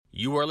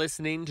You are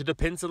listening to the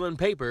Pencil and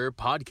Paper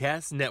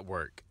Podcast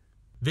Network.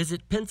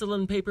 Visit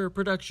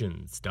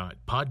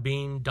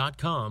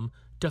pencilandpaperproductions.podbean.com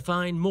to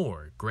find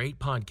more great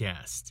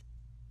podcasts.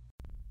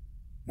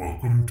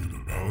 Welcome to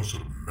the Palace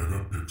of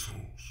Megapixels.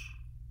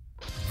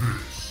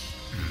 This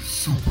is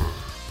Super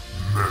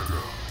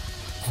Mega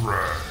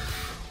Crash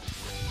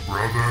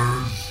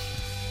Brothers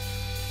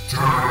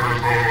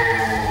Turbo!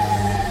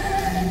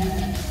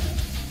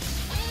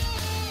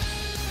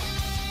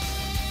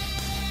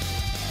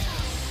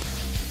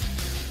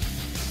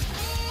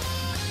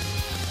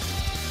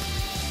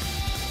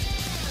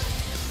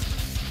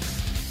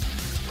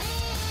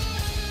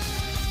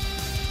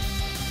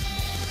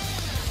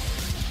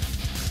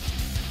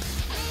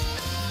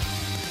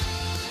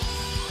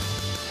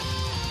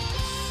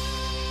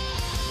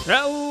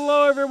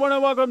 Hello, everyone,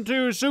 and welcome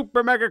to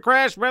Super Mega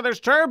Crash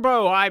Brothers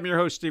Turbo. I'm your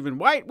host, Stephen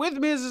White. With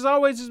me, as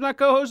always, is my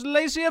co-host,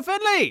 Lacey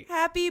Finley.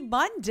 Happy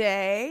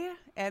Monday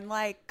and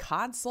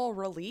console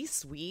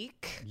release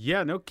week.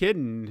 Yeah, no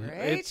kidding.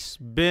 Right? It's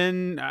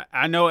been,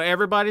 I know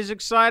everybody's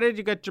excited.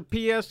 You got your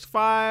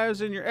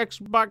PS5s and your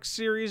Xbox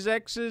Series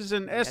X's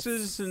and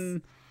S's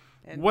and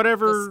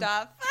whatever.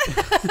 The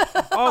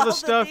stuff. All the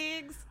stuff.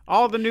 Things.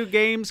 All the new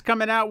games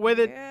coming out with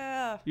it.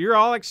 Yeah. You're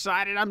all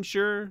excited, I'm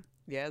sure.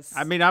 Yes.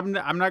 I mean, I'm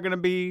not going to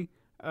be...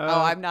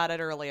 I'm not an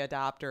early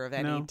adopter of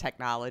any no.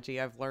 technology.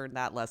 I've learned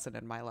that lesson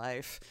in my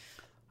life.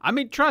 I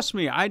mean, trust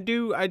me, I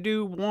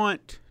do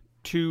want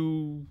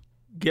to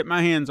get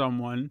my hands on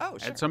one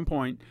at some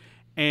point.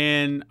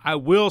 And I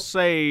will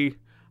say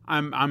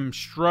I'm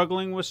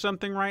struggling with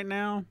something right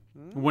now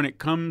when it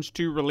comes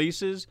to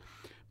releases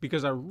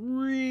because I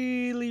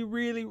really,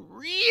 really,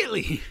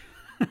 really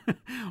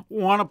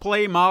want to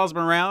play Miles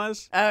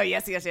Morales. Oh,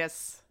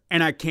 yes.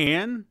 And I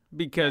can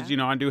because,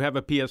 I do have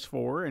a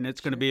PS4 and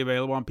it's going to be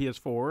available on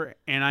PS4.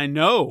 And I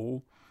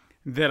know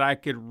that I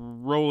could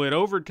roll it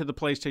over to the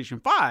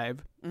PlayStation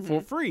 5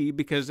 for free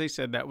because they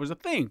said that was a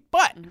thing.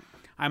 But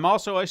I'm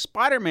also a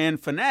Spider-Man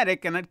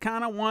fanatic and I'd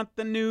kind of want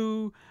the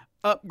new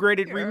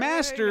upgraded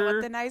remaster. You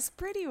want the nice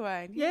pretty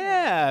one.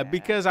 Yeah,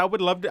 because I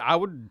would love to. I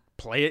would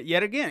play it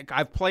yet again.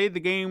 I've played the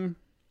game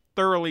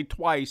thoroughly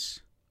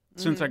twice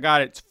since I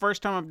got it. It's the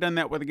first time I've done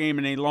that with a game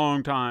in a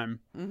long time.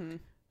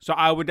 So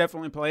I would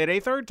definitely play it a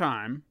third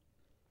time,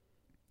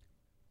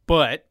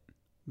 but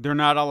they're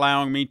not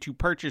allowing me to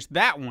purchase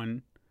that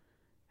one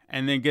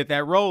and then get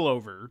that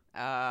rollover.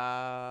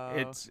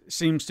 It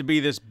seems to be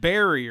this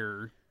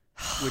barrier,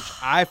 which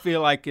I feel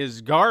like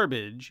is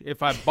garbage.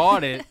 If I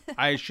bought it,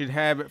 I should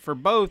have it for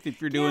both if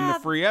you're doing the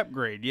free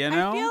upgrade, you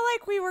know? I feel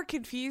like we were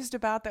confused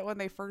about that when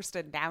they first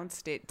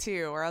announced it,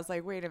 too, where I was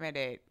like, wait a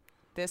minute,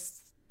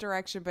 this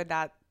direction but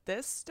not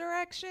this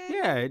direction?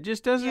 Yeah, it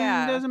just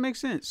doesn't make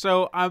sense.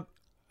 So I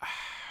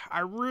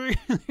really,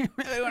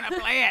 really want to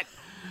play it,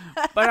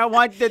 but I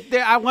want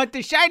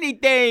the shiny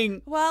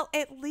thing. Well,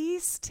 at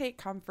least take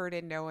comfort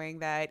in knowing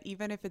that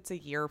even if it's a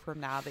year from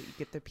now that you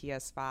get the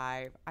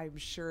PS5, I'm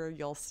sure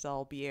you'll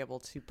still be able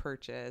to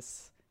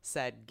purchase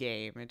said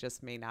game. It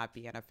just may not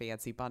be in a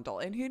fancy bundle,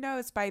 and who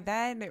knows? By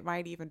then, it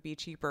might even be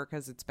cheaper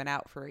because it's been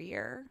out for a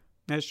year.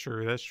 That's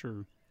true.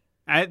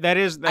 That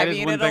is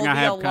one thing I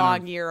have. It'll be a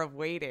long year of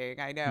waiting.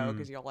 I know,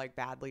 because you'll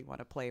badly want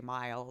to play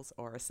Miles,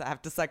 or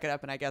have to suck it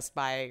up and I guess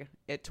buy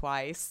it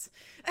twice.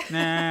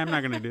 Nah, I'm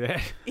not gonna do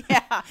that.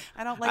 Yeah,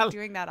 I don't like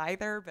doing that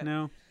either. But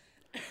no,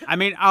 I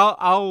mean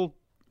I'll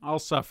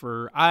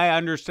suffer. I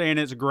understand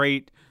it's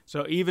great.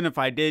 So even if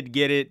I did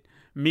get it,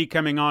 me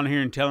coming on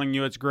here and telling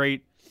you it's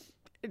great,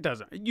 it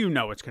doesn't. You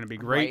know it's going to be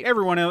great. Right.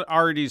 Everyone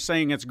already is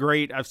saying it's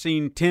great. I've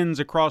seen 10s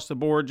across the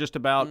board just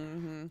about.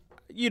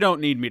 You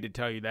don't need me to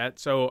tell you that.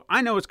 So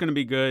I know it's going to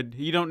be good.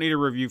 You don't need a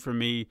review from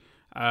me.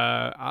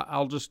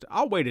 I'll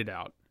wait it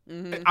out.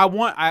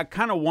 I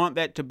kind of want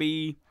that to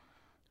be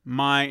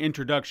my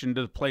introduction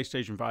to the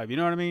PlayStation 5. You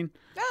know what I mean?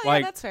 Oh, yeah,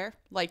 that's fair.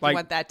 You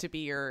want that to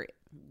be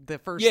the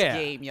first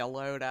game you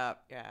load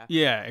up. Yeah.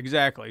 Yeah,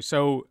 exactly.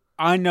 So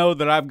I know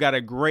that I've got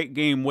a great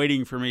game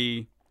waiting for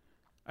me,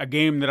 a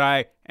game that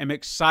I am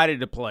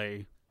excited to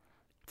play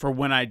for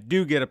when I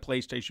do get a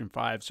PlayStation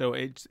 5. So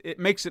it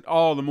makes it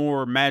all the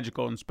more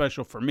magical and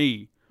special for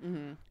me,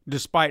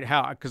 despite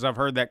because I've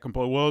heard that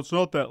complaint, well, it's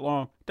not that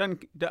long.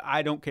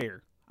 I don't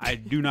care. I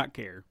do not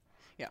care.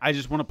 Yeah. I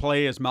just want to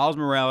play as Miles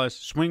Morales,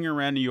 swinging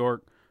around New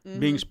York,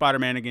 being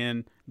Spider-Man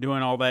again,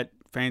 doing all that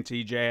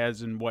fancy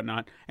jazz and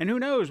whatnot. And who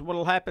knows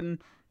what'll happen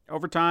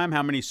over time,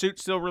 how many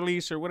suits they'll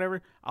release or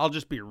whatever. I'll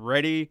just be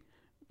ready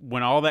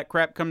when all that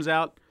crap comes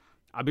out.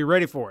 I'll be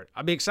ready for it.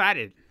 I'll be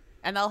excited.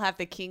 And they'll have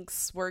the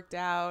kinks worked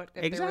out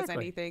if there was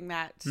anything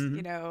that,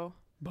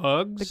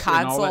 bugs, the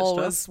console and all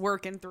that was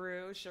working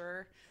through.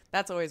 Sure.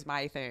 That's always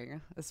my thing.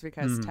 It's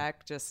because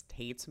tech just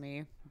hates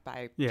me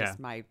by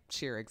just my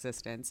sheer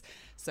existence.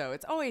 So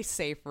it's always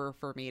safer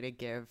for me to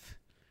give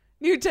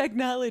new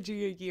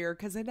technology a year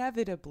because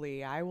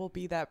inevitably I will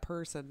be that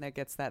person that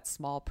gets that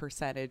small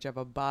percentage of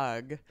a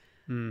bug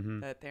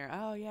that they're,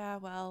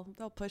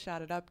 they'll push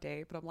out an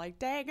update. But I'm like,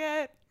 dang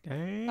it.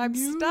 I'm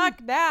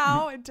stuck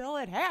now until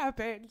it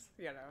happens,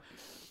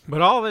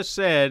 But all this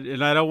said,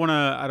 and I don't want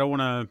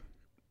to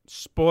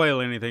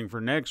spoil anything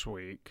for next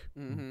week,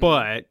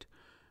 but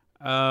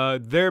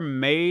there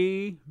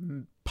may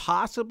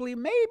possibly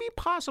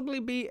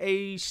be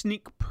a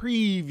sneak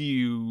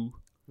preview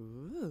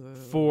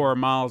for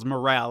Miles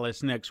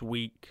Morales next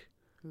week.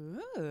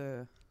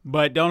 Ooh.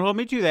 But don't hold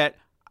me to that.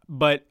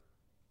 But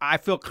I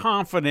feel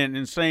confident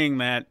in saying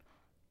that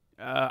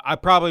I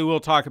probably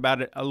will talk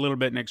about it a little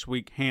bit next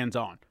week, hands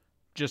on.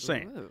 Just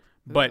saying. Ooh.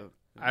 But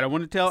I don't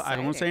want to tell. Exciting. I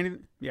don't want to say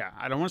anything. Yeah,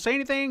 I don't want to say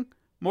anything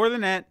more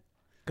than that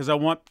because I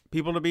want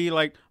people to be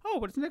like, "Oh,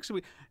 what's next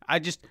week?" I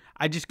just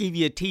gave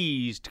you a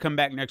tease to come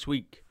back next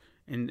week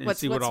and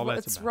see what all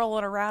that's what's about.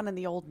 rolling around in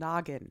the old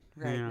noggin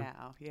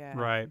now. Yeah.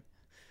 Right.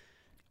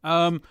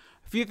 A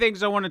few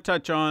things I want to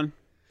touch on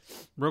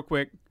real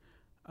quick.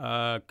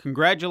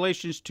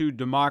 Congratulations to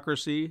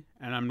Democracy,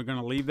 and I'm going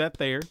to leave that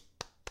there.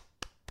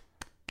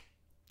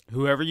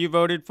 Whoever you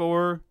voted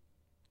for,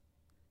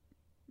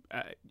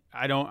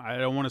 I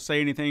don't want to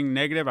say anything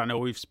negative. I know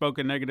we've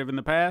spoken negative in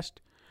the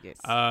past. Yes.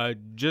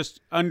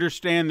 Just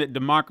understand that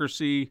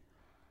Democracy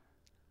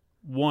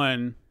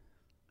won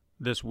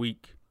this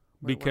week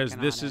because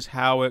this is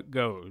how it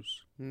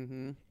goes.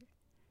 Mm-hmm.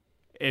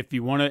 If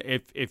you want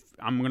to, if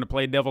I'm going to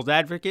play devil's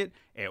advocate,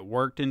 it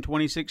worked in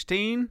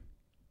 2016.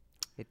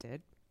 It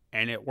did.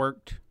 And it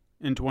worked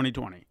in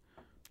 2020.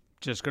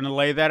 Just going to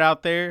lay that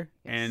out there,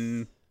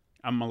 and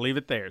I'm going to leave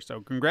it there.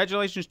 So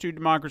congratulations to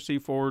Democracy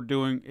for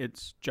doing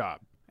its job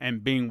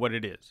and being what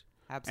it is.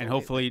 Absolutely. And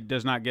hopefully it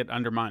does not get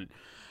undermined.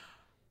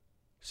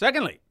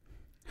 Secondly,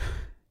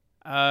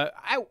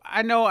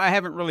 I know I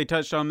haven't really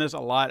touched on this a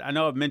lot. I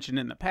know I've mentioned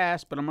it in the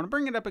past, but I'm going to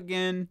bring it up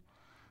again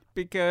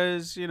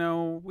because,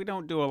 we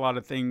don't do a lot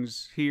of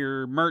things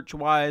here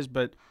merch-wise,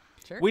 but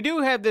we do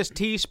have this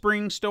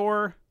Teespring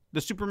store. The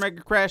Super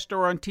Mega Crash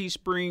store on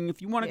Teespring.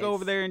 If you want to go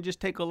over there and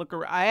just take a look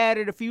around. I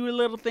added a few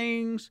little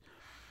things.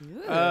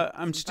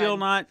 I'm still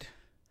not,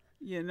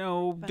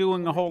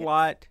 doing a whole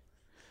lot.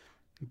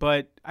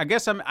 But I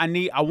guess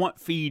I want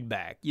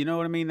feedback. You know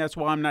what I mean? That's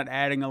why I'm not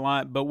adding a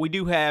lot. But we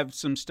do have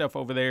some stuff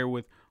over there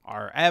with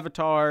our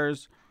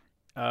avatars,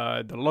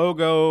 the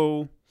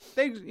logo,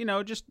 things,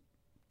 just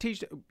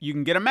teach. You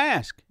can get a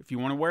mask if you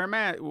want to wear a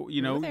mask. Ooh,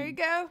 there you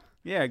go.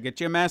 Yeah, get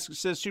you a mask that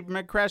says Super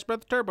Mega Crash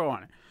Brother Turbo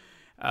on it.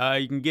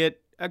 You can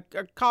get a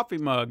coffee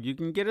mug. You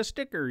can get a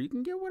sticker. You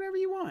can get whatever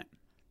you want.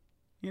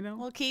 A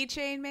little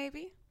keychain,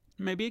 maybe?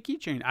 Maybe a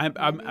keychain.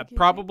 I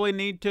probably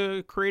need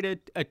to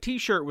create a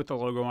T-shirt with the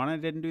logo on it. I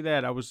didn't do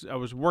that. I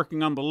was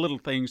working on the little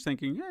things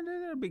thinking,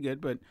 that'll be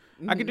good. But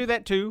I could do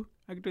that too.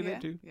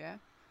 Yeah.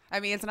 I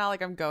mean, it's not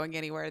like I'm going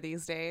anywhere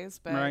these days,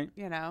 but, right.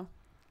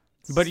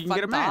 But you can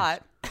get a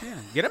mask. Yeah,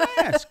 get a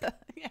mask.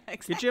 Yeah,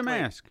 exactly. Get you a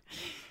mask.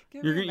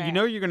 You're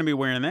going to be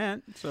wearing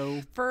that,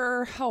 so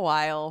for a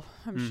while,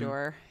 I'm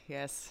sure.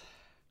 Yes.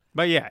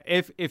 But yeah,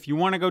 if you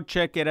want to go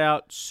check it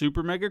out,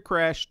 Super Mega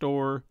Crash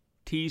Store,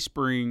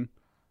 Teespring,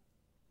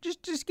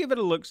 just give it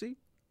a look-see.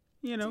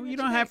 You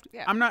don't have to.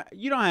 Yeah.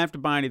 You don't have to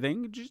buy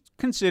anything. Just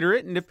consider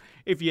it, and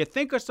if you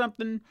think of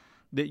something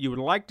that you would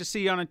like to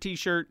see on a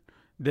T-shirt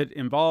that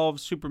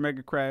involves Super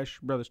Mega Crash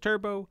Brothers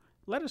Turbo,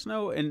 let us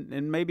know,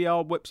 and maybe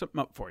I'll whip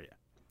something up for you.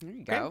 There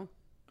you go.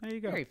 There you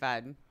go. Very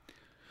fun.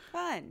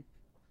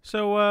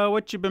 So,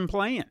 what you been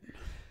playing?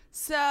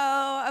 So,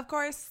 of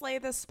course, Slay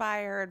the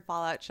Spire and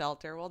Fallout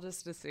Shelter. We'll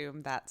just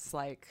assume that's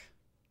like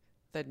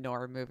the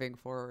norm moving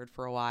forward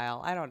for a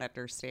while. I don't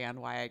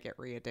understand why I get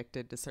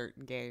re-addicted to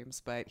certain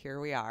games, but here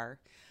we are.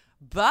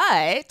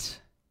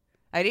 But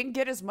I didn't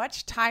get as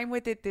much time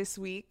with it this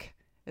week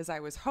as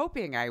I was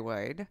hoping I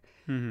would.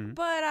 Mm-hmm.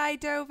 But I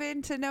dove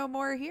into No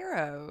More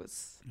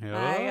Heroes. Oh.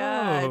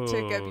 I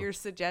took up your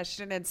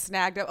suggestion and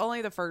snagged up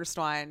only the first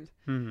one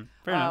while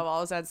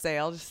it was on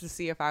sale just to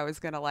see if I was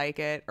going to like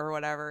it or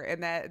whatever.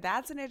 And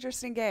that's an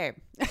interesting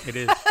game. It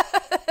is.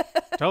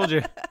 Told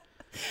you.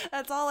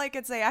 That's all I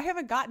could say. I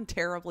haven't gotten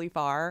terribly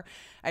far.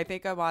 I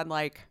think I'm on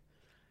like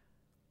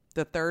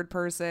the third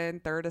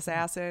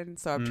assassin.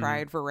 So I'm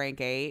trying for rank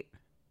 8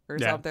 or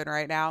something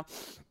right now.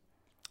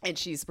 And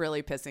she's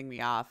really pissing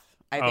me off.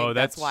 I think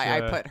that's why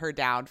I put her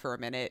down for a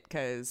minute,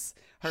 because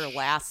her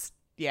last,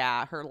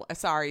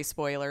 sorry,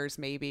 spoilers,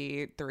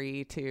 maybe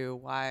 3, 2,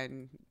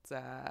 1,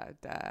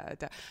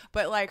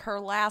 but like her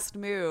last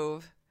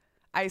move,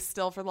 I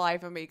still for the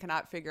life of me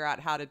cannot figure out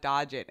how to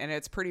dodge it. And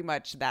it's pretty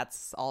much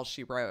that's all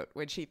she wrote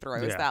when she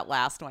throws that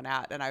last one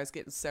out. And I was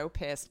getting so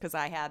pissed because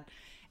I had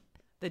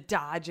the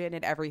dodging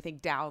and everything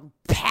down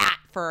pat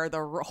for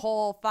the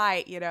whole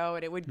fight,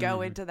 and it would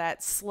go into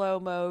that slow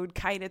mode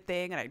kind of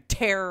thing, and I'd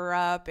tear her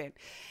up,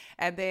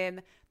 and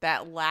then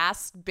that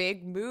last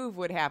big move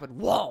would happen,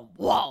 whoa,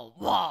 whoa,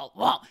 whoa,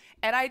 whoa,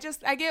 and I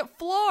get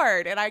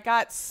floored, and I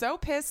got so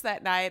pissed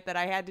that night that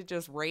I had to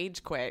just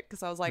rage quit,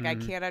 because I was like, I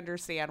can't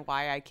understand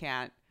why I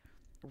can't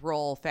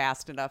roll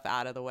fast enough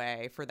out of the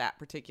way for that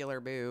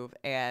particular move.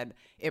 And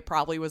it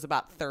probably was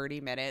about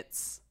 30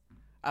 minutes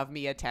of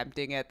me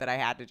attempting it that I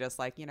had to just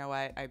like, you know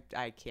what,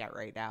 I can't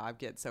right now. I'm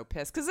getting so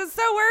pissed because it's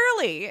so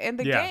early in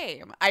the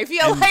game. I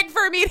feel like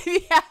for me to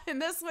be having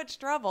this much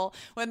trouble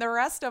when the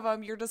rest of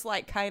them you're just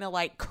like kind of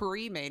like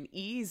creaming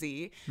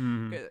easy,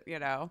 you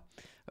know.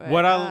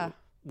 But,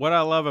 what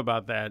I love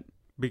about that,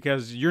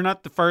 because you're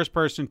not the first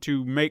person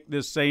to make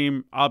this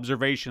same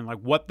observation, like,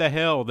 what the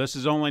hell? This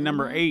is only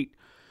number 8.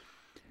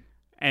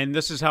 And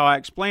this is how I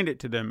explained it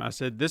to them. I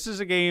said, this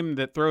is a game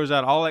that throws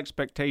out all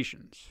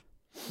expectations.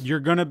 You're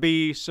going to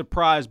be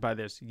surprised by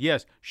this.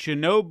 Yes,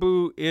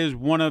 Shinobu is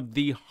one of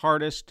the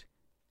hardest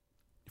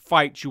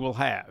fights you will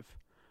have.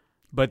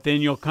 But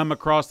then you'll come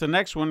across the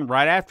next one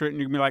right after it, and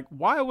you'll be like,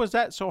 why was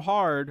that so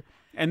hard?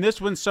 And this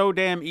one's so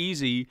damn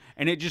easy.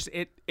 And it just,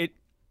 it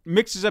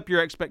mixes up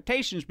your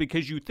expectations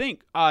because you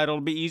think,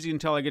 it'll be easy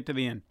until I get to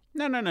the end.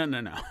 No.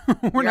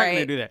 We're not going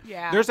to do that.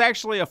 Yeah. There's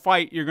actually a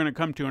fight you're going to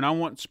come to, and I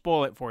won't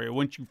spoil it for you.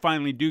 Once you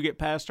finally do get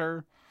past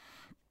her,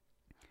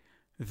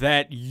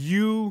 that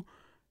you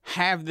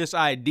have this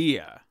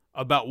idea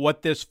about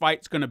what this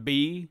fight's going to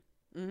be,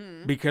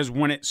 because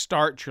when it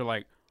starts, you're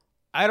like,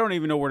 I don't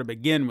even know where to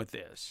begin with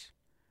this.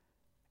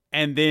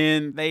 And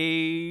then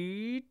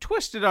they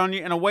twist it on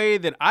you in a way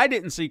that I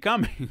didn't see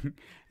coming.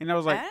 And I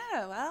was like,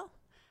 oh, well.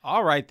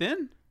 All right,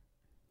 then.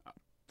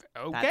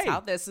 Okay. That's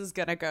how this is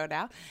going to go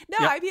now. No,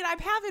 Yep. I mean, I'm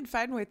having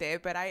fun with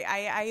it, but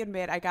I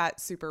admit I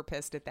got super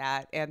pissed at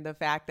that. And the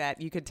fact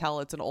that you could tell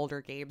it's an older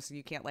game, so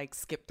you can't like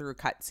skip through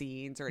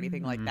cutscenes or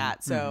anything like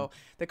that. So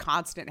the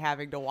constant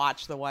having to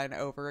watch the one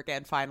over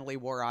again finally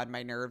wore on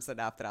my nerves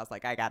enough that I was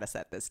like, I got to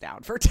set this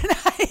down for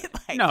tonight.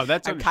 Like, No,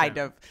 that's I'm kind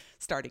understandable. of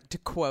starting to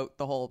quote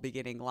the whole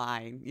beginning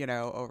line, you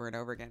know, over and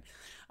over again.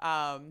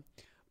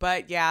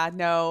 But yeah,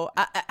 no,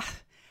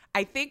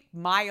 I think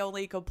my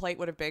only complaint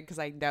would have been because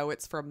I know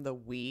it's from the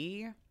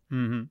Wii.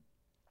 Mm-hmm.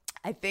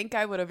 I think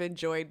I would have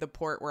enjoyed the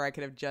port where I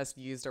could have just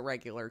used a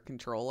regular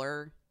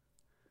controller.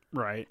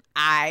 Right.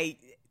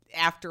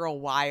 After a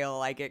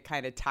while, I get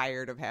kind of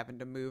tired of having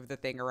to move the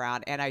thing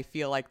around. And I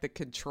feel like the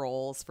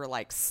controls for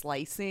like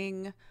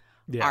slicing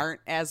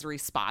aren't as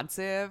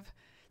responsive.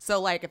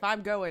 So like if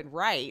I'm going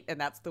right and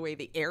that's the way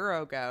the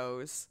arrow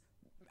goes,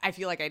 I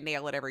feel like I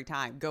nail it every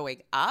time.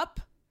 Going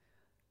up,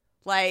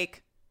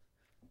 like...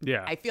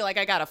 Yeah. I feel like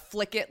I got to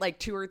flick it like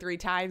 2 or 3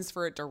 times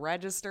for it to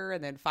register,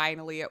 and then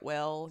finally it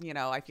will. You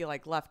know, I feel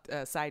like left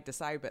side to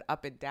side, but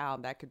up and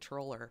down, that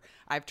controller.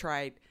 I've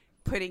tried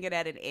putting it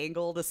at an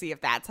angle to see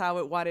if that's how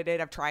it wanted it.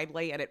 I've tried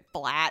laying it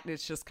flat, and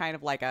it's just kind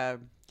of like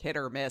a hit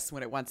or miss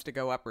when it wants to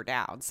go up or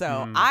down.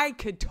 So I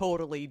could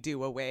totally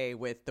do away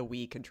with the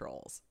Wii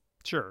controls.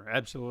 Sure,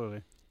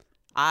 absolutely.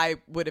 I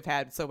would have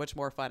had so much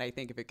more fun, I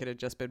think, if it could have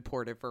just been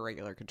ported for a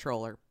regular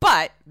controller.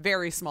 But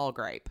very small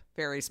gripe.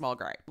 Very small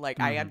gripe. Like,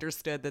 I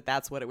understood that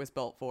that's what it was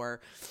built for.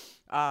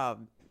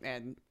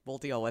 And we'll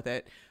deal with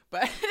it.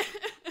 But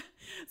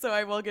so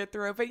I will get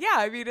through it. But yeah,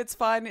 I mean, it's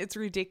fun. It's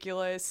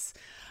ridiculous.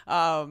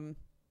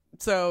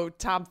 So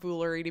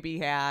tomfoolery to be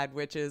had,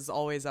 which is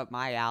always up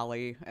my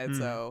alley. And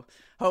so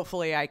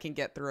hopefully I can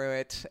get through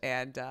it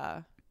and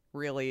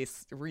really,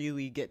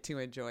 really get to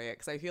enjoy it.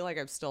 Because I feel like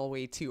I'm still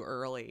way too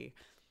early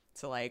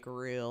to like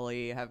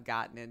really have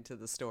gotten into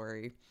the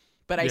story.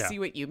 But I see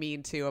what you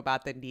mean too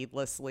about the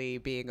needlessly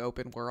being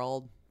open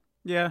world.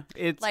 Yeah.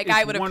 It's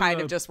I would have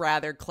kind of just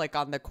rather click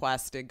on the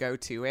quest and go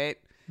to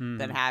it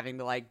than having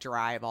to like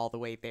drive all the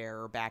way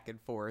there or back and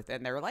forth.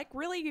 And they're like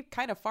really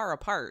kind of far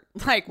apart.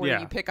 Like where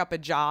you pick up a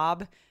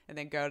job and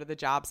then go to the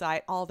job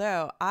site.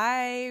 Although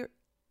I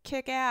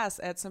kick ass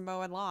at some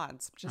mowing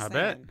lawns. Just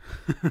saying.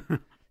 Bet.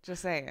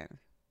 Just saying.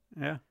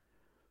 Yeah.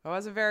 It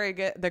wasn't very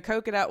good. The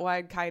coconut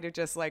one kind of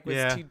just like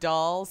was too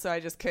dull, so I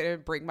just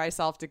couldn't bring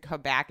myself to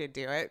come back and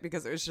do it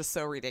because it was just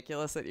so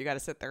ridiculous that you got to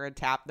sit there and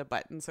tap the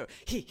button. So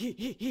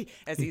he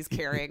as he's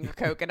carrying a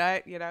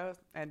coconut, you know,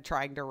 and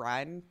trying to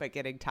run but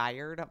getting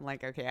tired. I'm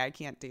like, okay, I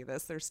can't do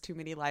this. There's too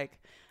many like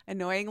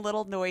annoying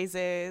little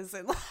noises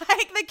and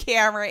like the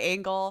camera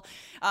angle.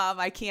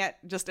 I can't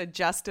just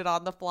adjust it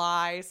on the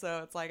fly, so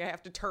it's like I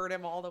have to turn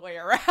him all the way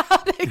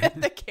around to get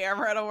the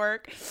camera to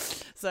work.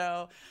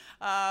 So.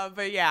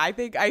 But yeah, I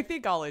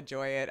think I'll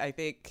enjoy it. I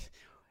think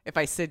if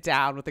I sit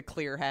down with a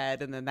clear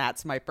head and then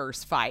that's my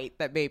first fight,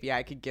 that maybe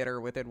I could get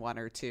her within 1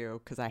 or 2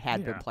 because I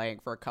had been playing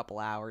for a couple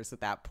hours at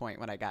that point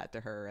when I got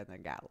to her and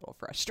then got a little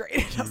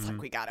frustrated. I was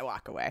like, we got to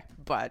walk away.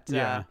 But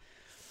I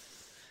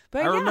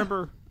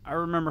remember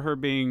her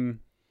being,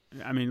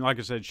 I mean, like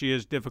I said, she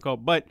is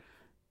difficult, but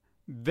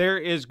there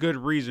is good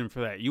reason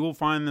for that. You will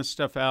find this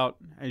stuff out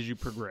as you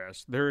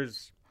progress. There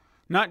is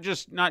not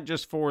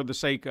just for the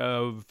sake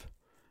of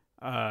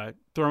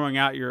throwing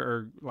out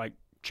or like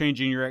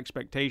changing your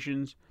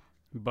expectations,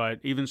 but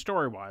even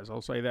story-wise,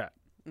 I'll say that.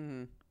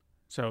 Mm-hmm.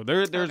 So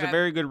there's a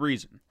very good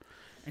reason,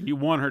 and you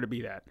want her to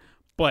be that.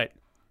 But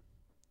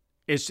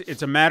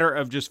it's a matter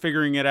of just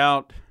figuring it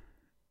out,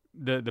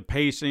 the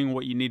pacing,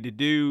 what you need to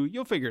do.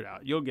 You'll figure it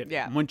out. You'll get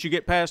it. Once you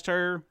get past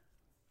her,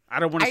 I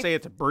don't want to say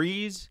it's a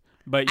breeze,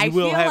 but you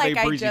will have a breezy time.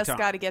 I feel like I just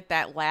got to get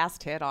that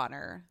last hit on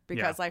her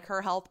because like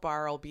her health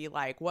bar will be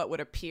like what would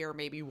appear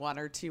maybe 1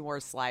 or 2 more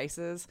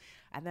slices,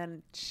 and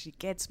then she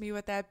gets me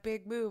with that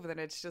big move, and then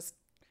it's just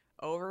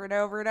over and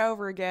over and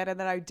over again, and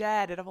then I'm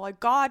dead, and I'm like,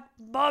 God,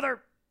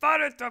 mother,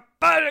 want to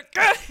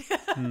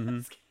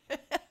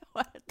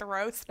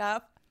throw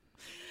stuff.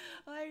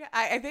 Like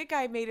I think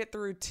I made it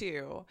through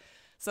 2.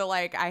 So,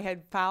 like, I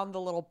had found the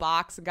little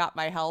box and got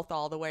my health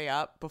all the way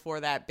up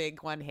before that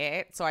big one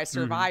hit. So I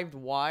survived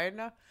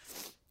 1.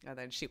 And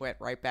then she went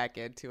right back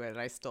into it, and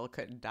I still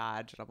couldn't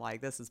dodge. And I'm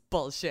like, this is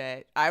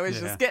bullshit. I was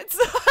just getting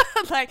so,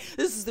 like,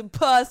 this is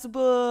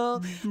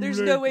impossible. There's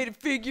no way to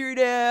figure it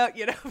out.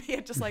 You know,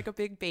 being just like a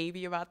big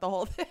baby about the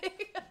whole thing.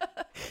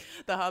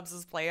 The Hubs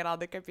is playing on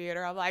the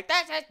computer. I'm like,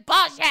 this is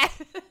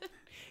bullshit.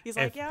 He's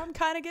like, yeah, I'm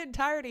kind of getting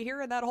tired of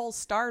hearing that whole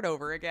start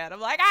over again. I'm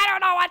like, I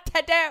don't know what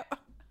to do.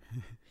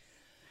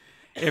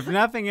 If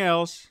nothing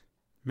else,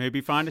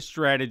 maybe find a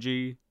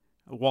strategy,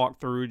 a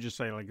walkthrough, just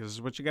say, like, this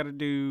is what you got to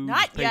do.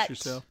 Not pace yet.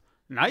 Yourself.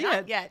 Not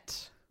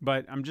yet.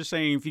 But I'm just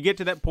saying, if you get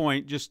to that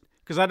point, just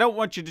because I don't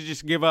want you to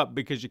just give up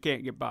because you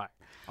can't get by.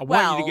 I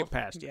want you to get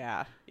past it.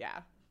 Yeah.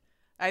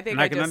 I think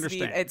I can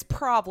understand. It's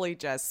probably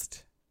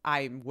just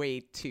I'm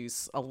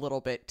a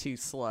little bit too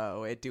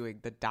slow at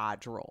doing the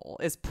dodge roll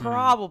is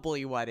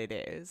probably what it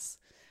is.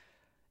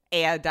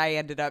 And I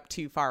ended up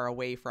too far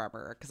away from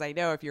her because I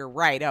know if you're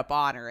right up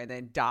on her and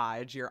then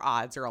dodge, your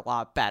odds are a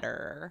lot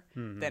better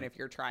than if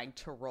you're trying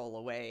to roll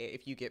away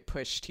if you get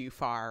pushed too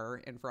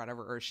far in front of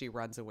her or she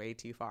runs away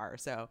too far.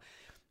 So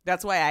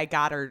that's why I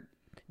got her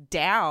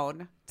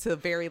down to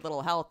very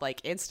little health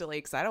like instantly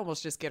because I'd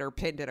almost just get her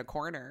pinned in a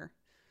corner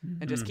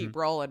and just keep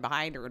rolling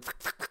behind her.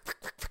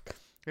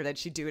 And then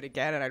she'd do it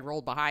again and I'd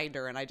roll behind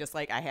her and I just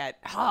like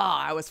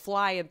I was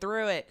flying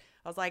through it.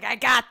 I was like, I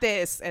got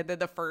this. And then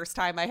the first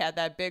time I had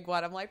that big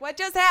one, I'm like, what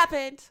just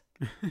happened?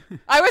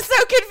 I was so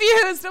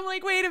confused. I'm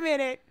like, wait a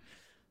minute.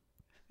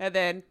 And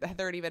then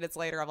 30 minutes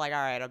later, I'm like, all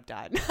right, I'm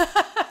done.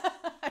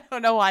 I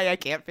don't know why I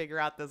can't figure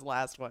out this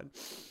last one.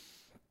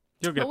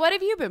 But what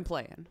have you been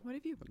playing?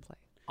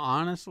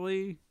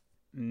 Honestly,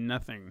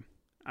 nothing.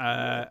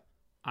 I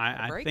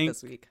think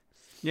this week.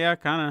 Yeah,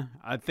 kind of.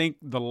 I think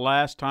the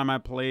last time I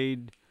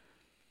played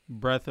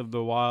Breath of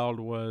the Wild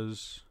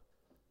was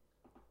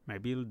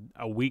maybe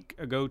a week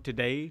ago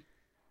today.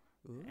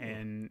 Ooh.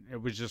 And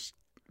it was just,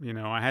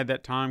 I had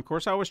that time. Of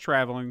course, I was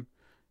traveling,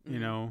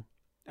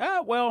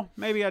 well,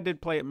 maybe I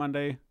did play it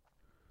Monday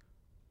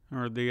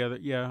or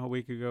a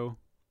week ago.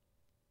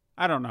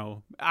 I don't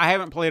know. I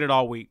haven't played it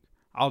all week.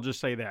 I'll just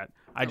say that.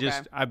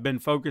 I've been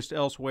focused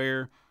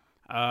elsewhere.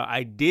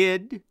 I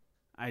did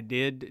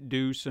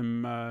do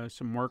some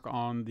work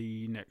on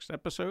the next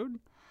episode.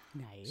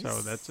 Nice.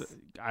 So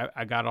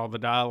I got all the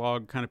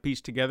dialogue kind of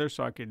pieced together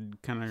so I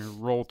could kind of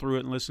roll through it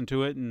and listen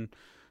to it and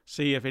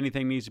see if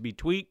anything needs to be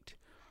tweaked.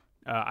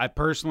 I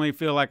personally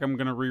feel like I'm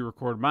going to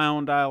re-record my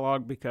own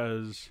dialogue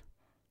because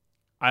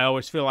I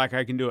always feel like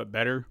I can do it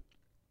better.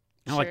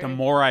 Sure. Like the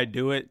more I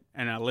do it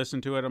and I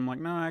listen to it, I'm like,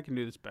 no, I can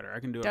do this better.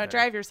 I can do it better. Don't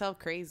drive yourself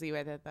crazy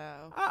with it,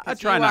 though. I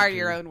try not to. You are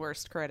your own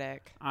worst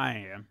critic.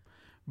 I am.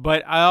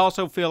 But I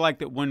also feel like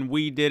that when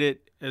we did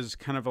it as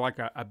kind of like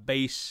a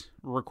base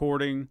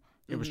recording,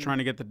 it was trying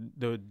to get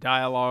the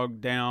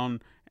dialogue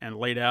down and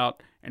laid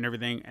out and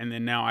everything. And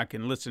then now I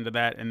can listen to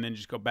that and then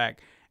just go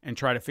back and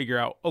try to figure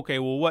out, okay,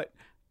 well,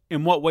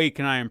 in what way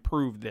can I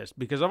improve this?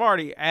 Because I've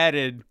already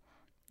added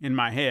in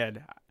my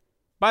head.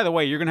 By the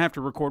way, you're going to have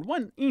to record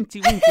one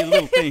eensy-weensy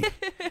little thing.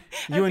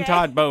 You and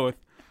Todd both.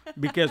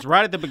 Because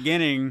right at the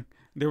beginning,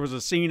 there was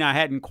a scene I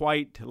hadn't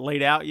quite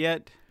laid out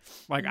yet.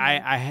 Like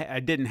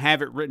I didn't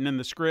have it written in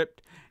the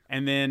script.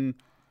 And then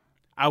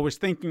I was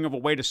thinking of a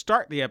way to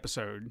start the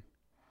episode.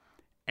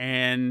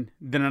 And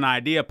then an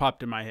idea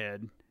popped in my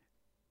head.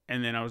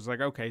 And then I was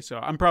like, okay, so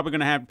I'm probably going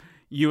to have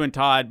you and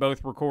Todd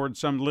both record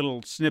some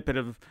little snippet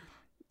of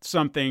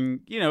something,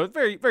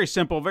 very, very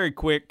simple, very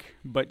quick,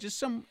 but just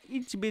some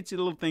itsy-bitsy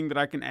little thing that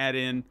I can add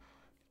in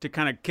to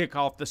kind of kick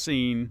off the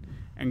scene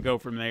and go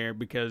from there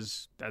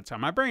because that's how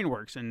my brain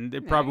works. And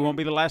it probably won't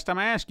be the last time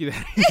I ask you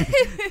that.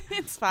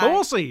 It's fine. But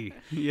we'll see,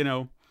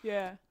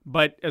 Yeah.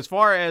 But as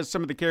far as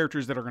some of the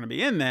characters that are going to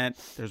be in that,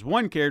 there's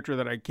one character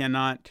that I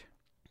cannot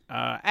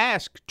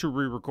ask to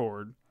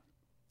re-record.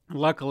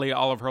 Luckily,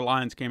 all of her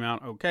lines came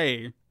out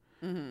okay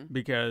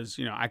because,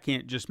 I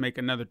can't just make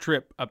another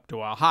trip up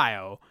to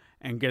Ohio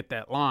and get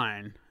that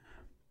line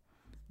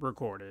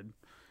recorded.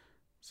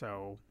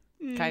 So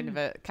kind of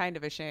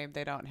a shame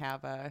they don't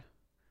have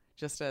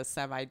just a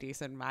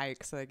semi-decent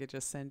mic so they could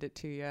just send it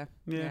to you.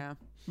 Yeah.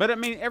 But I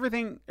mean,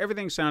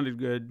 everything sounded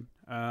good.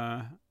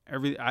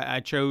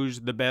 I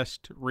chose the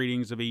best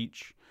readings of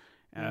each,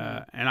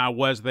 and I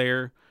was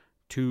there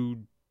to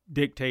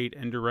dictate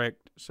and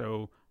direct.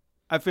 So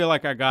I feel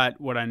like I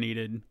got what I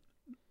needed,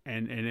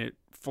 and it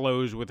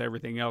flows with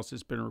everything else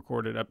that's been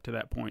recorded up to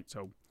that point.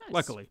 So nice.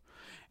 Luckily,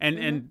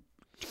 and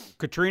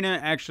Katrina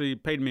actually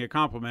paid me a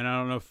compliment. I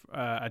don't know if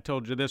I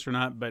told you this or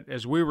not, but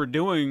as we were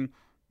doing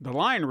the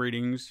line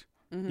readings,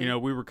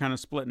 we were kind of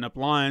splitting up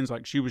lines.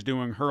 Like she was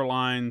doing her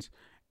lines,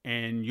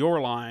 and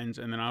your lines,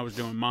 and then I was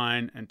doing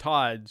mine and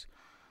Todd's.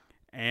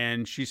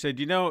 And she said,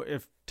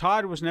 if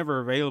Todd was never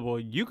available,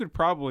 you could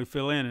probably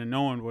fill in and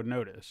no one would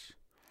notice.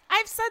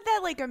 I've said that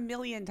like a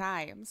million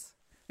times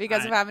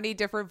because of how many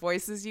different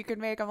voices you can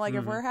make. I'm like,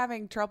 if we're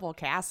having trouble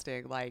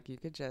casting, like you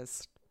could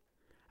just.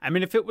 I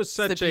mean, if it was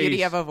such the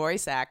beauty of a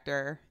voice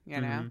actor,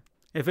 know.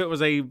 If it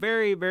was a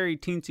very, very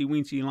teensy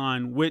weensy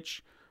line,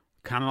 which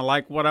kind of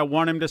like what I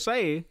want him to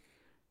say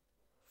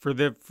for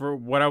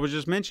what I was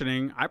just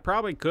mentioning, I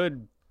probably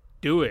could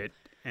do it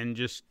and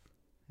just.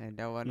 And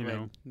no one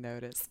would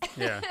notice.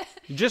 Yeah.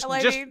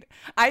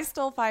 I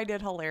still find it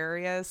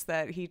hilarious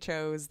that he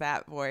chose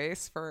that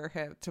voice for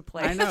him to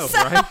play. I know,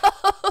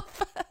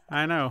 himself. Right?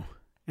 I know.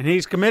 And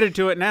he's committed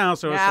to it now,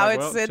 so now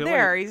it's in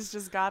there. Late. He's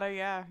just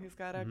gotta,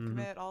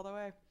 commit all the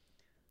way.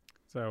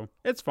 So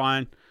it's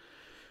fine.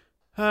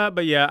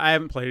 But yeah, I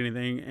haven't played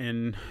anything,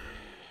 and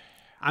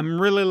I'm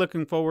really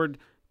looking forward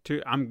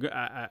to.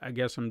 I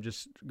guess I'm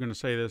just gonna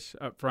say this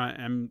up front.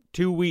 I'm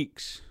 2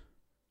 weeks.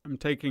 I'm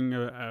taking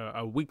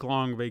a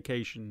week-long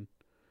vacation,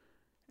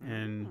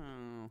 and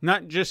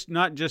not just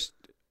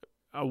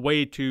a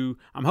way to.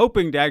 I'm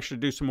hoping to actually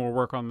do some more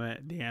work on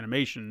the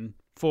animation,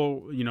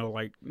 full,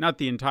 like not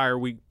the entire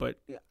week, but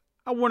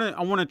I want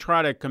to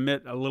try to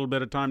commit a little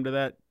bit of time to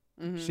that,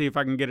 see if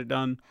I can get it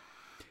done,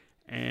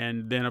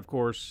 and then of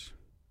course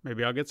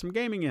maybe I'll get some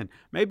gaming in.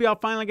 Maybe I'll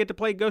finally get to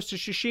play Ghost of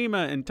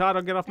Tsushima, and Todd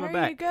will get off my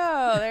back.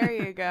 There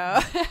you go.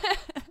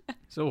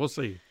 So we'll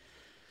see.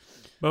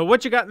 But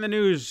what you got in the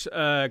news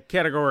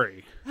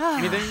category?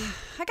 Anything?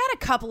 I got a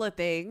couple of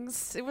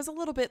things. It was a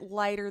little bit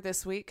lighter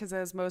this week because,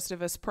 as most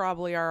of us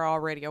probably are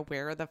already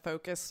aware, the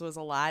focus was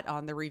a lot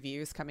on the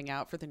reviews coming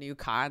out for the new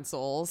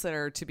consoles that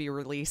are to be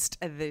released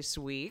this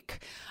week.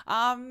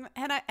 And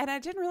I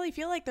didn't really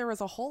feel like there was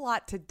a whole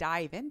lot to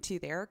dive into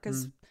there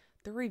because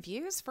the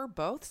reviews for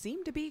both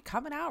seem to be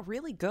coming out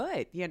really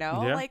good. Yeah.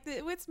 Like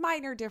it's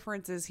minor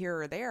differences here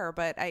or there,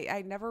 but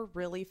I never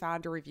really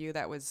found a review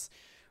that was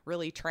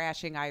really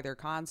trashing either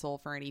console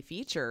for any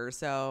feature.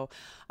 So,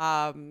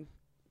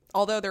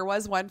 although there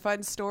was one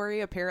fun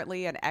story,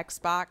 apparently an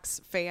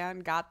Xbox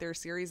fan got their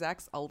Series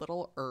X a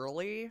little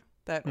early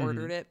that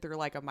ordered it through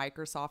like a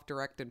Microsoft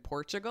Direct in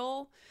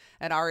Portugal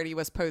and already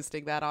was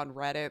posting that on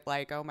Reddit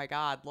like, oh my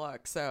God,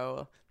 look.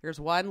 So there's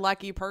one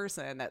lucky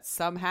person that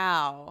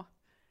somehow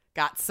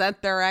got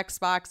sent their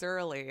Xbox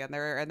early and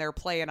they're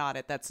playing on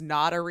it. That's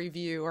not a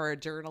review or a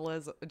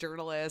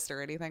journalist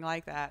or anything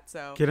like that.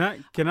 So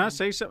can I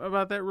say something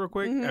about that real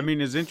quick? I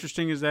mean, as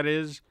interesting as that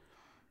is,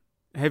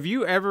 have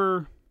you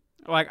ever,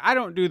 like, I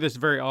don't do this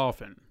very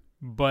often,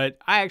 but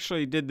I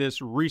actually did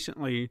this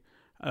recently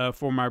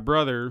for my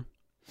brother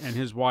and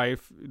his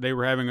wife. They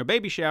were having a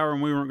baby shower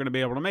and we weren't going to be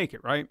able to make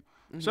it, right?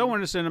 So I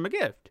wanted to send them a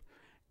gift.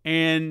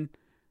 And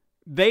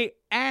they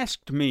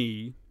asked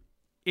me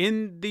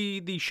in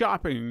the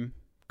shopping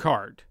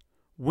cart,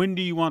 when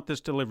do you want this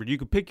delivered? You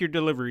could pick your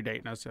delivery date.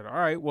 And I said, all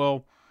right,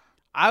 well,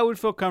 I would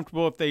feel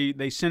comfortable if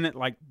they sent it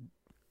like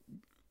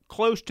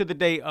close to the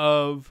day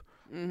of,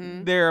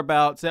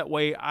 thereabouts. That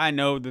way I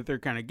know that they're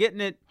kind of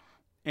getting it,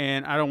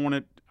 and I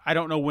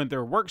don't know when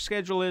their work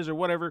schedule is or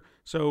whatever.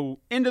 So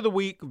end of the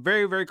week,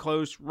 very, very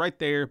close, right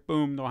there,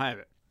 boom, they'll have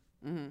it.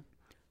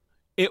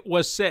 It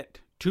was set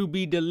to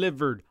be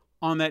delivered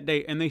on that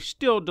day, and they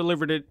still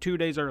delivered it 2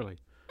 days early.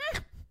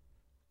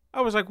 I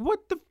was like,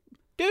 what the,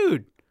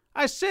 dude,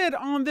 I said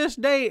on this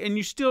day, and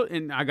you still,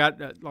 and I got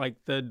like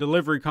the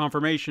delivery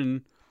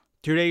confirmation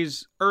 2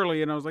 days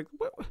early, and I was like,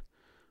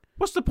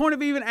 what's the point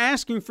of even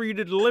asking for you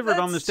to deliver it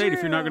on this date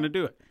if you're not going to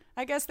do it?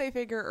 I guess they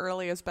figure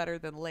early is better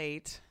than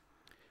late.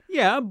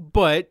 Yeah,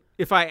 but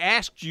if I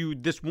asked you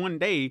this one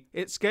day,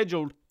 it's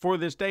scheduled for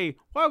this day,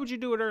 why would you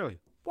do it early?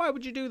 Why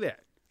would you do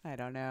that? I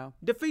don't know.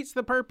 Defeats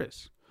the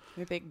purpose.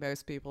 I think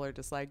most people are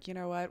just like, you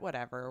know what,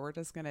 whatever. We're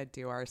just going to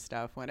do our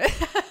stuff when it...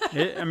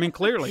 I mean,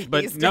 clearly.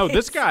 But no,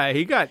 this guy,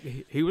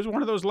 he was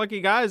one of those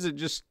lucky guys that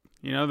just,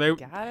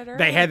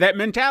 they had that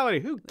mentality.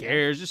 Who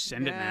cares? Just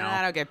send it now.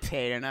 I don't get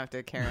paid enough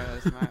to carry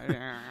this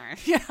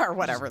much. Or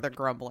whatever the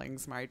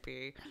grumblings might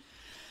be.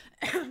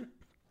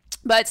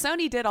 But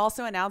Sony did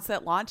also announce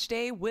that launch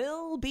day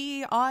will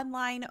be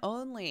online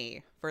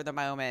only for the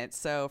moment.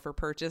 So for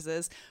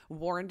purchases,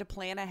 warned to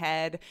plan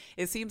ahead.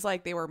 It seems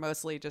like they were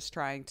mostly just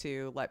trying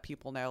to let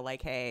people know,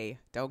 like, hey,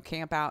 don't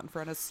camp out in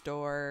front of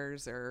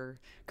stores or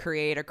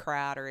create a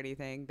crowd or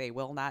anything. They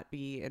will not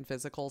be in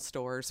physical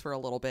stores for a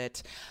little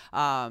bit.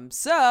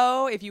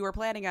 So if you were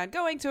planning on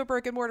going to a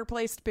brick and mortar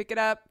place to pick it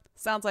up,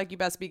 sounds like you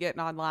best be getting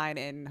online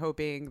and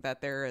hoping that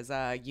there is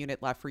a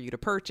unit left for you to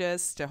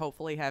purchase to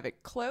hopefully have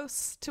it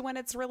close to when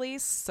it's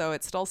released. So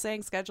it's still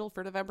saying scheduled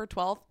for November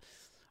 12th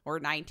or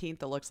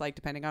 19th, it looks like,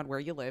 depending on where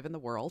you live in the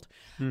world.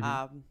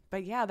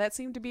 But yeah, that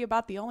seemed to be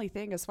about the only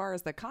thing as far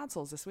as the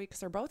consoles this week, because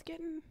they're both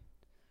getting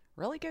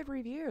really good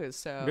reviews.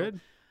 So,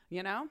 good.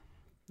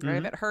 I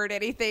haven't heard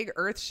anything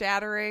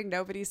earth-shattering.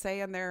 Nobody's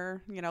saying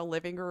their,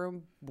 living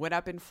room went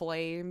up in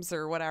flames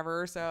or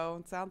whatever. So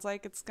it sounds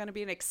like it's going to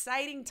be an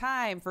exciting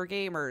time for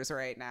gamers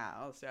right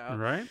now. So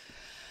right.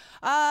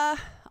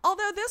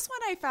 Although this one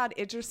I found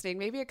interesting.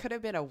 Maybe it could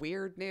have been a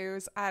weird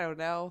news. I don't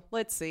know.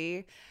 Let's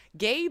see.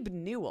 Gabe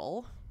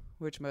Newell,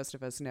 which most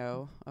of us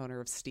know, owner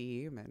of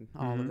Steam and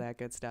all of that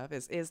good stuff,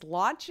 is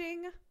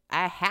launching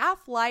a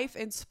Half-Life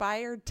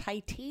inspired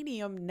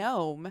titanium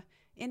gnome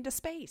into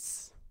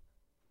space.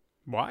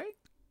 Why?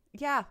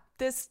 Yeah,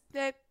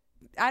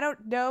 I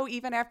don't know,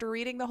 even after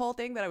reading the whole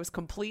thing, that I was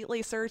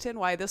completely certain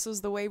why this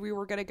was the way we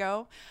were going to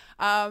go.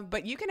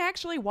 But you can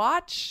actually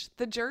watch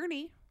the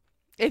journey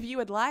if you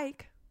would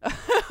like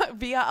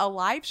via a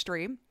live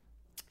stream.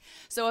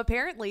 So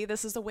apparently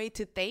this is a way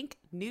to thank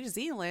New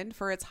Zealand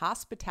for its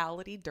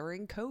hospitality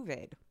during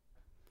COVID.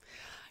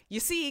 You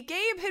see,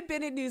 Gabe had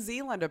been in New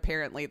Zealand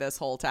apparently this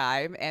whole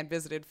time and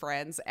visited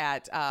friends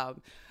at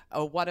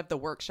one of the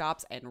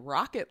workshops in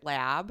Rocket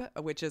Lab,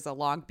 which is a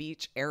Long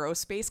Beach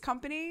aerospace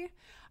company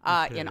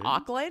in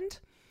Auckland.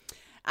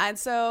 And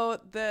so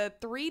the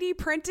 3D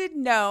printed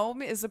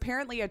gnome is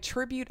apparently a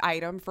tribute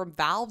item from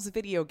Valve's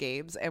video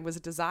games and was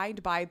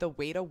designed by the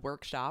Weta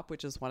Workshop,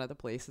 which is one of the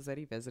places that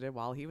he visited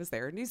while he was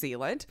there in New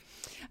Zealand,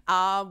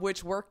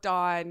 which worked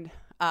on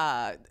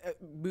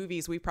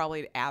movies we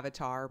probably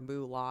Avatar,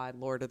 Mulan,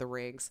 Lord of the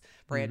Rings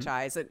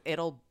franchise, and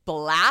it'll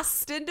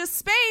blast into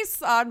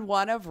space on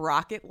one of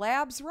Rocket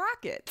Lab's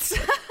rockets.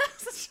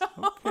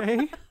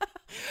 Okay.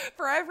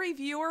 For every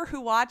viewer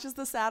who watches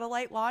the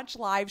satellite launch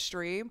live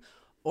stream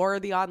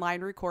or the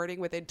online recording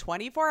within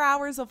 24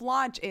 hours of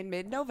launch in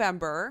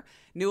mid-November,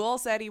 Newell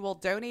said he will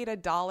donate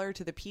 $1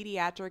 to the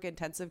pediatric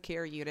intensive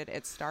care unit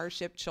at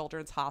Starship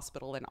Children's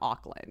Hospital in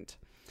Auckland.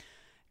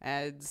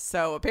 And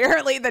so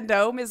apparently the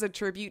gnome is a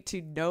tribute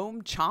to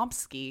Noam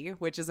Chomsky,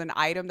 which is an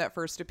item that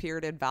first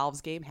appeared in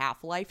Valve's game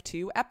Half-Life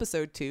 2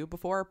 Episode 2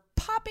 before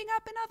popping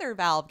up in other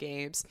Valve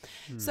games.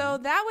 So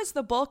that was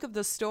the bulk of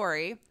the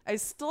story. I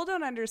still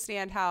don't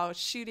understand how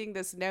shooting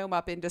this gnome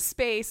up into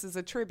space is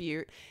a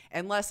tribute,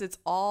 unless it's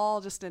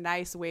all just a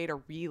nice way to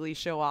really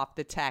show off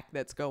the tech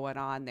that's going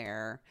on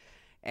there.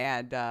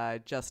 And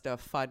just a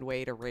fun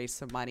way to raise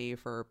some money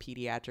for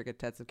pediatric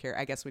intensive care.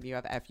 I guess when you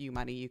have FU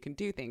money, you can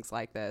do things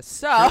like this.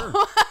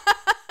 So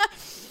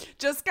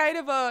just kind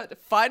of a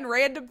fun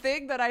random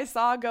thing that I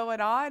saw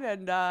going on.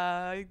 And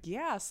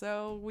yeah,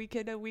 so we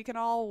can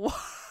all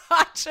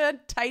watch a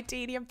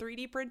titanium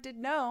 3D printed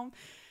gnome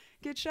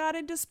get shot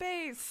into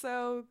space.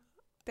 So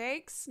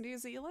thanks, New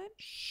Zealand.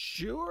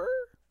 Sure.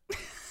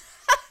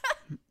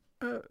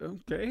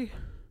 Okay.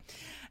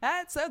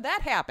 So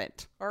that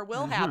happened, or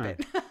will happen.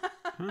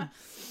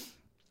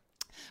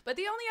 But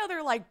the only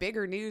other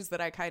bigger news that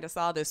I kind of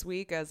saw this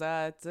week is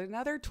it's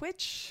another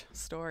Twitch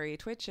story.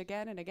 Twitch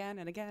again and again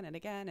and again and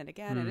again and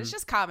again. And it's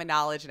just common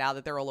knowledge now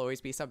that there will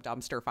always be some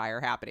dumpster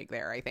fire happening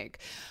there, I think.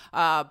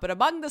 But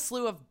among the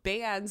slew of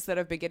bans that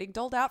have been getting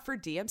doled out for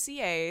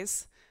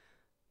DMCAs,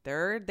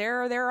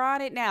 they're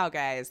on it now,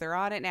 guys. They're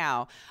on it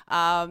now.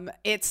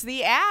 It's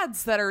the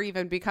ads that are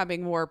even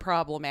becoming more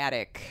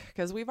problematic,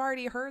 because we've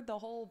already heard the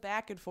whole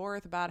back and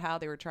forth about how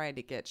they were trying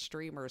to get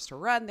streamers to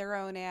run their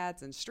own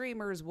ads and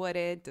streamers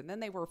wouldn't, and then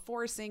they were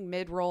forcing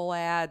mid-roll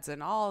ads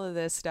and all of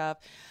this stuff.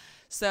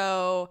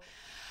 So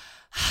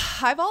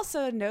I've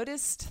also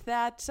noticed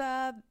that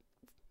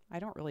I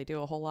don't really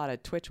do a whole lot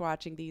of Twitch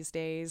watching these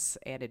days,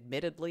 and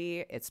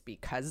admittedly, it's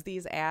because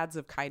these ads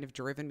have kind of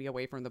driven me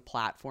away from the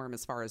platform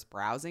as far as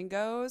browsing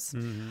goes.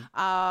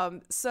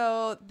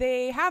 So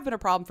they have been a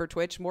problem for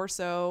Twitch, more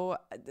so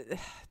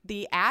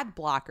the ad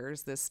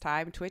blockers this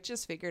time. Twitch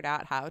has figured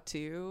out how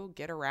to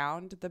get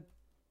around the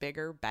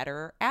bigger,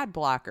 better ad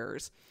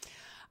blockers.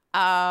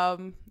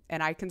 And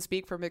I can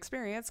speak from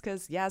experience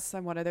because, yes,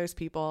 I'm one of those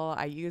people.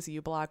 I use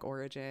uBlock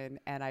Origin,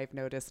 and I've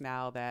noticed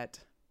now that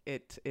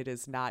it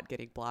is not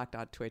getting blocked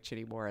on Twitch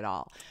anymore at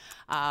all.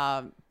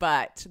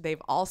 But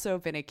they've also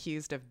been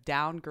accused of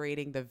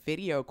downgrading the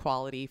video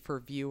quality for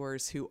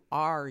viewers who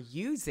are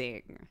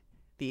using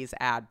these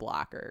ad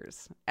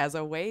blockers as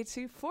a way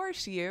to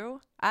force you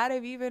out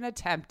of even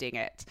attempting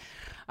it.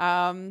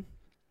 I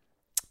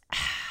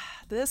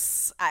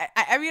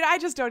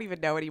just don't even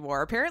know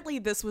anymore. Apparently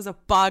this was a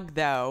bug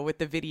though with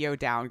the video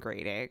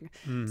downgrading.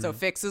 So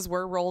fixes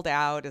were rolled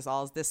out as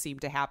all as this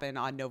seemed to happen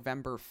on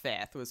November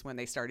 5th was when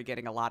they started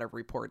getting a lot of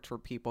reports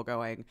from people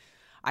going,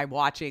 I'm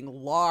watching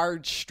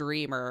large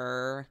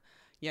streamer,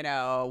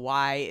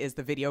 why is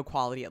the video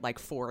quality at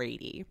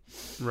 480?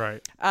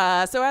 Right.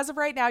 So as of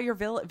right now, your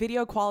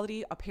video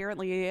quality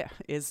apparently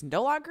is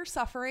no longer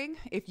suffering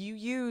if you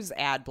use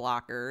ad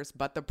blockers,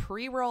 but the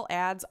pre-roll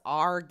ads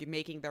are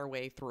making their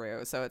way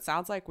through. So it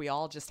sounds like we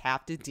all just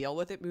have to deal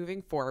with it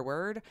moving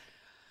forward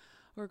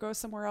or go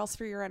somewhere else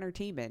for your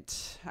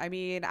entertainment. I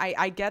mean,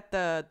 I get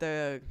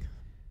the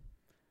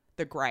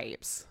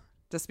gripes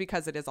just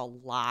because it is a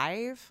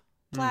live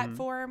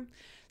platform.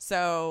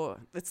 So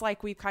it's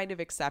like we've kind of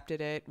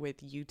accepted it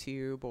with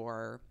YouTube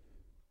or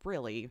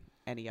really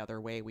any other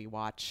way we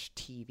watch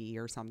TV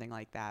or something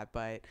like that.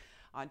 But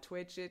on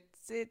Twitch,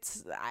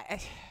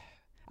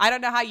 I don't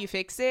know how you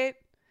fix it.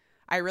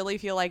 I really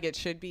feel like it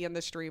should be in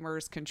the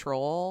streamer's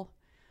control.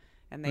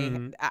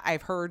 And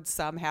I've heard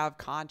some have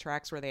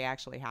contracts where they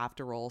actually have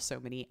to roll so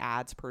many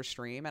ads per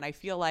stream. And I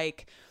feel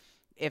like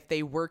if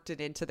they worked it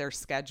into their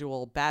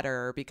schedule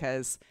better,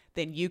 because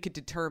then you could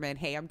determine,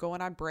 hey, I'm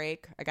going on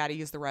break, I got to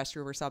use the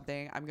restroom or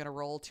something, I'm going to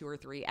roll 2 or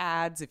 3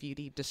 ads. If you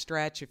need to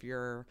stretch, if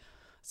you're a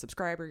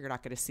subscriber, you're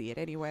not going to see it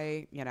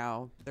anyway. You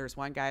know, there's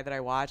one guy that I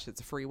watched,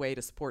 it's a free way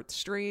to support the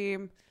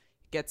stream,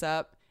 gets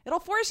up, it'll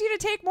force you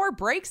to take more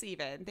breaks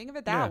even. Think of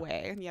it that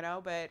way, you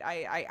know, but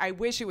I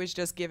wish it was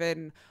just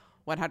given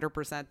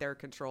 100% their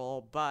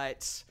control,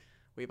 but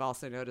we've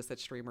also noticed that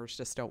streamers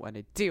just don't want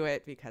to do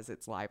it because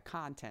it's live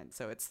content.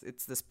 So it's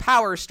this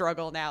power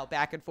struggle now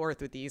back and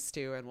forth with these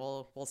two, and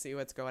we'll see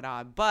what's going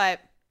on.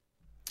 But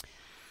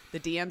the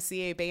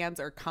DMCA bans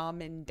are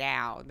coming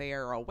down. They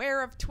are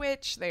aware of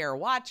Twitch. They are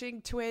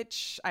watching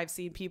Twitch. I've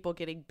seen people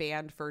getting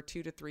banned for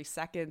 2 to 3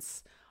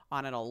 seconds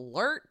on an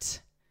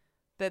alert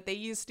that they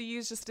used to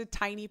use just a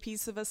tiny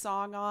piece of a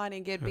song on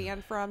and get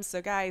banned from.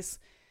 So guys,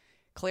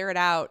 clear it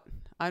out.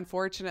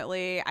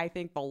 Unfortunately, I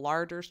think the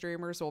larger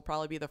streamers will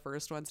probably be the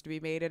first ones to be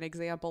made an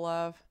example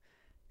of,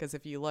 because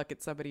if you look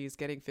at somebody who's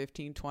getting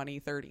 15, 20,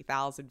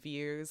 30,000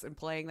 views and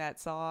playing that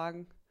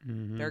song,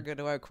 they're going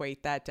to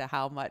equate that to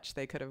how much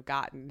they could have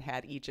gotten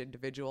had each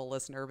individual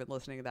listener been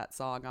listening to that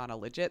song on a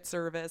legit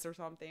service or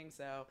something.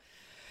 So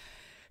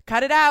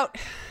cut it out.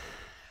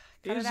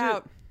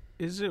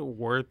 Is it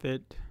worth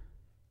it?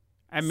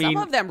 I mean, some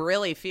of them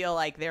really feel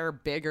like they're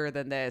bigger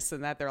than this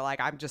and that they're like,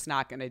 I'm just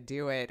not going to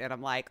do it. And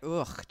I'm like,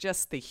 ugh,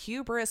 just the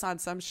hubris on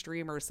some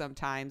streamers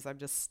sometimes.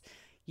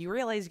 You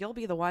realize you'll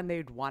be the one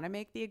they'd want to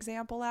make the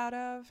example out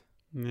of.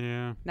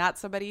 Yeah. Not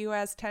somebody who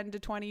has 10 to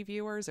 20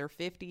 viewers or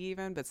 50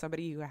 even, but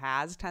somebody who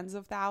has tens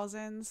of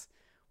thousands.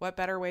 What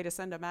better way to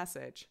send a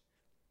message?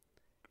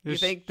 You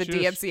think the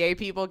DMCA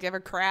people give a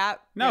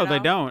crap? No, they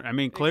don't. I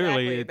mean,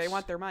 clearly they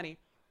want their money.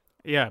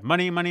 Yeah,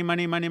 money.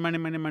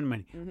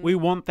 We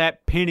want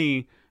that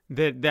penny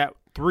that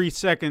 3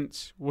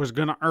 seconds was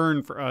going to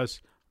earn for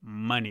us.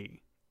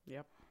 Money.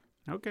 Yep.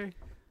 Okay.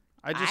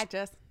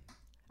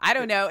 I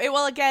don't know.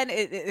 Well, again,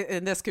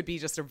 and this could be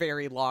just a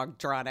very long,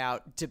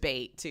 drawn-out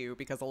debate, too,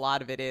 because a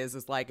lot of it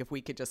is like if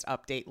we could just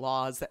update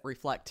laws that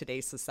reflect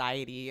today's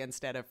society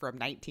instead of from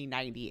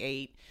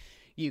 1998,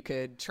 you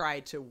could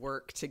try to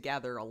work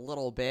together a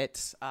little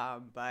bit.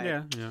 But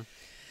yeah.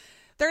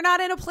 They're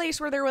not in a place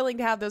where they're willing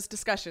to have those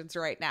discussions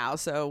right now.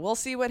 So we'll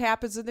see what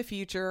happens in the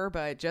future.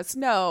 But just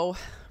know,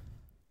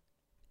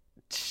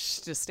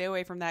 just stay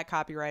away from that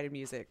copyrighted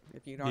music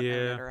if you don't own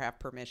it or have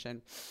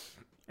permission.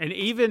 And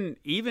even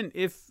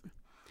if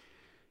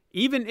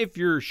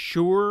you're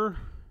sure,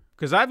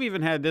 because I've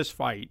even had this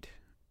fight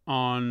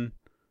on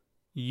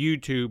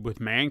YouTube with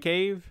Man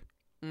Cave.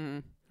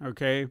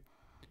 Okay.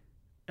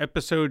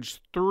 Episodes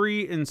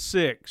 3 and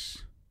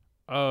 6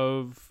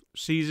 of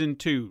season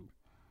 2.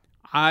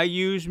 I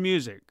use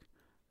music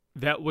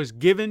that was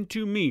given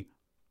to me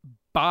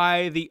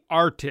by the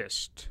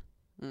artist.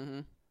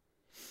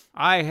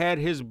 I had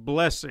his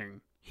blessing.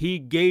 He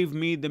gave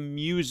me the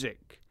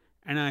music,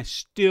 and I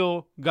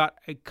still got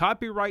a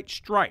copyright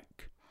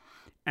strike.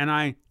 And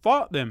I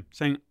fought them,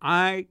 saying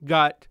I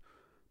got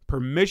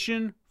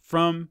permission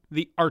from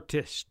the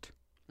artist.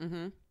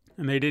 And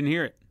they didn't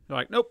hear it. They're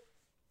like, nope.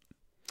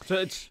 So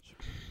it's...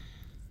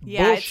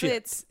 Yeah,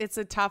 it's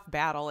a tough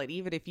battle, and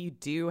even if you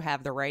do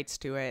have the rights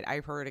to it,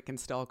 I've heard it can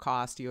still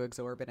cost you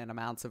exorbitant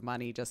amounts of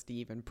money just to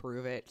even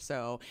prove it.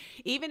 So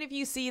even if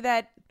you see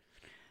that,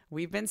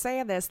 we've been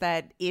saying this,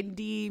 that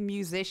indie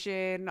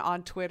musician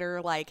on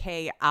Twitter, like,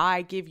 hey,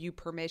 I give you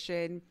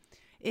permission,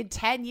 in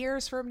 10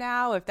 years from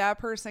now, if that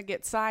person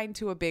gets signed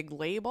to a big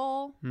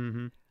label,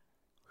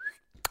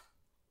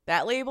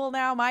 that label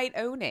now might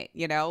own it,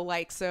 you know,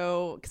 like,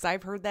 so, because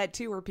I've heard that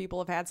too, where people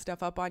have had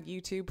stuff up on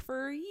YouTube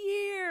for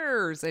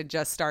years and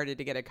just started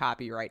to get a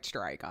copyright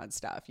strike on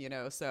stuff, you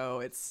know,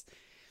 so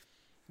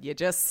you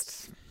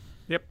just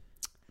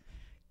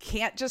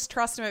can't just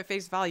trust them at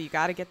face value. You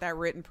got to get that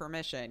written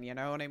permission, you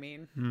know what I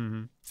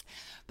mean?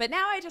 But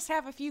now I just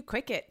have a few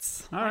quick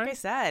hits. I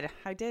said,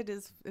 I did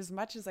as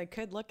much as I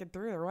could looking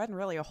through. There wasn't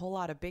really a whole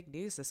lot of big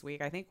news this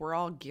week. I think we're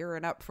all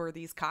gearing up for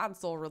these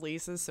console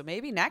releases. So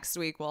maybe next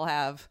week we'll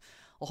have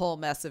a whole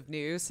mess of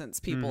news since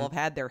people have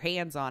had their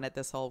hands on it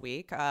this whole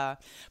week. But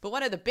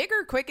one of the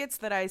bigger quick hits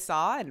that I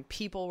saw and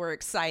people were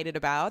excited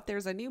about,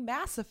 there's a new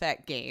Mass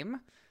Effect game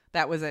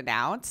that was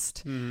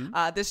announced.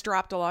 This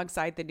dropped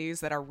alongside the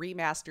news that a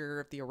remaster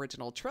of the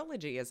original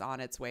trilogy is on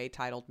its way,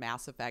 titled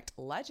Mass Effect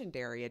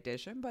Legendary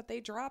Edition, but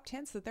they dropped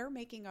hints that they're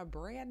making a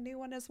brand new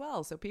one as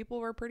well. So people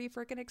were pretty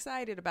freaking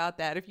excited about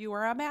that. If you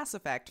were a Mass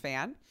Effect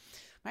fan,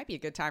 might be a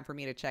good time for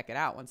me to check it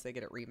out once they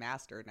get it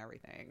remastered and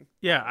everything.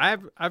 Yeah,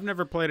 I've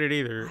never played it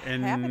either.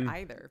 And I haven't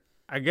either.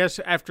 I guess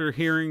after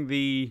hearing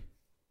the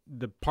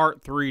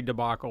part 3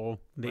 debacle,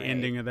 the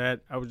ending of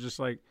that, I was just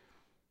like,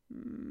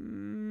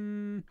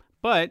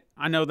 But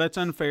I know that's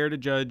unfair to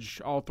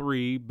judge all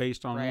 3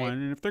 based on one.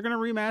 And if they're going to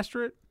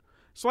remaster it,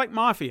 it's like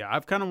Mafia.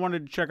 I've kind of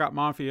wanted to check out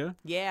Mafia.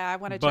 Yeah, I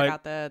want to check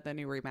out the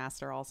new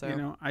remaster also. You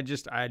know,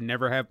 I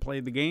never have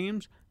played the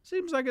games.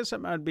 Seems like it's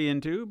something I'd be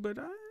into, but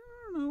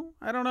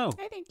I don't know.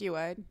 I think you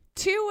would.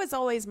 2 was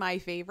always my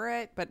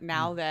favorite, but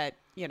now that,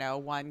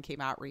 1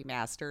 came out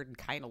remastered and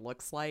kind of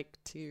looks like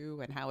 2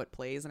 and how it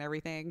plays and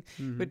everything,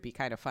 it would be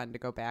kind of fun to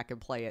go back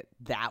and play it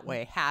that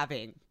way,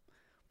 having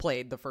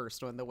played the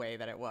first one the way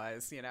that it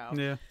was,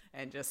 Yeah.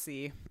 and just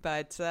see.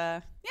 But,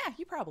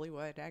 you probably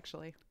would,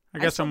 actually. I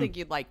guess still think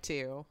you'd like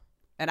 2.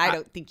 And I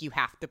don't think you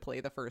have to play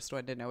the first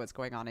one to know what's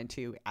going on in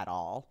 2 at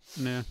all.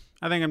 Yeah.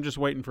 I think I'm just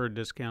waiting for a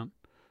discount.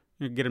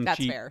 Get them That's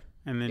cheap. fair.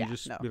 And then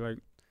be like,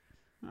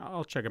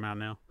 I'll check them out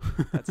now.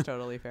 That's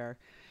totally fair.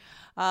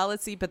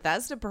 Let's see.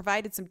 Bethesda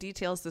provided some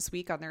details this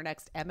week on their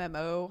next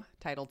MMO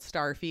titled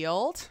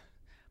Starfield.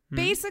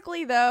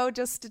 Basically, though,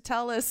 just to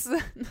tell us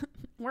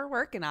we're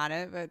working on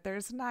it, but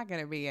there's not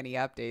going to be any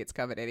updates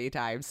coming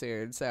anytime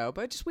soon. So,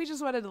 we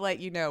just wanted to let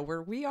you know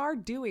we are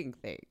doing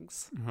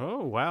things.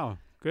 Oh, wow.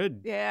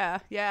 Good. Yeah.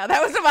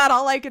 That was about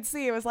all I could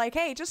see. It was like,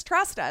 hey, just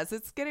trust us.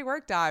 It's getting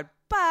worked on.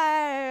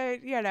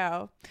 But,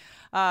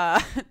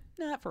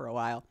 not for a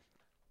while.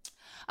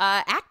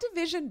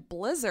 Activision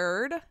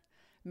Blizzard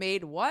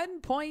made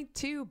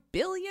 $1.2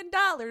 billion in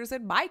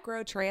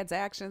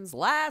microtransactions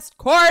last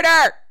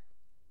quarter.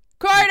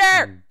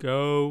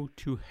 Go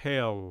to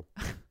hell.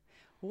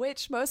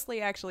 Which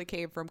mostly actually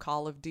came from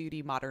Call of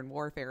Duty, Modern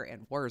Warfare,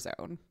 and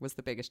Warzone was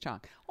the biggest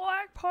chunk.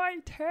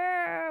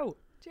 1.2!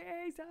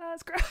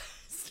 Jesus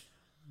Christ.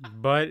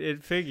 But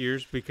it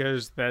figures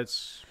because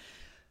those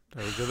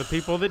are the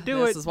people that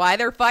do it. This is why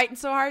they're fighting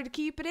so hard to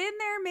keep it in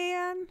there,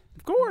 man.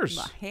 Of course.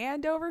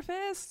 Hand over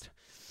fist.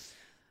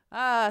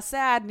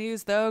 Sad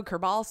news, though.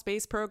 Kerbal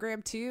Space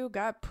Program 2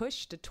 got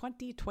pushed to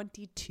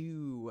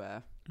 2022.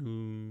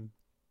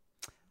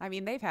 I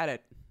mean, they've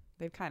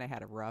kind of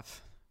had a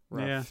rough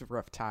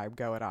time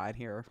going on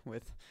here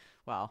with,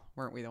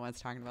 weren't we the ones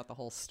talking about the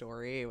whole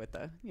story with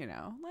the,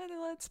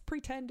 let's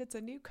pretend it's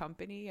a new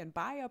company and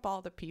buy up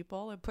all the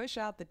people and push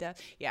out the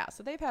death. Yeah,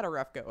 so they've had a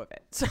rough go of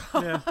it. So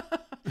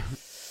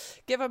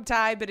give them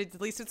time, but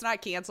at least it's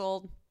not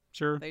canceled.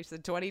 Sure. They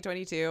said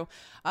 2022.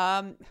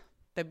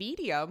 The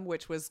Medium,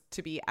 which was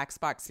to be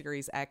Xbox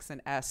Series X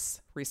and S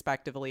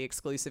respectively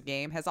exclusive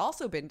game, has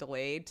also been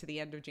delayed to the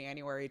end of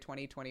January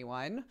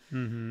 2021.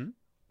 Mm-hmm.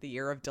 The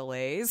year of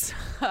delays.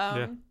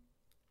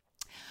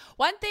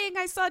 One thing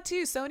I saw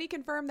too, Sony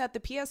confirmed that the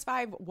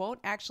PS5 won't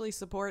actually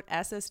support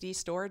SSD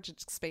storage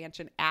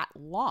expansion at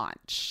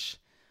launch.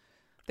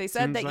 They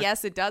said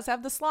yes, it does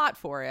have the slot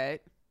for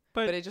it,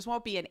 but it just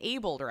won't be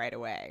enabled right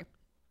away.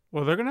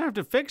 Well, they're going to have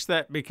to fix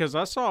that because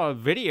I saw a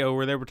video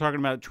where they were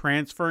talking about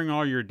transferring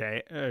all your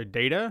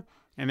data,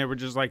 and they were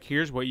just like,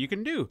 here's what you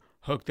can do.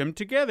 Hook them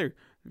together.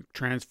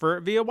 Transfer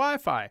it via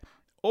Wi-Fi.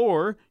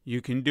 Or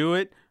you can do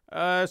it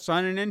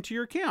signing into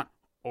your account.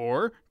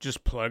 Or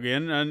just plug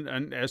in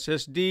an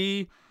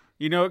SSD,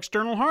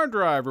 external hard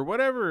drive or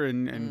whatever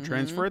and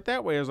transfer it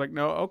that way. I was like,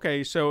 no,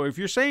 okay, so if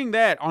you're saying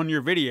that on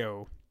your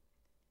video,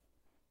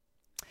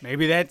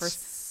 maybe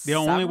that's the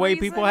only way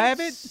people have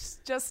it?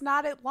 Just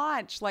not at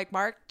launch. Like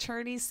Mark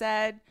Cherney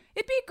said,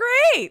 it'd be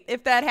great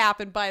if that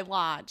happened by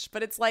launch,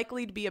 but it's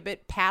likely to be a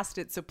bit past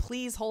it. So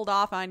please hold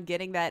off on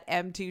getting that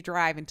M2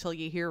 drive until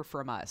you hear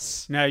from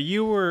us. Now,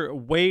 you were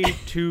way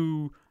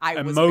too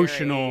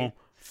emotional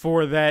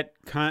for that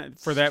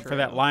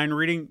line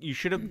reading. You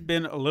should have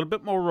been a little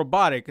bit more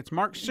robotic. It's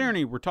Mark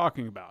Cerny we're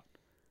talking about.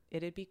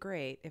 It'd be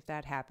great if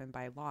that happened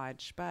by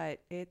launch, but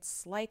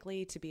it's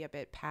likely to be a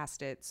bit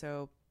past it.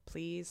 So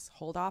please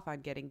hold off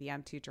on getting the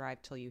M2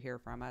 drive till you hear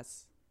from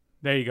us.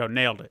 There you go.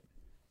 Nailed it.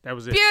 That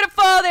was it.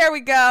 Beautiful. There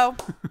we go.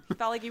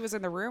 Felt like he was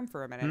in the room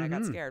for a minute. I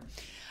got scared.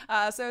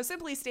 So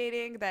simply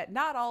stating that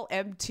not all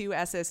M2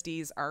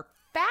 SSDs are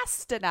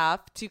fast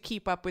enough to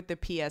keep up with the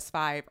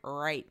PS5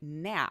 right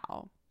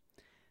now.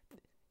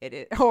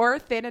 Or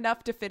thin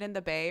enough to fit in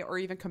the bay, or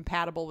even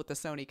compatible with the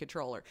Sony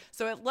controller.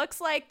 So it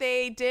looks like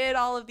they did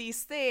all of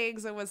these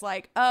things and was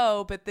like,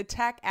 oh, but the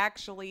tech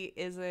actually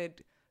isn't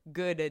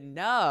good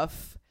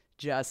enough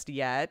just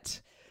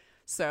yet.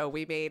 So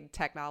we made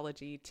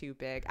technology too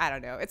big. I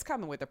don't know. It's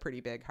coming with a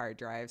pretty big hard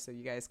drive, so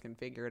you guys can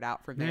figure it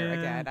out from there.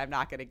 Again, I'm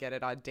not going to get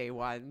it on day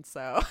one,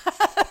 so...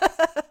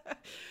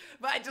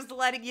 But just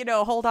letting you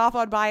know, hold off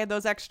on buying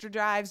those extra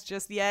drives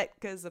just yet,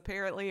 because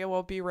apparently it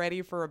won't be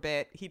ready for a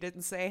bit. He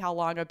didn't say how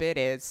long a bit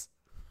is.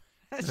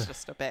 It's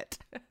just a bit.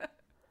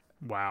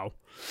 Wow.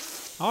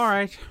 All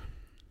right.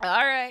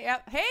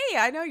 Yep. Hey,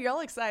 I know you're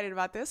all excited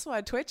about this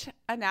one. Twitch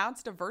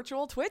announced a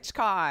virtual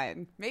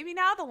TwitchCon. Maybe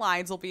now the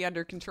lines will be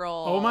under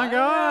control. Oh my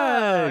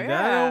God.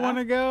 I don't want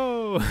to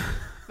go.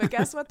 But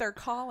guess what they're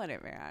calling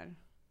it, man?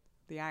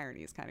 The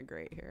irony is kind of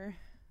great here.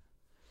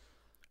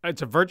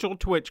 It's a virtual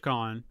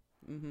TwitchCon.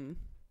 Mm-hmm.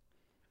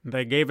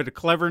 They gave it a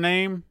clever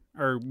name,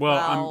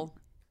 I'm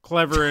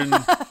clever and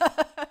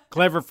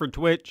clever for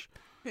Twitch.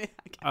 Yeah,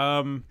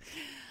 I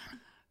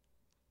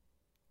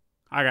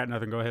got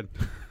nothing. Go ahead.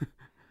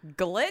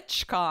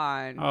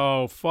 GlitchCon.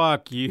 Oh,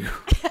 fuck you.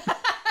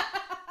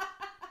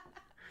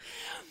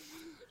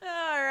 All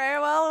right,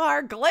 well,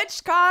 our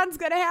GlitchCon's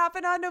going to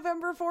happen on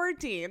November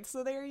 14th.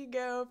 So there you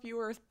go. If you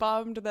were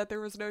bummed that there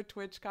was no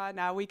TwitchCon,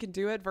 now we can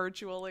do it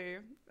virtually.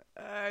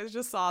 I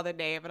just saw the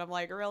name and I'm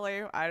like,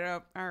 really? I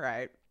don't. All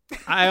right.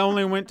 I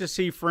only went to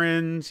see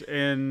Friends,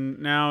 and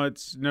now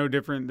it's no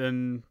different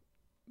than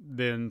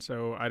then,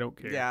 so I don't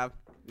care. Yeah,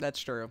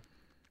 that's true.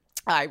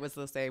 I was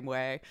the same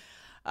way.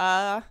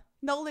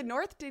 Nolan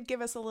North did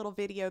give us a little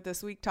video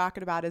this week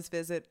talking about his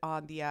visit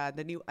on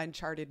the new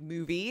Uncharted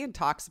movie and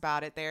talks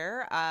about it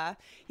there.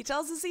 He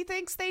tells us he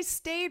thinks they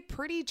stayed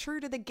pretty true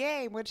to the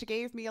game, which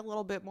gave me a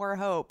little bit more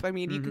hope. I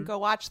mean, you can go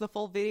watch the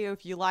full video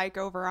if you like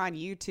over on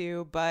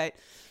YouTube, but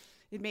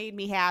it made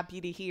me happy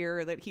to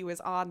hear that he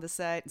was on the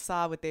set and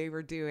saw what they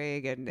were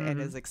doing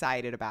and is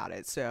excited about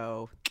it.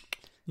 So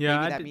yeah,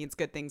 maybe that means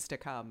good things to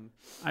come.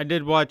 I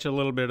did watch a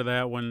little bit of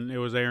that when it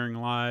was airing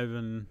live,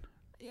 and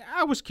yeah,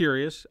 I was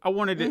curious. I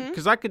wanted it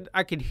because I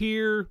could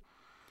hear,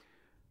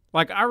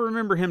 like, I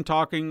remember him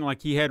talking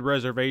like he had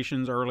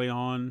reservations early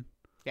on.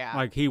 Yeah.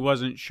 Like he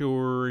wasn't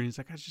sure. And he's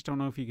like, I just don't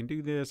know if you can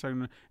do this.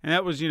 And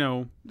that was,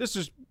 this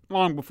is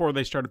long before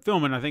they started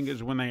filming. I think it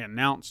was when they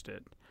announced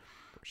it.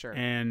 Sure.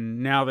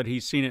 And now that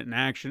he's seen it in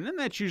action, and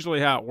that's usually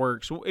how it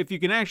works. If you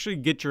can actually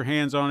get your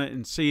hands on it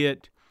and see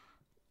it,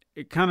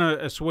 it kind of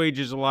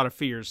assuages a lot of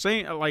fears.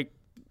 Saying like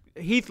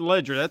Heath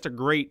Ledger, that's a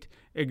great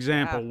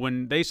example. Yeah.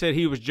 When they said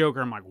he was Joker,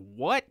 I'm like,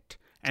 what?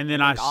 And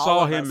then I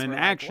saw him in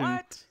action. Like,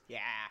 what? Yeah.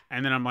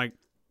 And then I'm like,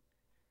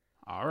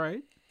 all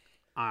right,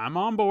 I'm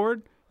on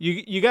board.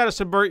 You got to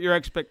subvert your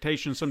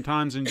expectations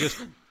sometimes and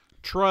just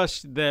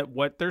trust that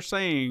what they're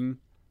saying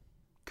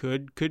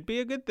could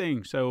be a good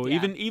thing. So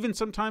yeah. even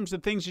sometimes the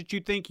things that you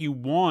think you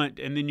want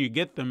and then you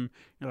get them,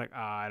 you're like,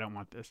 I don't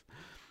want this.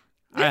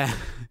 Yeah.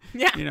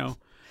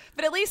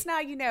 But at least now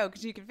you know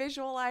because you can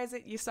visualize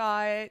it. You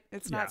saw it.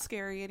 It's not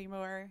scary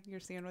anymore. You're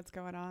seeing what's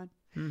going on.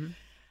 Mm-hmm.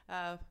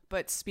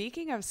 But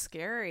speaking of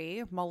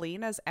scary,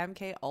 Melina's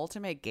MK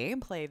Ultimate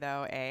gameplay,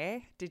 though,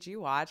 Did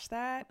you watch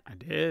that? I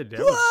did. That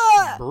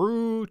was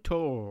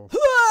brutal.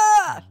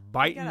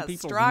 Biting got a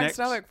people's strong necks.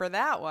 stomach for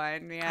that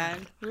one,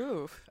 man.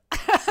 Oof.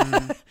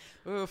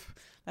 Oof.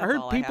 That's I heard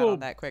all people I had on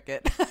that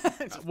Quicket.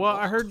 Well,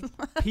 I heard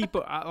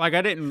people I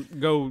didn't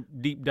go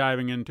deep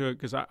diving into it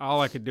because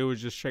all I could do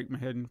was just shake my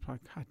head and be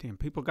like, God damn,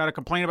 people got to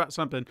complain about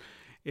something.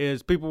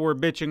 Is people were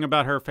bitching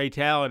about her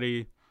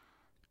fatality.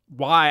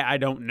 Why, I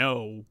don't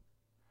know.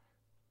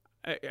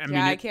 I mean,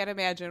 I can't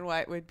imagine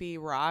what would be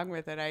wrong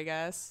with it. I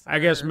guess. I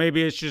guess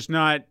maybe it's just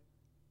not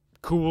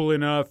cool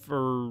enough,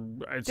 or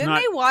it's Didn't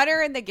not. they want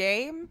her in the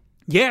game?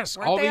 Yes,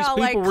 Weren't all they these all,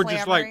 people were clamoring?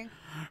 just like,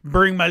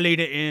 bring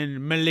Melina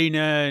in, Melina,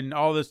 and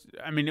all this.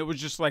 I mean, it was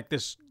just like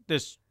this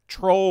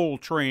troll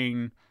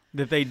train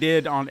that they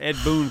did on Ed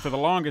Boon for the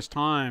longest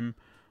time,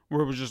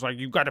 where it was just like,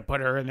 you've got to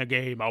put her in the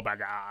game. Oh my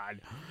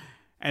God!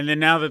 And then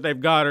now that they've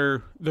got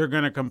her, they're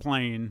gonna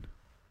complain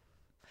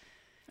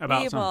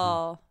about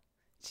something.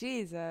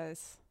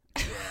 Jesus.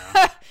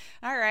 Yeah.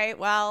 All right.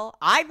 Well,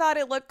 I thought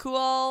it looked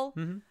cool.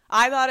 Mm-hmm.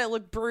 I thought it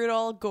looked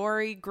brutal,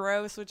 gory,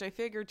 gross, which I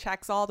figured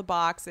checks all the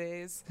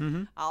boxes.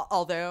 Mm-hmm.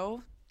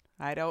 Although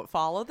I don't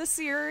follow the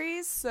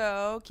series,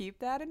 so keep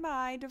that in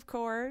mind, of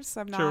course.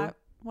 I'm not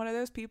one of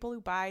those people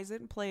who buys it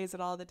and plays it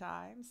all the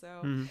time.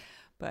 So,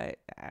 but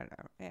I don't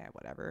know. Yeah,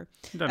 whatever.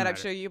 And I'm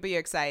sure you'll be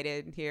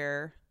excited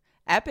here.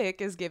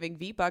 Epic is giving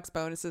V-Bucks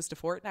bonuses to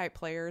Fortnite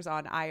players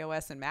on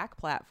iOS and Mac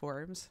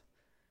platforms.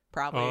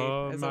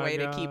 Probably as a way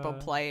to keep them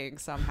playing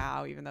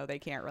somehow, even though they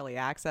can't really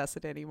access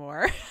it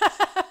anymore.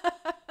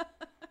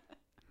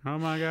 Oh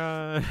my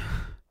God.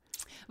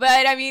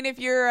 But I mean, if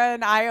you're an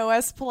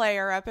iOS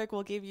player, Epic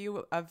will give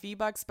you a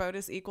V-Bucks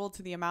bonus equal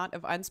to the amount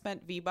of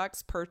unspent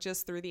V-Bucks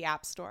purchased through the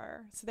App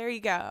Store. So there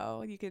you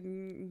go. You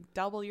can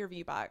double your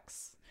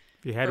V-Bucks.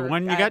 If you had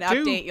one, you got two.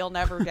 An update you'll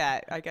never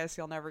get. I guess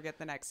you'll never get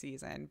the next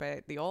season.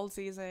 But the old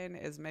season,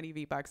 as many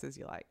V-Bucks as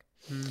you like.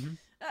 Mm-hmm.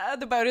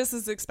 The bonus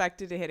is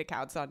expected to hit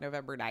accounts on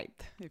November 9th,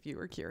 if you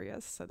were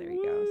curious. So there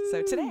you go.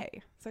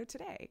 So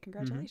today,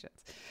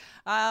 congratulations.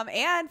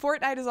 And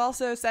Fortnite is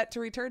also set to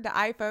return to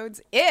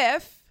iPhones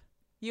if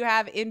you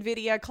have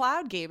NVIDIA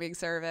Cloud Gaming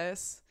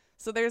Service.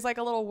 So there's like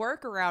a little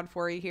workaround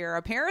for you here.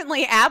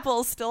 Apparently,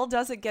 Apple still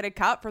doesn't get a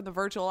cut from the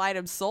virtual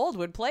items sold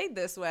when played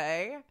this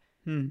way.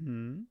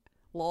 Mm-hmm.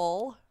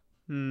 Lol.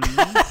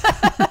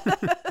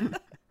 Mm-hmm.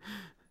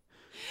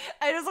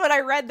 When I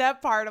read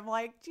that part, I'm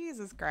like,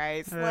 Jesus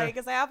Christ. Like,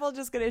 is Apple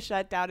just going to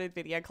shut down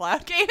NVIDIA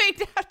Cloud Gaming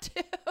now,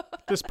 too?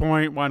 At this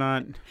point, why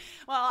not?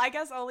 Well, I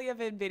guess only if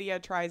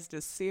NVIDIA tries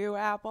to sue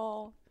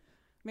Apple,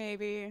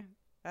 maybe.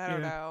 I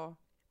don't know.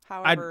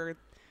 However,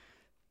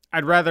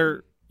 I'd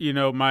rather,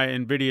 my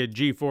NVIDIA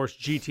GeForce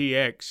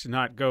GTX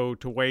not go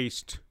to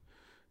waste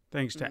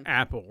thanks to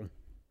Apple.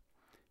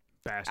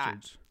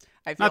 Bastards.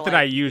 Not that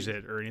I use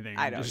it or anything.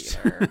 I don't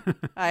either.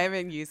 I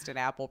haven't used an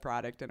Apple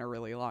product in a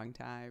really long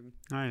time.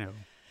 I know.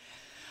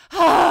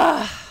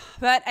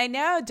 But I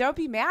know, don't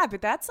be mad,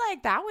 but that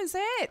was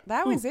it.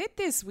 That was it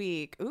this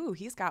week. Ooh,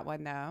 he's got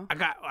one though.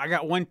 I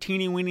got one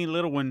teeny weeny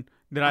little one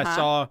that I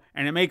saw,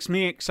 and it makes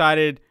me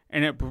excited,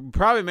 and it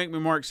probably make me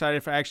more excited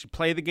if I actually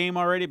play the game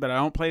already, but I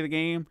don't play the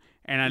game,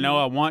 and I know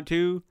I want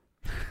to.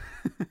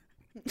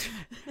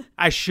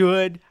 I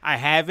should. I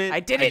have it.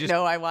 I didn't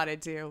know I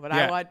wanted to, but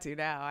I want to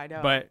now. I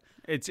know. But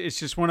It's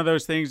just one of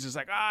those things. It's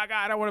like, oh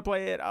God, I want to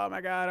play it. Oh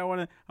my God, I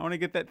want to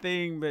get that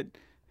thing. But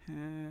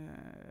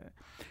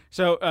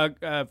so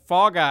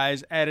Fall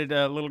Guys added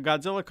a little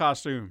Godzilla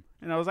costume,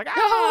 and I was like,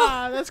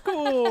 that's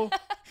cool.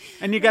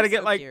 And you got to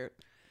get like cute.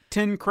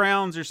 10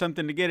 crowns or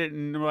something to get it,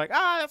 and they're like,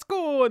 that's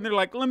cool. And they're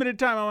like limited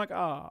time. I'm like,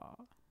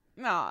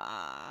 No,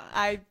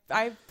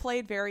 I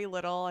played very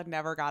little and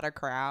never got a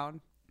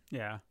crown.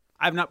 Yeah,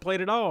 I've not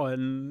played at all,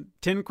 and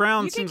 10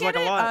 crowns seems like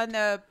a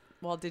lot.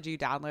 Well, did you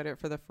download it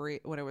for the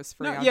free when it was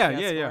free? On Yeah.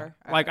 PS4?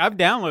 Like I've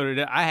downloaded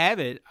it, I have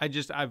it.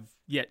 I've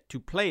yet to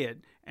play it,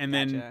 and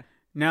then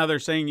now they're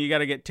saying you got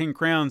to get 10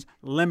 crowns,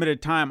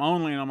 limited time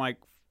only, and I'm like,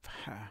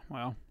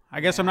 well, I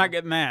guess I'm not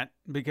getting that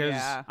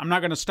because I'm not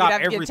going to stop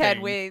everything. You'd have to get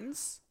 10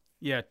 wins.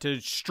 Yeah, to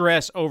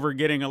stress over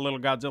getting a little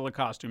Godzilla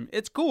costume.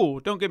 It's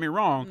cool, don't get me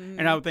wrong. Mm-hmm.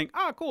 And I would think,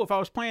 cool, if I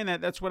was playing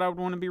that, that's what I would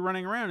want to be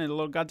running around in, a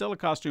little Godzilla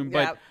costume.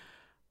 But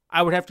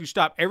I would have to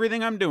stop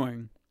everything I'm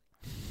doing,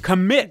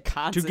 commit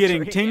to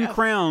getting 10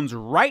 crowns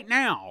right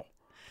now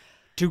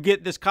to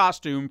get this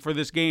costume for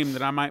this game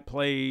that I might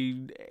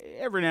play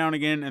every now and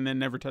again and then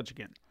never touch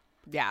again.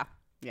 Yeah.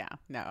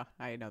 No,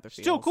 I know the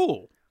feels. Still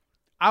cool.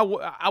 I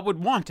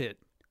would want it,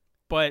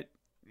 but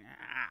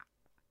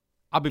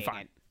I'll be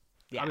fine.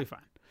 Yeah. I'll be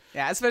fine.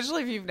 Yeah,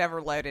 especially if you've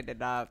never loaded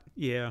it up.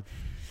 Yeah,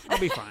 I'll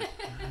be fine.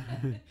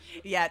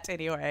 Yet,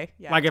 anyway.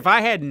 Yeah. Like, if I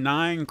had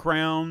 9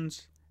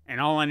 crowns and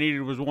all I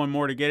needed was one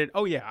more to get it,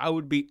 I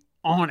would be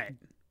on it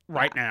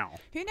right now.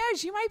 Who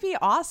knows? You might be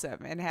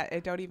awesome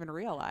and don't even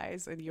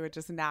realize, and you would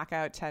just knock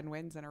out 10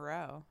 wins in a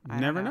row.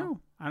 Never know.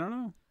 I don't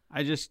know.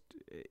 I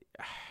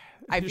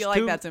feel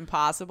like that's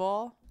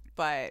impossible,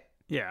 but...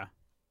 Yeah.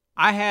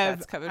 I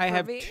have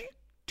me.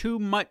 Too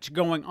much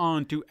going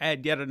on to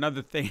add yet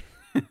another thing.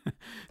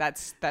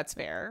 That's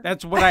fair.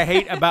 That's what I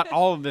hate about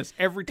all of this.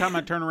 Every time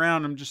I turn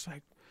around, I'm just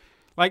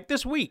like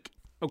this week.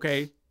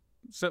 Okay,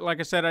 so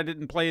like I said, I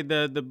didn't play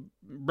the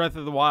Breath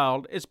of the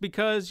Wild. It's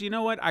because, you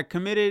know what? I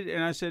committed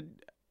and I said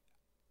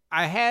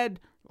I had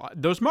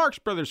those Marx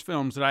Brothers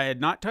films that I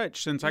had not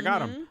touched since I got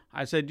them.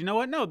 I said, you know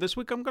what? No, this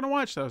week I'm going to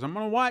watch those. I'm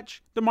going to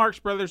watch the Marx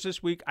Brothers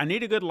this week. I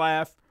need a good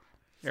laugh.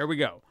 There we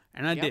go.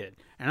 And I did,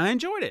 and I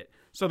enjoyed it.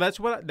 So that's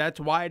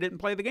why I didn't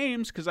play the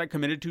games, because I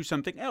committed to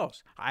something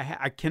else.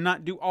 I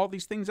cannot do all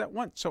these things at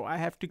once, so I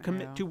have to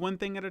commit to one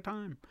thing at a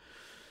time.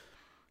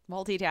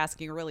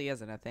 Multitasking really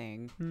isn't a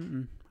thing.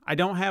 Mm-mm. I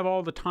don't have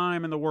all the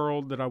time in the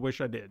world that I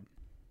wish I did.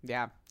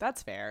 Yeah,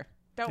 that's fair.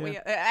 Don't we?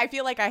 I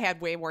feel like I had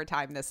way more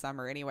time this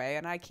summer anyway,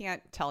 and I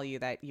can't tell you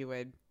that you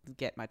would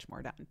get much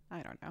more done.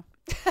 I don't know.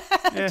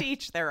 To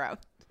each their own.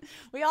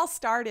 We all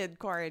started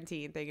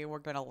quarantine thinking we're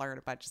going to learn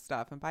a bunch of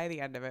stuff, and by the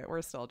end of it,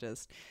 we're still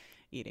just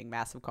eating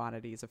massive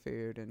quantities of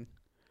food and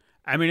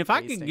if I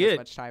could get as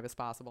much time as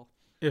possible.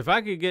 If I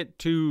could get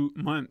 2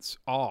 months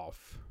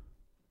off,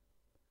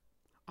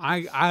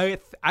 I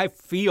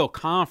feel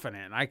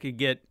confident I could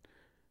get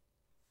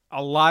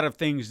a lot of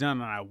things done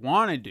that I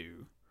want to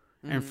do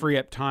and free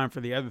up time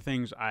for the other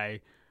things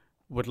I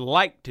would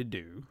like to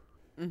do.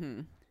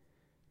 Mm-hmm.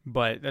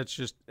 But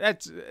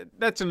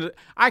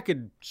I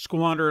could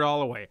squander it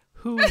all away.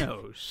 Who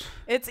knows?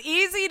 It's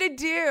easy to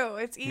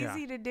do.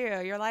 To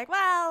do. You're like,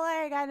 well,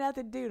 I got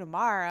nothing to do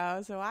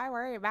tomorrow, so why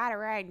worry about it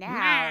right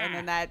now?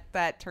 And then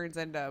that turns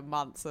into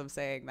months of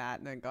saying that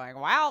and then going,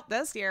 well,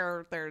 this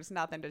year there's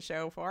nothing to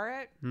show for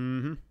it.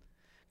 Mm-hmm.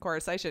 Of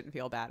course, I shouldn't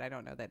feel bad. I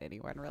don't know that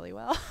anyone really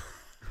will.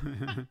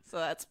 So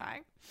that's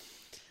fine.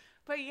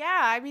 But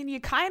yeah, you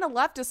kind of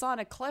left us on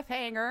a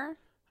cliffhanger.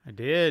 I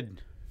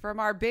did. From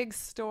our big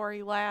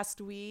story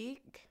last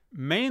week.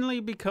 Mainly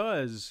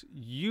because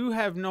you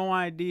have no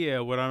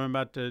idea what I'm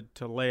about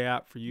to lay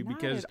out for you. Not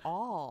because at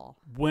all.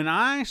 When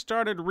I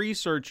started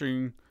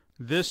researching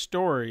this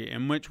story,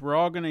 in which we're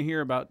all going to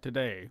hear about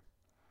today,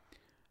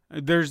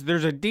 there's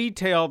a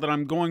detail that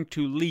I'm going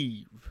to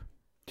leave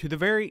to the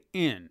very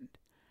end.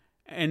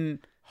 And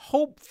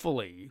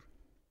hopefully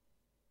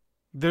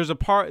there's a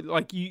part,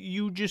 like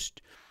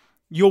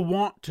you'll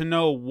want to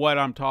know what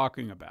I'm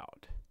talking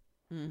about.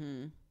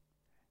 Mm-hmm.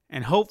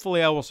 And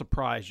hopefully I will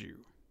surprise you.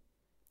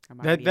 I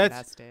might be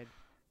invested.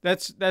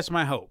 That's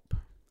my hope.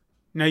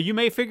 Now, you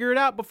may figure it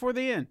out before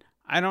the end.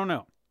 I don't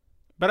know.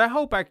 But I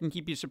hope I can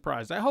keep you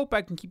surprised. I hope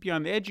I can keep you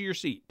on the edge of your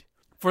seat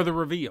for the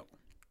reveal.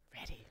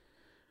 Ready.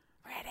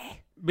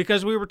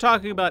 Because we were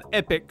talking about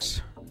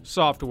Epic's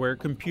software,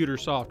 computer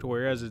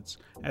software as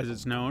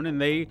it's known, and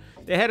they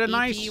had a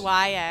nice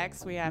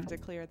EPYX. We have to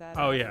clear that.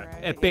 Oh yeah,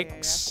 right?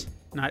 Epic's,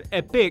 not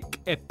Epic,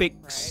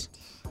 Epic's. Right.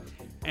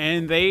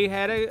 And they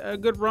had a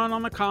good run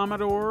on the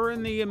Commodore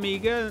and the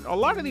Amiga. A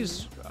lot of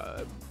these,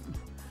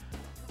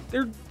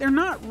 they're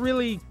not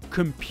really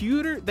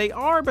computer. They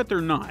are, but they're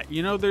not.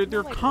 They're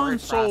like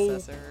console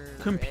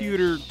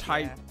computer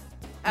type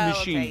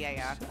machines. Okay,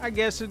 yeah. I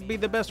guess it'd be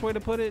the best way to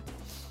put it.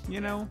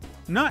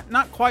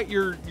 Not quite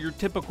your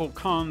typical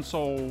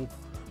console,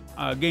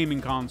 gaming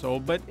console,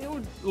 but it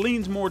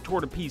leans more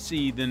toward a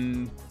PC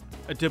than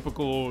a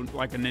typical,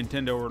 like a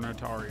Nintendo or an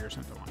Atari or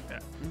something like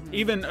that. Mm-hmm.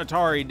 Even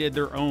Atari did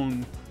their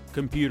own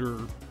computer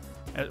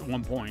at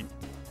one point,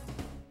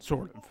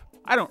 sort of.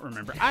 I don't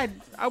remember. I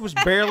was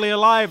barely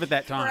alive at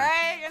that time.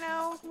 Right,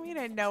 we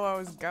didn't know what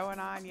was going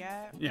on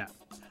yet. Yeah.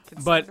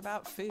 Concerned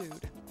about food.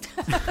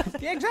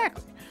 Yeah,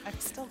 exactly. I'm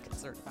still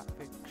concerned about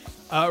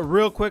food.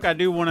 Real quick, I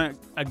do want to,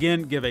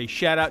 again, give a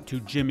shout-out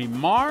to Jimmy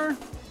Marr,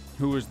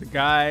 who was the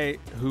guy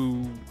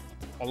who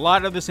a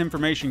lot of this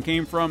information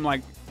came from.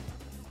 Like,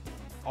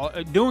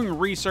 doing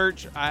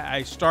research,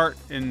 I start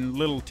in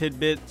little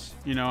tidbits.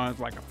 I was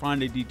like, I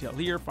find a detail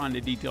here, find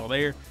a detail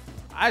there.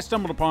 I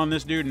stumbled upon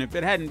this dude, and if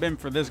it hadn't been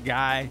for this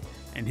guy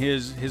and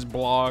his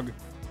blog,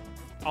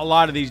 a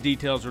lot of these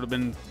details would have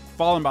been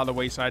fallen by the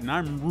wayside, and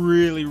I'm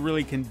really,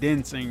 really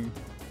condensing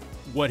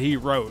what he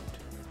wrote.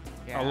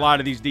 Yeah. A lot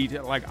of these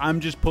details, like I'm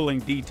just pulling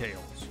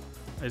details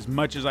as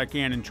much as I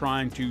can and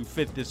trying to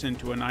fit this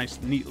into a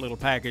nice, neat little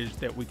package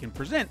that we can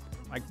present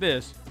like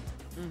this.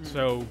 Mm-hmm.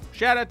 So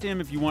shout out to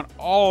him if you want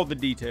all the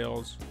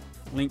details.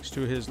 Links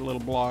to his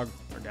little blog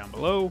are down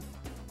below,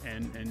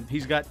 and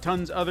he's got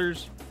tons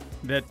others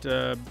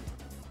that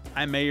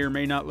I may or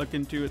may not look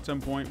into at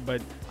some point,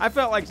 but I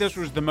felt like this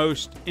was the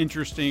most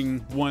interesting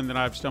one that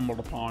I've stumbled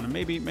upon, and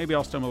maybe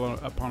I'll stumble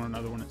upon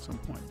another one at some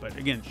point. But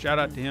again, shout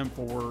out to him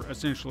for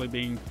essentially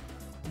being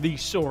the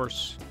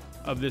source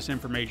of this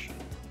information.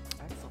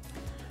 Excellent.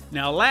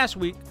 Now, last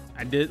week,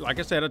 I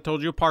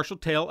told you a partial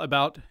tale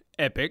about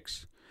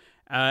epics,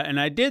 and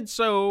I did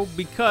so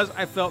because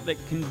I felt that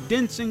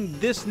condensing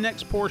this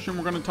next portion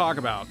we're going to talk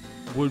about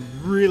would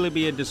really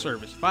be a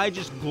disservice. If I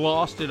just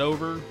glossed it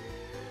over,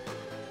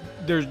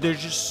 there's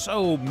just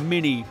so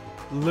many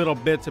little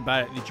bits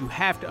about it that you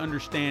have to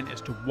understand as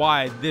to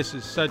why this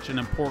is such an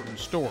important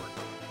story,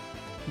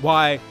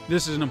 why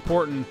this is an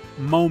important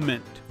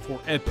moment for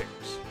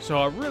epics. So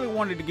I really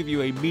wanted to give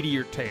you a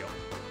meatier tale,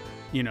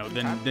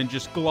 than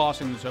just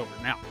glossing this over.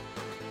 Now,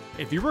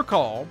 if you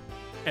recall,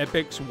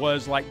 Epyx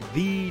was like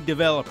the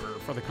developer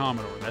for the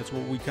Commodore. That's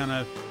what we kind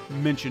of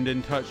mentioned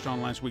and touched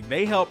on last week.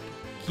 They helped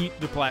keep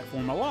the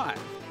platform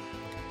alive.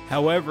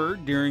 However,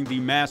 during the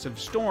massive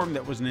storm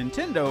that was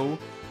Nintendo,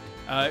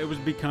 it was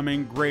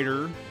becoming a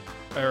greater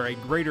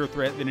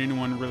threat than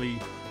anyone really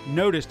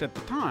noticed at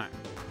the time.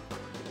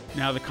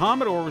 Now, the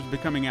Commodore was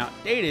becoming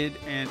outdated,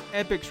 and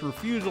Epyx's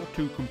refusal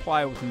to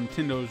comply with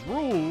Nintendo's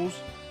rules,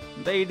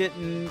 they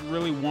didn't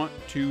really want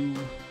to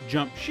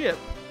jump ship,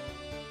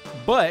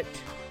 but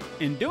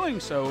in doing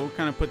so,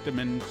 kind of put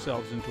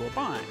themselves into a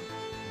bind.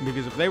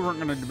 Because if they weren't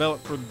going to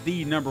develop for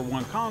the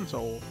 #1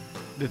 console,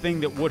 the thing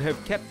that would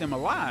have kept them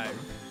alive,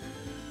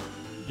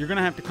 you're going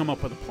to have to come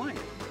up with a plan.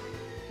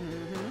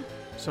 Mm-hmm.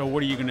 So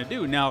what are you going to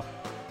do? Now,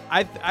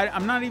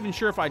 I'm not even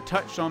sure if I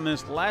touched on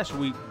this last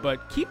week,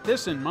 but keep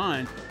this in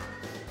mind.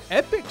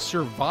 Epyx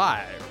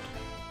survived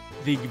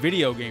the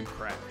video game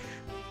crash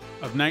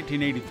of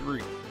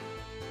 1983.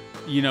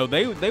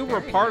 They were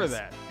a part of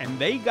that, and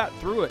they got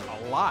through it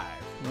alive,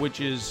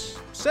 which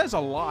says a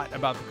lot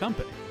about the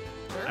company.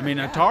 Sure, I mean,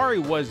 yeah.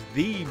 Atari was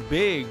the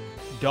big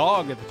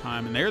dog at the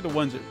time, and they're the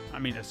ones that,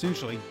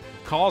 essentially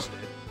caused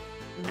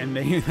it, and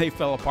they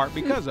fell apart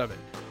because of it.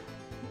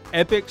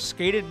 Epyx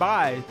skated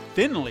by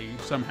thinly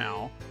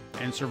somehow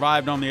and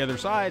survived on the other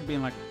side,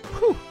 being like,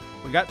 whew,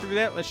 we got through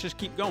that, let's just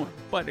keep going.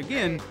 But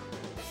again,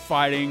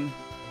 fighting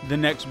the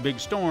next big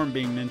storm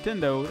being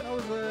Nintendo, that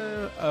was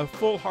a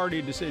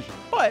foolhardy decision.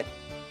 But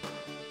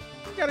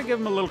you got to give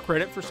them a little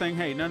credit for saying,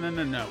 hey, no,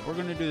 we're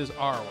going to do this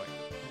our way.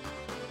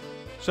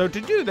 So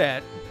to do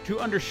that, to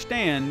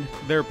understand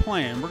their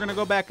plan, we're going to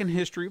go back in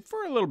history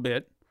for a little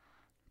bit,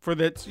 for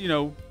that's,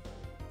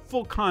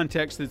 full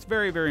context that's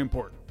very, very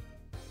important.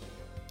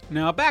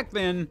 Now, back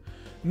then,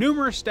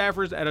 numerous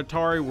staffers at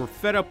Atari were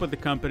fed up with the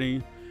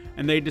company,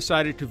 and they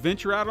decided to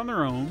venture out on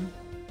their own,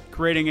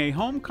 creating a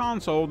home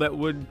console that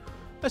would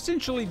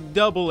essentially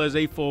double as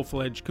a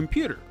full-fledged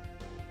computer.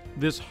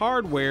 This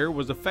hardware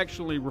was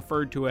affectionately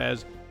referred to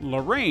as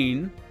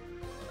Lorraine,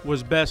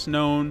 was best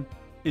known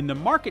in the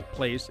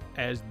marketplace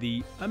as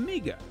the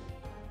Amiga.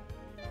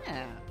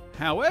 Yeah.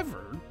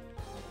 However,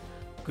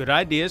 good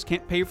ideas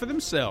can't pay for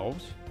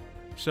themselves,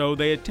 so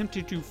they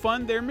attempted to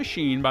fund their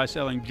machine by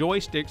selling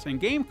joysticks and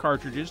game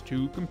cartridges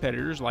to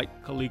competitors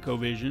like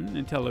ColecoVision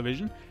and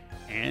Television,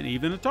 and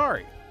even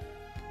Atari.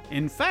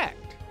 In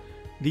fact,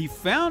 the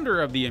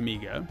founder of the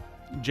Amiga,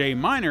 Jay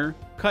Miner,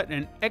 cut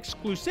an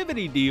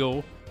exclusivity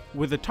deal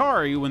with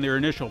Atari when their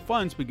initial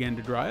funds began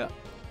to dry up.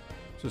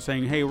 So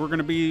saying, hey, we'll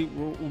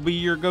be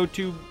your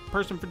go-to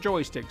person for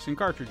joysticks and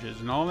cartridges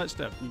and all that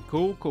stuff.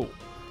 Cool.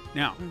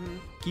 Now,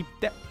 keep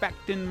that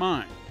fact in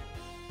mind.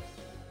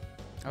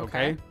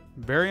 Okay?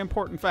 Very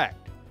important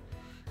fact.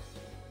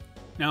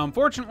 Now,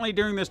 unfortunately,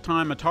 during this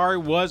time,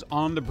 Atari was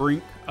on the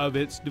brink of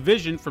its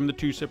division from the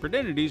two separate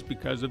entities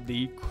because of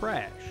the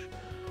crash.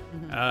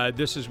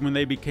 This is when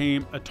they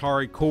became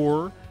Atari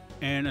Core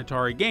and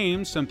Atari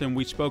Games, something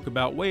we spoke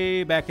about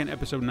way back in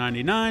episode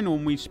 99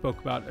 when we spoke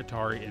about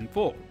Atari in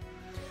full.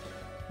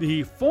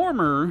 The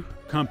former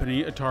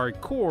company, Atari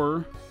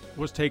Core,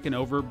 was taken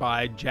over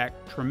by Jack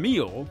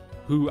Tramiel,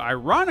 who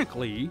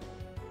ironically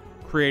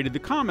created the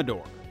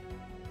Commodore.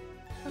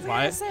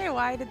 was gonna say,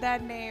 why did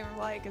that name,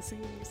 like, as soon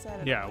as you said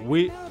it? Yeah, like,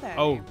 we. know that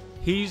Oh, name.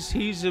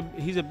 he's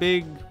a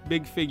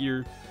big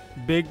figure,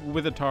 big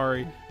with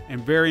Atari,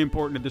 and very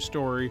important to the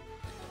story.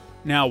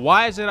 Now,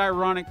 why is it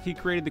ironic he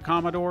created the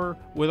Commodore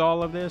with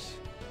all of this?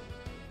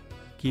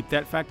 Keep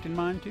that fact in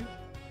mind too.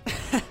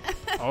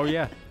 Oh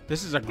yeah,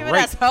 this is a Giving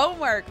great. us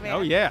homework, man.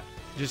 Oh yeah,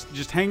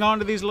 just hang on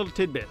to these little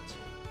tidbits.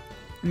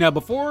 Now,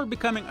 before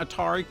becoming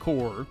Atari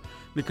Corps,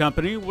 the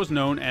company was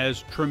known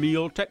as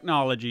Tramiel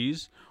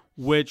Technologies,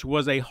 which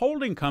was a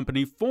holding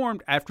company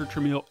formed after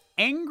Tramiel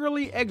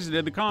angrily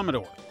exited the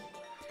Commodore.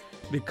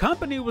 The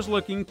company was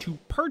looking to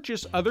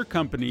purchase other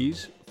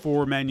companies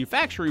for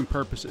manufacturing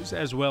purposes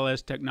as well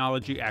as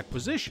technology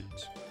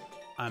acquisitions.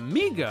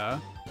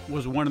 Amiga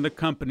was one of the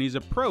companies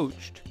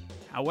approached.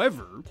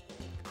 However,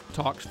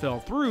 talks fell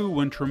through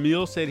when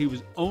Tramiel said he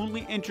was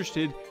only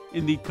interested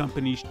in the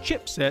company's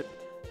chipset,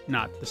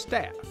 not the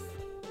staff.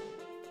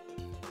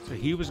 So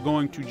he was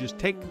going to just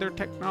take their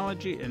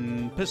technology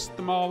and piss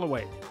them all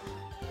away.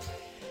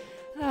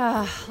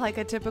 Like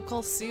a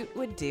typical suit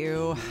would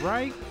do.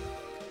 Right?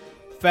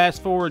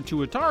 Fast forward to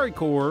Atari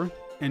Corps,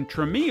 and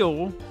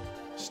Tramiel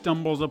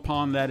stumbles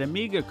upon that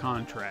Amiga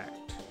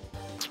contract.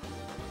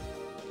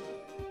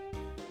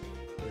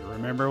 You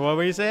remember what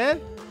we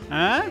said?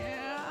 Huh?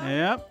 Yeah.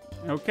 Yep.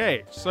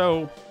 Okay,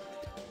 so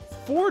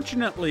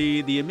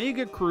fortunately, the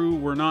Amiga crew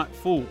were not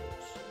fools.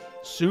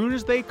 Soon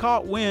as they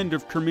caught wind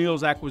of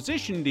Tramiel's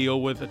acquisition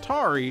deal with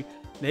Atari,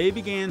 they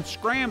began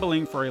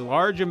scrambling for a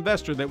large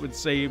investor that would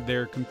save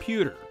their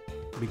computer,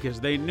 because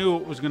they knew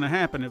what was going to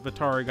happen if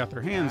Atari got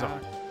their hands on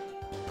it.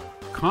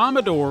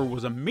 Commodore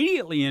was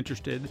immediately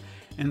interested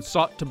and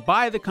sought to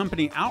buy the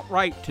company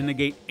outright to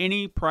negate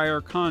any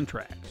prior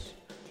contracts.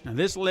 Now,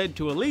 this led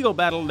to a legal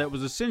battle that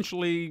was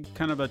essentially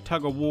kind of a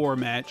tug-of-war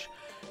match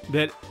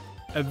that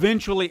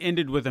eventually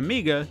ended with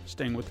Amiga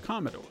staying with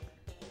Commodore.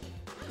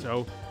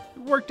 So,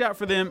 it worked out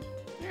for them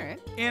All right.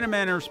 in a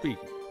manner of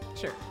speaking.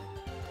 Sure.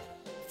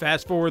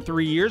 Fast forward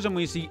 3 years and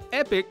we see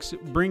Epyx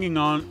bringing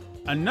on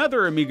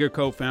another Amiga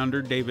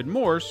co-founder, David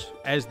Morse,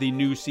 as the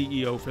new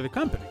CEO for the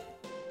company.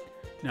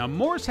 Now,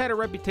 Morse had a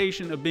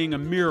reputation of being a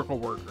miracle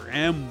worker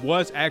and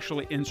was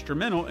actually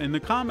instrumental in the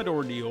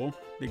Commodore deal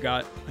that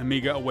got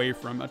Amiga away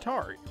from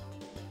Atari.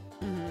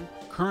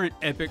 Current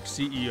Epyx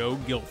CEO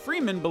Gil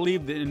Freeman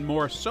believed in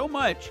Morse so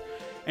much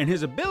and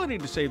his ability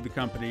to save the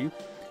company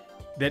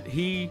that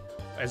he,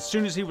 as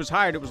soon as he was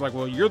hired, it was like,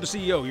 well, you're the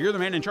CEO, you're the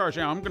man in charge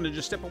now, I'm going to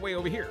just step away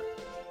over here.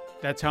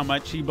 That's how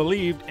much he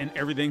believed in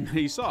everything that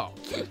he saw.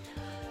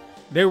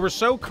 They were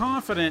so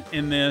confident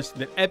in this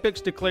that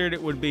Epyx declared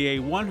it would be a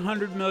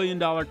 $100 million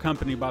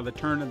company by the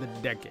turn of the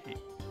decade.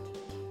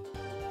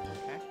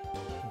 Okay.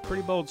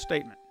 Pretty bold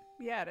statement.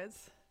 Yeah, it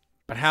is.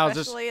 But how's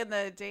this, Especially in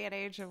the day and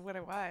age of when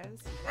it was.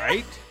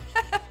 right?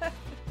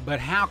 But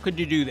how could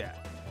you do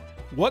that?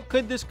 What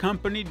could this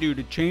company do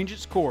to change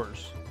its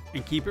course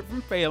and keep it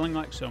from failing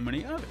like so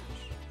many others?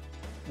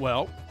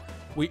 Well,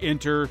 we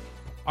enter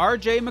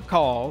R.J.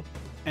 McCall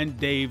and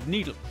Dave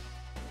Needham.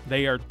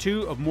 They are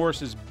two of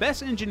Morse's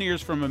best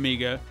engineers from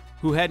Amiga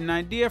who had an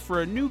idea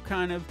for a new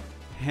kind of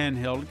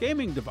handheld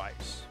gaming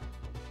device.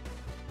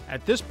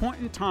 At this point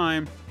in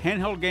time,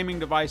 handheld gaming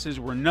devices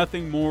were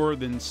nothing more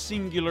than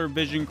singular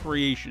vision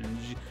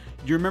creations.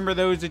 Do you remember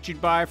those that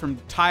you'd buy from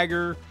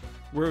Tiger,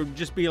 where it would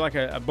just be like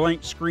a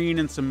blank screen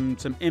and some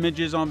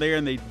images on there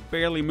and they'd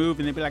barely move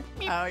and they'd be like,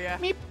 meep, Oh, yeah.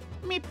 meep,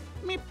 meep,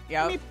 meep,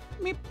 Yep. meep,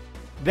 meep.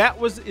 That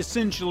was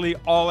essentially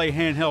all a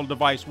handheld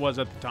device was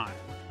at the time.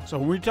 So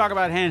when we talk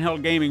about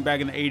handheld gaming back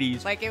in the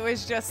 80s, Like, it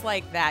was just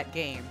like that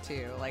game,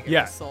 too. Like, it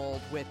Yeah. was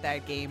sold with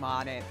that game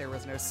on it. There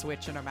was no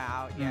switching them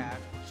out. Yeah.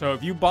 so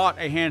if you bought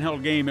a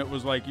handheld game, it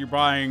was like you're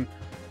buying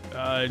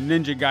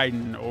Ninja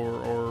Gaiden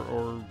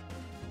or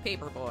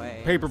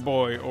Paperboy.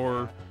 Paperboy,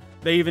 or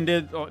they even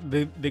did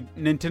the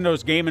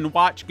Nintendo's Game &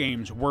 Watch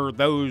games were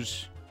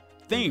those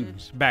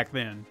things back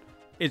then.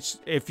 It's,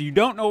 if you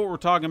don't know what we're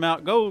talking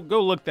about, go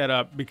look that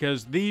up,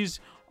 because these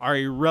are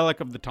a relic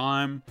of the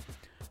time.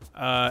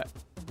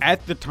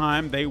 At the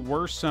time, they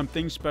were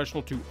something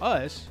special to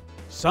us.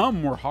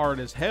 Some were hard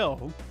as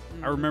hell.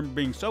 I remember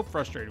being so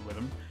frustrated with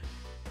them.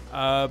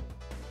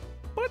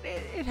 But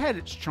it had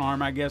its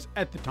charm, I guess,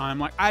 at the time.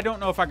 Like, I don't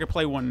know if I could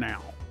play one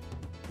now.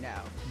 No.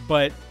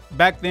 But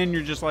back then,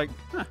 you're just like,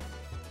 huh,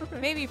 okay.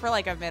 Maybe for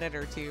like a minute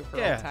or two for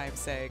Yeah. old time's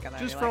sake. And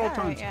then Just be for like, old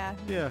 "All right, times.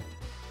 yeah.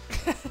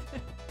 Yeah.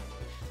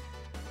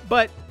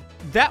 But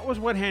that was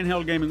what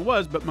handheld gaming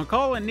was. But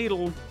McCall and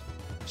Needle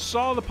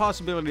saw the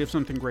possibility of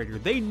something greater.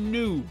 They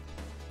knew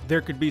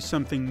there could be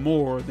something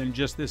more than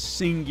just this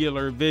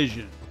singular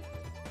vision.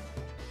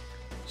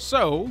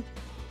 So,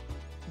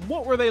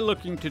 what were they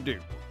looking to do?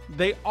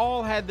 They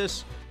all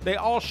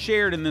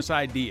shared in this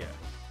idea.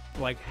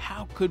 Like,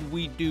 how could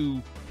we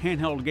do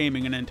handheld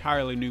gaming in an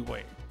entirely new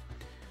way?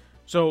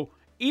 So,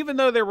 even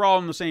though they were all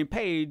on the same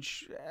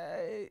page,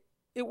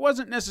 it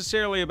wasn't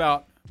necessarily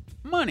about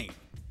money.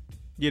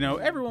 You know,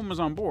 everyone was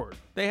on board.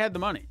 They had the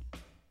money.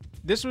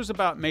 This was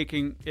about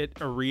making it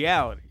a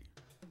reality.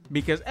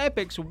 Because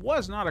Epyx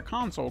was not a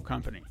console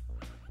company.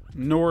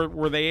 nor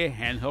were they a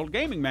handheld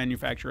gaming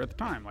manufacturer at the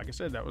time. Like I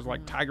said, that was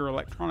like Tiger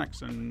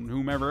Electronics and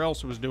whomever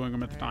else was doing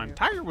them at the time.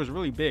 Tiger was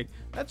really big.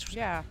 I'm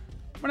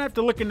gonna have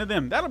to look into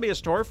them. That'll be a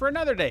story for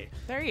another day.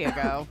 There you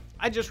go.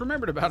 I just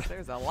remembered about it.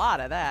 There's a lot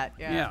of that.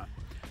 Yeah.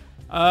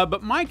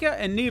 But Micah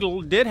and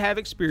Needle did have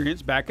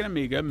experience back in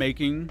Amiga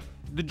making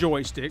the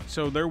joystick,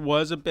 so there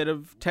was a bit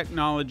of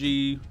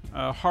technology,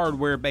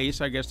 hardware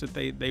base, I guess, that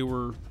they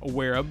were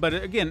aware of. But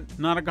again,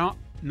 not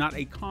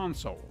a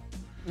console,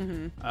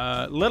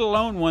 let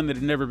alone one that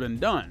had never been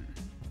done.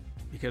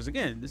 Because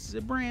again, this is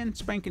a brand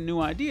spanking new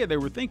idea they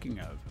were thinking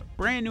of,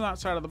 brand new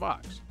outside of the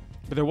box.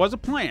 But there was a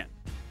plan.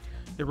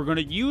 They were going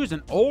to use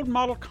an old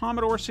model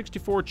Commodore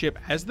 64 chip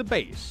as the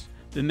base.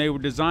 Then they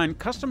would design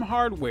custom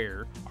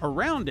hardware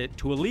around it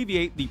to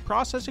alleviate the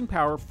processing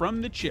power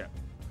from the chip.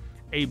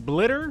 A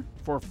blitter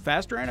for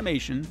faster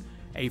animation,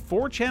 a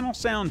 4-channel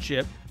sound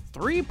chip,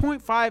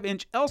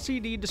 3.5-inch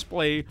LCD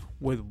display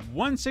with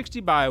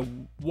 160 by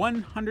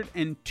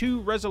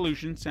 102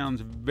 resolution. Sounds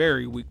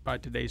very weak by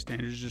today's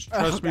standards. Just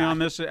trust me on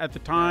this. At the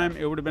time,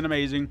 it would have been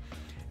amazing.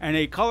 And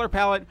a color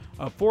palette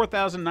of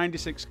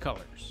 4,096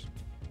 colors.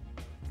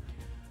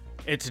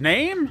 Its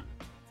name?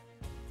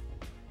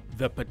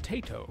 The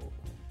Potato.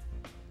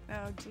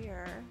 Oh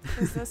dear.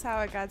 Is this how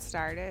it got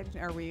started?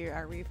 Are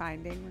we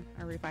finding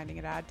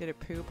it out? Did it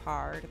poop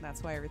hard and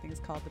that's why everything's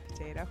called the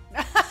potato?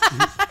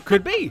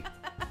 Could be.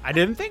 I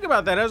didn't think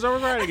about that as I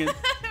was writing it.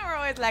 We're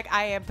always like,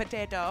 I am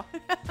potato.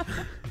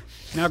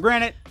 Now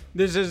granted,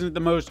 this isn't the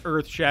most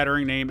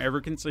earth-shattering name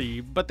ever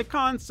conceived, but the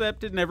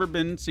concept had never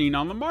been seen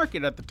on the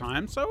market at the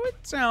time, so it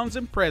sounds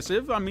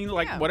impressive. I mean,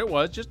 what it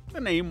was, just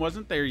the name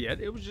wasn't there yet.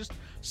 It was just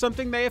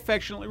something they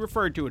affectionately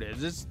referred to it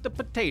as. It's the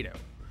Potato.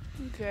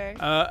 Okay.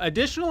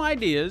 Additional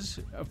ideas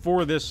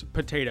for this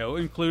Potato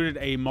included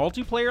a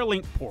multiplayer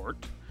link port,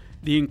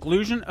 the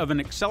inclusion of an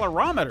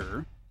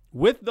accelerometer,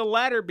 with the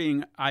latter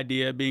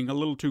idea being a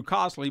little too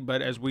costly,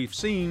 but as we've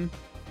seen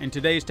in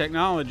today's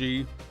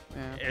technology,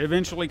 it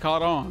eventually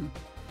caught on.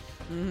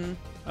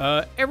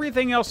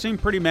 Everything else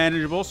seemed pretty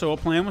manageable, so a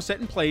plan was set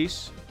in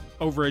place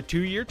over a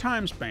 2-year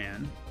time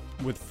span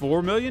with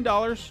 $4 million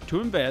to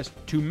invest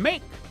to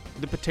make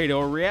the Potato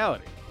a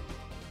reality.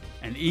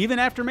 And even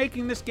after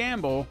making this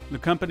gamble, the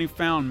company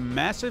found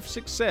massive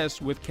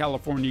success with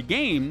California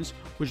Games,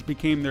 which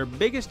became their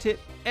biggest hit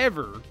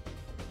ever,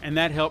 and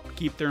that helped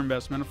keep their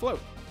investment afloat.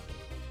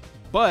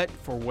 But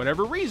for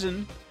whatever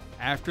reason,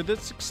 after the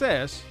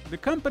success, the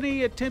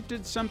company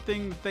attempted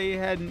something that they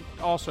hadn't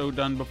also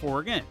done before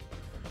again.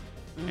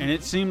 And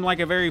it seemed like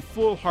a very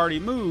foolhardy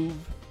move,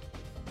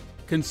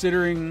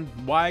 considering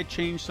why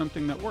change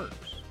something that works.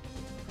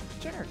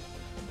 Sure.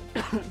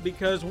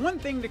 Because one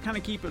thing to kind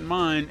of keep in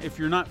mind, if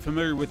you're not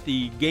familiar with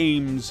the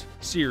games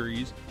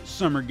series,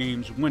 Summer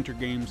Games, Winter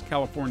Games,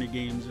 California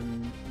Games,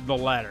 and the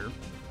latter,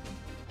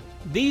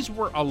 these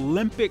were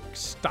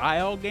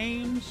Olympic-style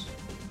games,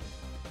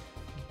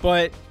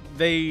 but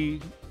they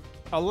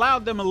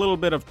allowed them a little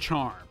bit of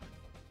charm.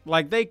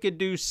 Like, they could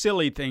do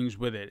silly things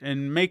with it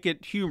and make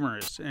it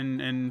humorous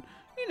and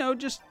you know,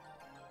 just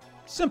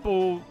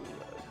simple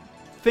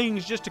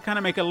things just to kind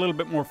of make it a little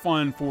bit more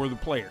fun for the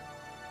player,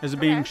 as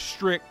being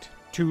strict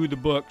to the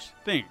books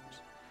things.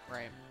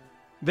 Right.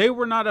 They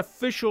were not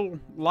official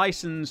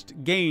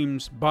licensed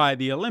games by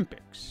the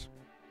Olympics.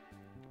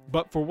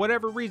 But for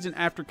whatever reason,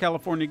 after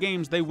California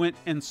Games, they went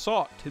and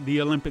sought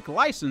the Olympic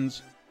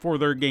license for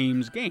their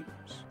games.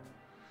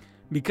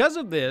 Because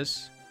of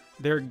this,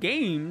 their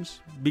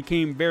games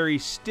became very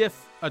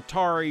stiff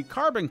Atari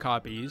carbon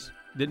copies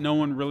that no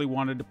one really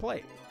wanted to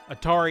play.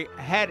 Atari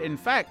had, in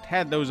fact,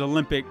 had those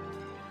Olympic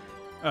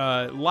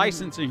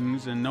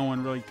licensings, and no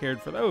one really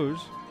cared for those.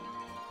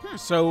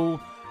 So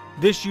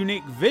this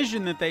unique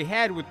vision that they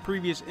had with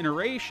previous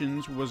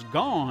iterations was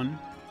gone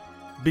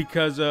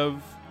because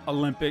of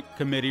Olympic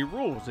committee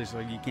rules. They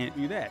said, you can't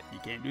do that, you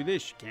can't do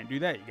this, you can't do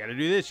that, you gotta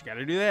do this, you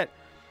gotta do that.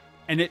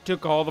 And it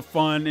took all the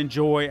fun and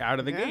joy out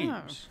of the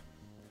games.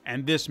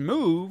 And this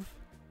move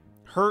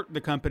hurt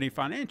the company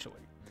financially.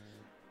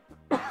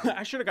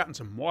 I should have gotten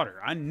some water.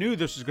 I knew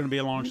this was going to be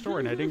a long story,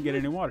 and I didn't get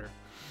any water.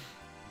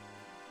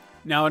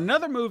 Now,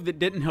 another move that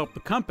didn't help the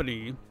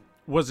company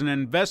was an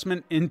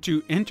investment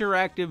into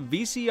interactive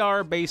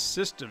VCR-based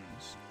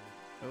systems.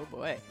 Oh,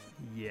 boy.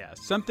 Yeah,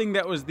 something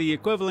that was the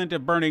equivalent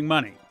of burning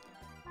money.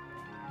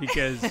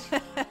 Because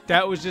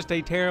that was just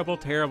a terrible,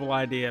 terrible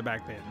idea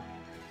back then.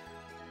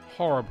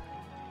 Horrible.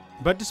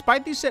 But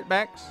despite these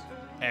setbacks,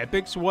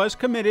 Epyx was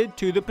committed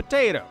to the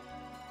Potato.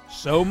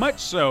 So much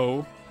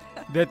so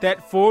that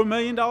 $4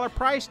 million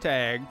price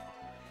tag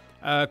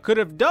could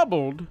have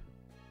doubled,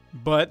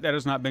 but that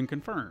has not been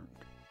confirmed.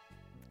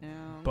 Oh,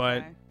 okay.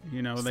 But,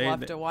 you know, just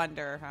left to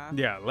wonder, huh?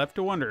 Yeah, left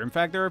to wonder. In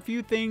fact, there are a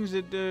few things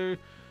that are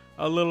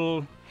a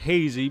little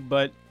hazy,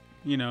 but,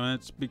 you know,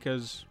 it's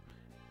because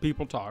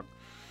people talk.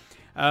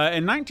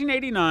 In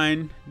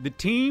 1989, the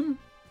team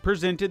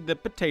presented the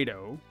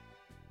Potato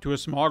to a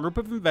small group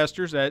of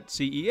investors at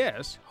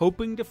CES,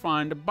 hoping to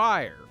find a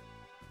buyer.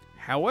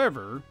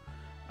 However,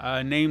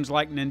 names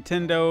like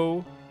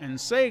Nintendo and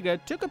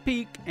Sega took a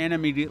peek and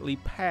immediately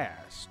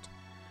passed.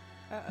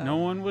 No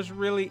one was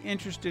really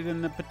interested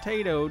in the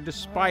potato,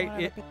 despite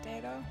it.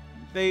 Potato?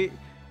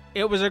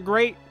 It was a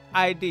great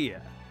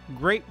idea,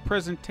 great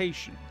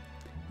presentation.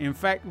 In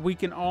fact, we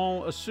can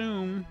all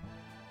assume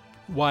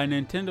why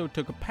Nintendo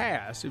took a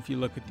pass if you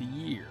look at the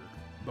year,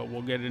 but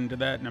we'll get into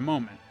that in a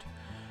moment.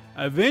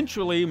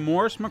 Eventually,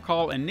 Morris,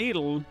 McCall, and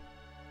Needle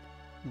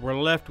were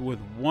left with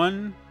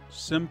one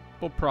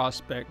simple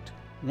prospect,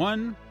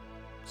 one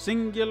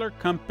singular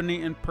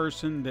company and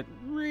person that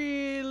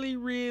really,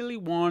 really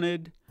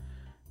wanted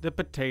the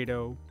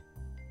potato,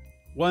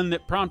 one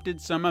that prompted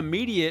some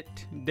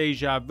immediate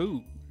deja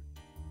vu.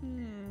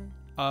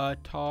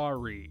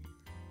 Atari.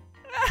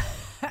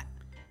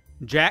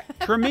 Jack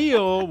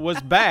Tramiel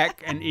was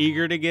back and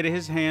eager to get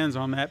his hands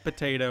on that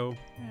potato.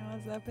 It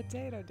was that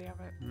potato, damn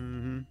it.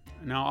 Mm-hmm.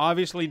 Now,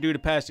 obviously, due to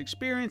past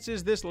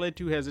experiences, this led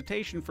to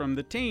hesitation from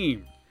the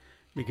team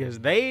because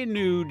they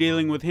knew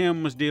dealing with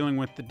him was dealing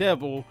with the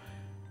devil,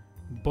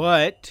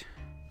 but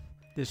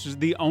this is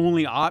the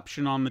only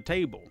option on the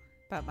table.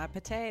 But my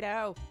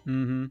potato.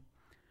 Mm-hmm.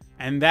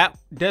 And that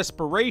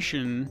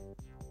desperation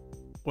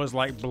was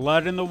like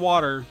blood in the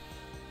water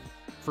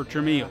for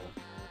Tramiel.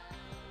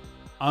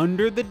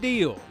 Under the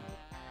deal,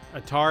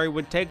 Atari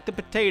would take the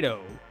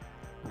potato,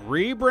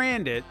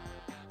 rebrand it,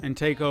 and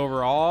take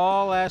over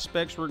all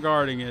aspects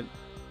regarding it,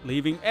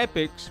 leaving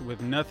Epyx with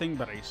nothing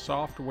but a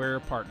software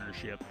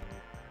partnership.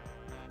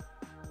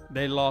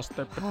 They lost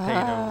their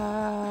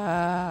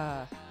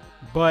potato.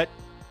 But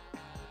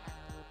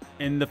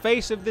in the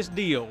face of this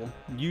deal,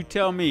 you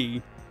tell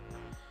me,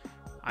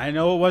 I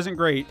know it wasn't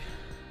great,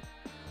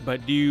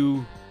 but do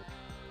you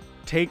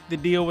take the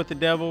deal with the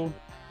devil,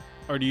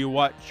 or do you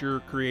watch your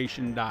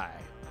creation die?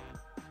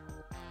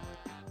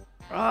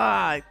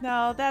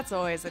 No, that's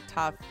always a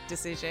tough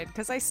decision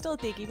because I still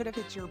think even if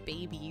it's your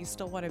baby, you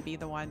still want to be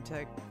the one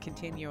to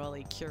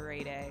continually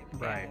curate it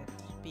and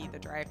be the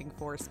driving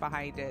force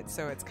behind it.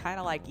 So it's kind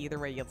of like either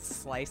way you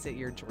slice it,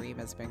 your dream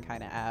has been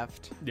kind of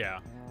effed. Yeah.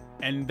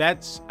 And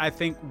that's, I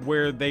think,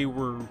 where they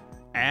were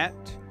at.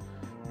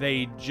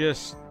 They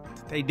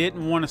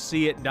didn't want to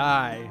see it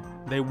die.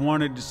 They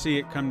wanted to see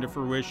it come to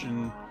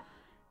fruition.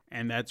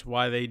 And that's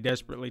why they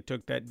desperately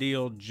took that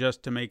deal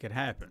just to make it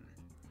happen.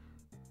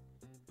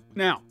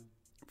 Now,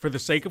 for the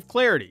sake of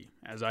clarity,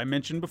 as I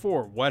mentioned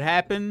before, what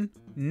happened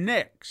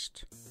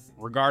next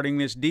regarding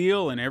this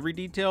deal and every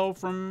detail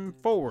from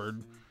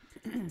forward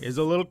is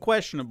a little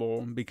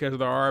questionable because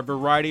there are a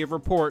variety of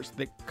reports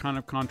that kind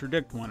of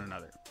contradict one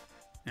another.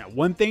 Now,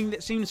 one thing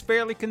that seems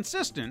fairly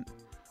consistent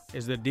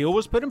is the deal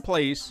was put in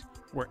place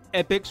where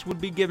Epyx would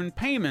be given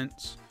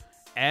payments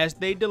as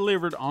they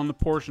delivered on the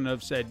portion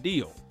of said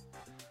deal.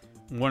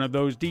 One of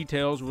those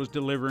details was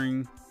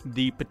delivering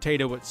the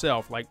potato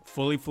itself, like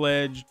fully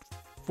fledged,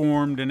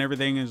 formed, and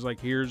everything is like,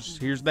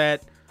 here's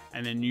that,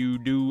 and then you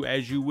do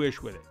as you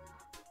wish with it.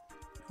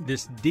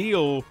 This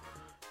deal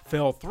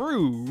fell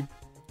through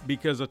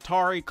because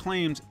Atari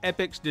claims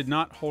Epyx did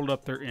not hold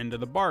up their end of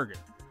the bargain.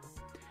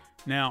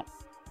 Now,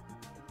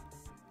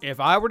 if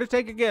I were to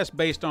take a guess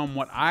based on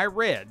what I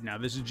read, now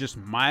this is just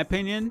my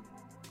opinion,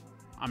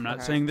 I'm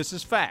not saying this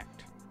is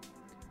fact,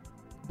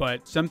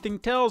 but something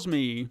tells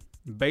me,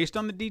 based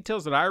on the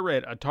details that I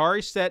read,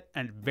 Atari set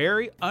a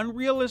very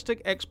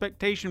unrealistic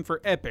expectation for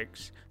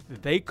Epyx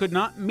that they could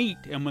not meet,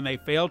 and when they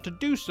failed to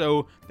do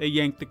so, they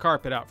yanked the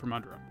carpet out from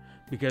under them.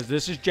 Because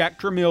this is Jack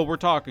Tramiel we're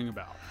talking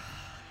about.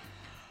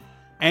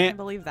 I can't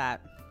believe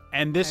that.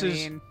 And this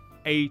is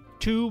a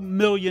 $2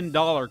 million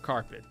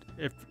carpet,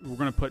 if we're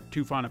going to put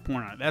too fine a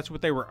point on it. That's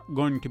what they were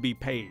going to be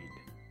paid.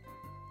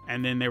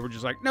 And then they were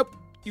just like, nope,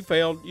 you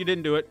failed, you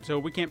didn't do it, so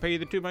we can't pay you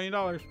the $2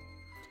 million.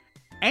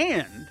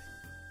 And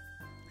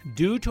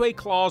due to a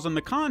clause in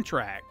the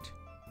contract,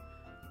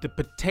 the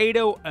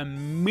potato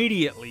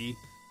immediately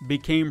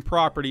became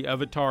property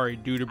of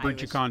Atari due to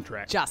breach of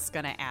contract. Just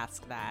gonna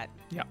ask that.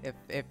 Yeah.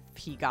 If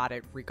he got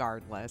it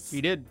regardless.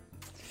 He did.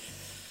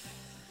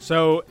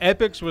 So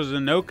Epyx was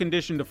in no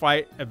condition to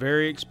fight a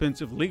very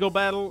expensive legal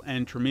battle,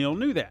 and Tramiel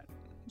knew that.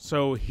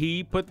 So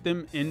he put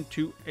them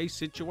into a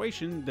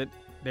situation that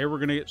they were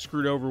going to get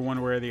screwed over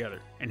one way or the other,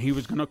 and he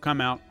was going to come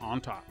out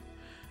on top.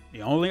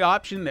 The only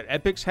option that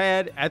Epyx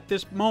had at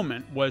this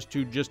moment was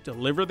to just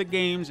deliver the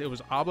games it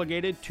was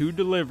obligated to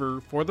deliver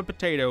for the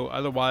potato,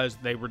 otherwise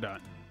they were done.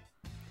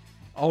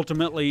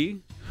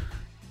 Ultimately,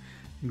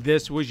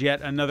 this was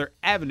yet another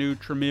avenue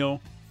Tramiel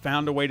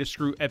found a way to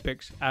screw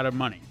Epyx out of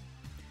money.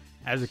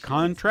 As the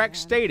contract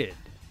stated,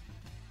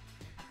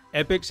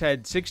 Epyx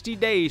had 60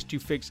 days to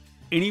fix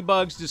any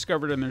bugs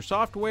discovered in their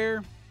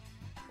software,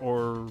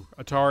 or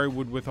Atari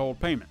would withhold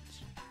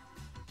payments.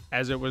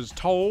 As it was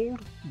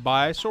told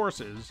by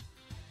sources,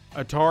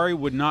 Atari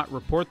would not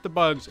report the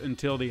bugs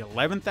until the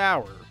 11th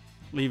hour,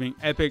 leaving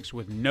Epyx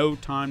with no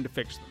time to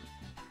fix them.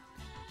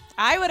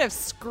 I would have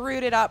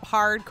screwed it up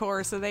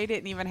hardcore so they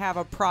didn't even have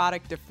a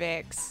product to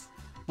fix.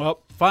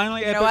 Well,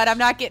 finally, you know what? I'm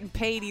not getting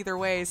paid either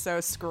way,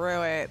 so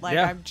screw it. Like,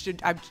 yeah. I'm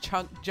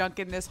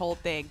junking this whole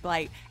thing,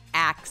 like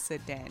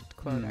accident,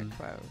 quote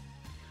unquote.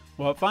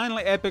 Well,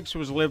 finally, Epyx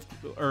was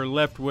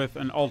left with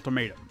an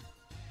ultimatum.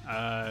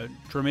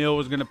 Tramiel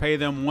was going to pay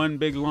them one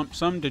big lump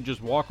sum to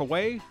just walk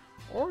away,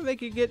 or they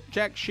could get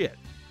jack shit.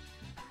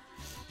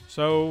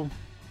 So,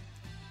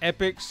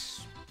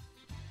 Epyx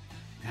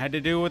had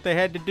to do what they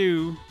had to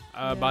do.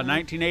 By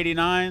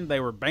 1989, they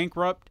were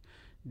bankrupt.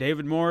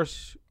 David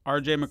Morse,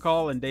 R.J.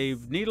 McCall, and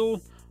Dave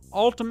Needle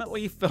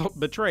ultimately felt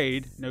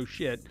betrayed, no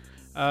shit,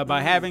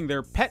 by having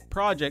their pet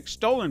project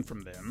stolen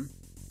from them.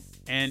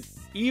 And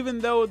even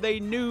though they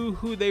knew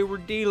who they were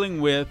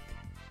dealing with,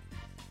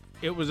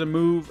 it was a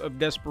move of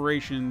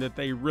desperation that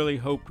they really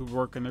hoped would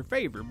work in their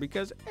favor.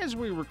 Because, as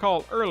we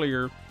recall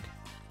earlier,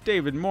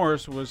 David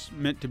Morse was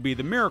meant to be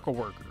the miracle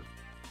worker.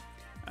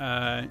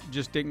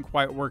 Just didn't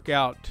quite work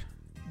out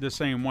the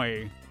same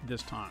way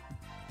this time.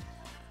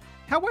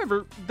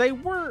 However, they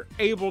were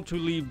able to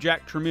leave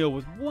Jack Tramiel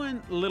with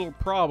one little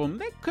problem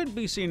that could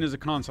be seen as a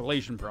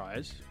consolation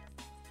prize.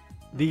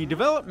 The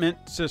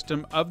development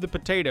system of the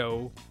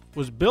Potato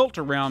was built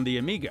around the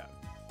Amiga,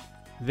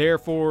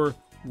 therefore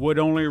would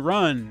only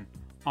run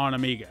on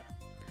Amiga,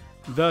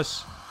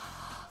 thus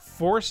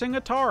forcing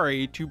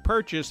Atari to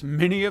purchase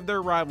many of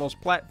their rivals'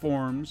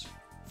 platforms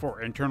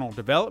for internal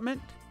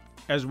development,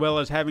 as well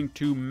as having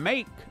to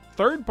make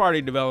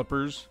third-party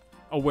developers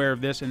aware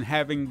of this and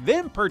having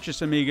them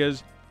purchase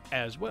Amigas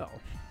as well.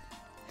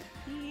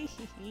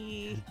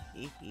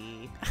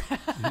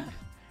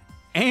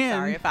 And,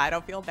 sorry if I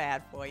don't feel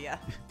bad for you.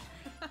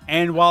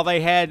 And while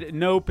they had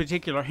no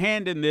particular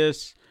hand in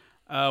this,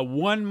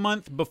 1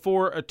 month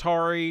before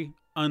Atari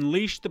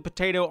unleashed the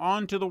Potato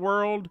onto the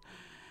world,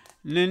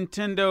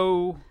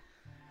 Nintendo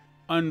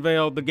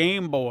unveiled the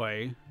Game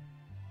Boy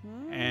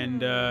and,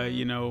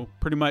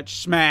 pretty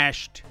much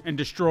smashed and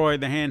destroyed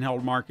the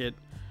handheld market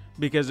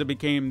because it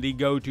became the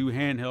go-to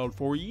handheld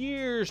for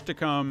years to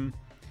come,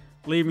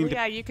 leaving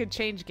you could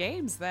change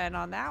games then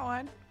on that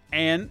one.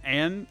 And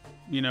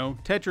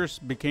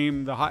Tetris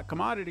became the hot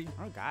commodity.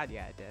 Oh, God,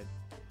 yeah, it did.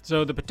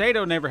 So the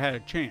Potato never had a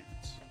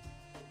chance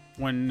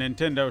when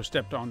Nintendo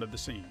stepped onto the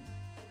scene.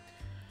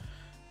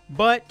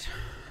 But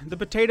the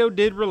Potato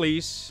did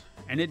release,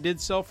 and it did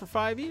sell for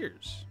 5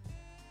 years.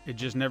 It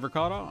just never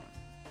caught on.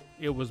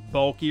 It was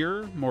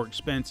bulkier, more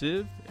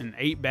expensive, and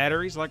ate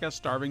batteries like a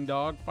starving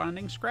dog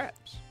finding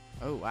scraps.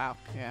 Oh, wow.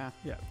 Yeah.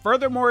 Yeah.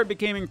 Furthermore, it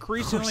became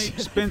increasingly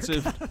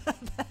expensive.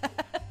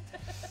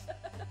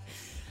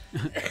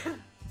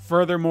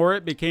 Furthermore,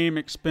 it became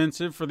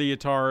expensive for the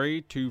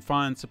Atari to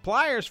find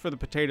suppliers for the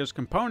Potato's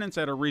components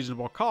at a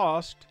reasonable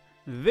cost.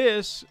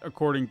 This,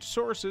 according to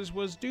sources,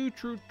 was due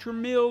to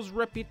Tramiel's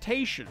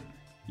reputation.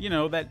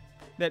 That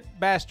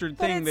bastard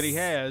thing that he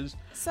has.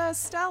 So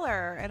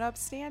stellar and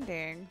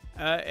upstanding.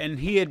 And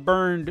he had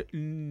burned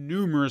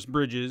numerous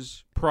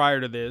bridges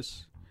prior to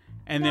this.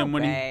 And then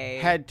when he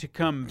had to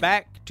come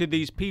back to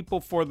these people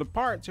for the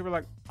parts, they were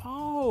like,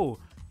 oh,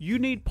 you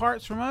need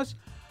parts from us?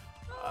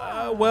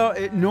 Well,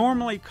 it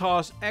normally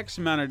costs X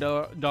amount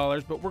of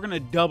dollars, but we're going to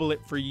double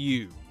it for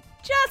you.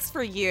 Just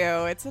for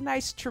you. It's a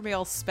nice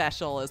Tramiel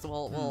special, as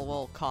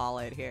we'll call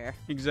it here.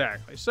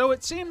 Exactly. So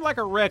it seemed like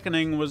a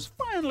reckoning was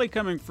finally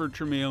coming for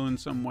Tramiel in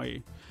some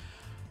way.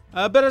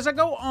 But as I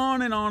go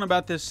on and on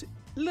about this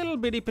little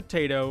bitty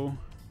Potato,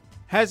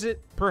 has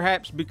it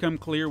perhaps become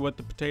clear what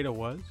the Potato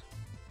was?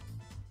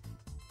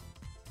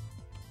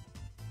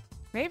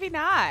 Maybe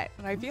not.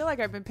 I feel like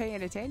I've been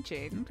paying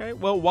attention. Okay.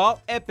 Well, while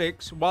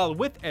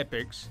with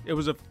Epyx, it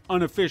was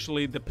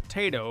unofficially the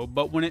Potato,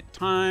 but when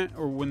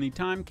the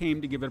time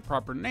came to give it a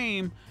proper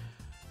name,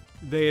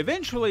 they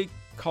eventually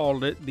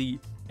called it the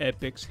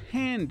Epyx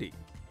Handy.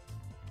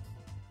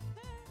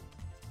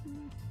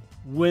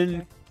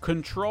 When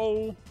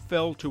control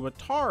fell to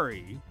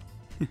Atari,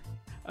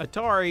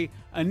 Atari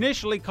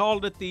initially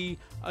called it the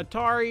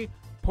Atari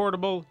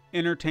Portable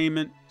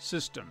Entertainment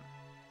System,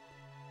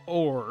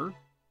 or,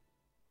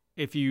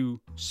 if you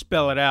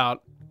spell it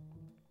out,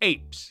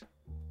 apes.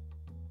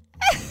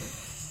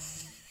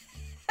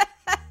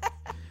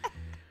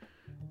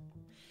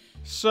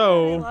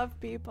 So I love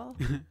people.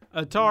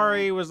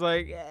 Atari was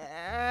like,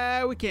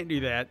 we can't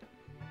do that.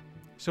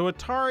 So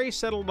Atari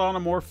settled on a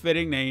more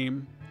fitting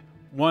name,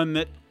 one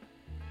that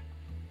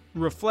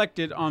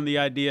reflected on the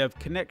idea of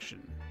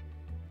connection.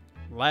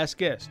 Last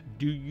guess,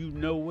 do you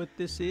know what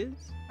this is?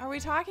 Are we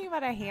talking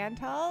about a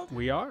handheld?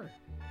 We are.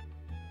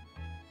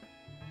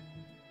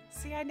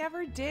 See, I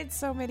never did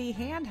so many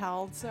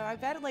handhelds, so I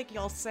bet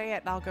you'll say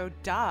it and I'll go,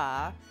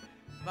 duh.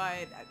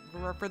 But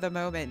for the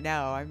moment,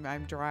 no,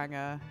 I'm drawing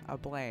a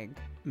blank.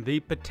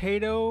 The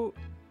Potato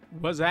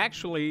was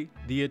actually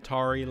the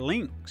Atari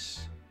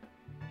Lynx.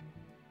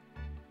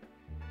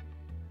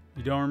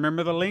 You don't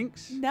remember the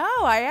Lynx? No,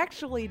 I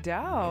actually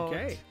don't.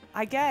 Okay.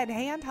 Again,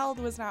 handheld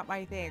was not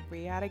my thing.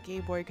 We had a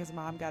Game Boy because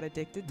Mom got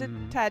addicted to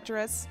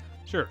Tetris.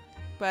 Sure.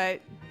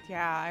 But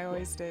yeah, I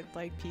always did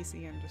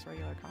PC and just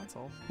regular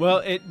console. Well,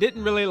 it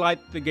didn't really light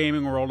the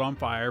gaming world on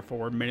fire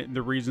for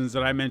the reasons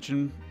that I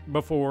mentioned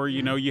before.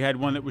 You had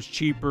one that was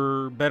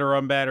cheaper, better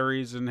on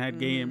batteries, and had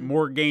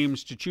more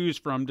games to choose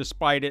from,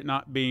 despite it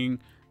not being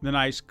the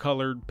nice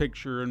colored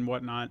picture and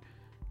whatnot.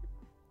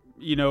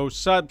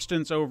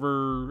 Substance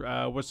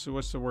over what's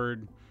the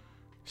word?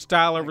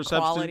 style over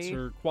quality. substance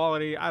or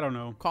quality. I don't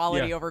know.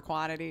 Quality over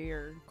quantity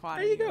or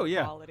quantity there you go, over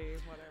yeah. quality,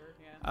 whatever.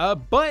 Yeah.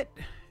 But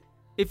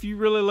if you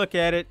really look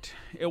at it,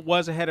 it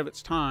was ahead of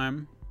its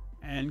time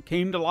and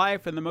came to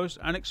life in the most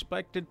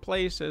unexpected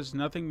place as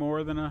nothing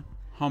more than a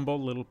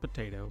humble little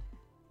potato.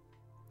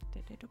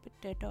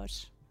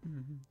 Potatoes.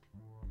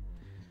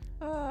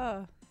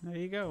 There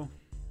you go.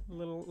 A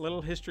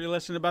little history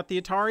lesson about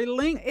the Atari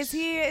Lynx.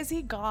 Is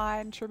he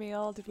gone,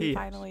 Tramiel? Did we He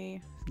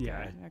finally?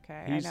 Yeah. Good.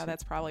 Okay. I know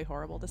that's probably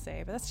horrible to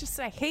say, but that's just,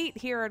 I hate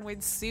hearing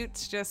when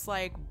suits just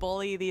like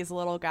bully these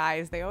little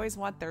guys. They always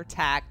want their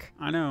tech.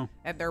 I know.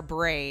 And their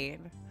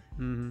brain.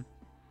 Mm-hmm.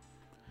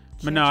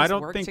 But Can't no, I just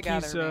don't work think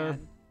together, he's.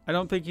 man. I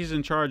don't think he's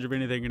in charge of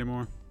anything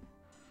anymore.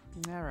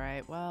 All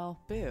right. Well,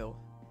 boo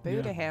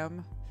Yeah. to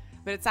him.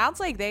 But it sounds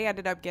like they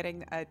ended up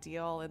getting a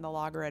deal in the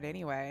long run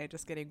anyway,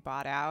 just getting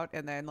bought out,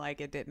 and then like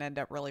it didn't end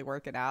up really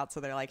working out. So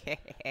they're like,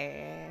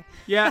 hey.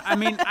 Yeah, I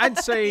mean, I'd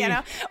say You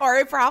know, or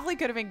it probably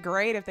could have been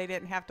great if they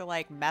didn't have to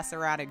like mess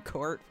around in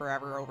court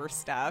forever over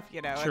stuff,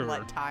 you know, Sure. and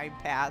let time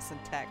pass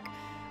and tech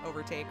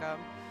overtake them.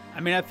 I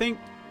mean, I think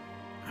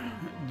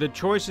the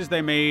choices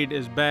they made,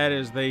 as bad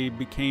as they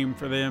became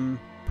for them,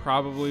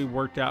 probably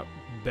worked out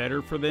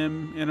better for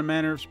them in a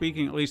manner of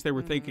speaking. At least they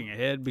were thinking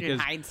ahead, In because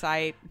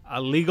hindsight,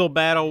 a legal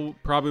battle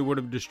probably would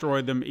have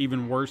destroyed them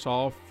even worse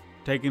off,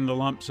 taking the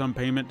lump sum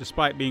payment.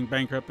 Despite being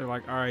bankrupt, they're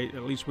like, all right,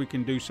 at least we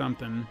can do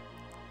something.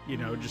 You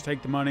know, just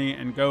take the money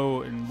and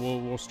go, and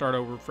we'll start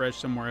over fresh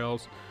somewhere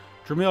else.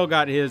 Tramiel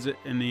got his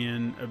in the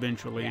end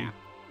eventually.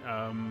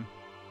 Yeah.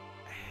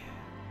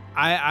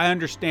 I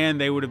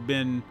understand I would have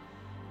been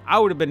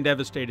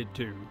devastated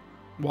too,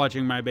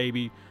 watching my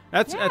baby.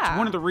 That's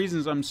one of the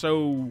reasons I'm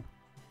so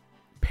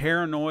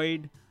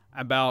paranoid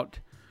about.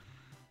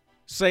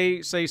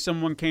 Say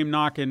someone came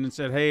knocking and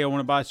said, hey, I want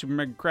to buy Super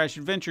Mega Crash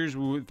Adventures.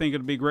 We would think it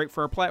would be great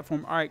for our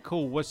platform. All right,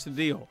 cool. What's the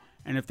deal?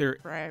 And if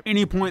they're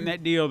any point in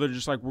that deal, they're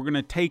just like, we're going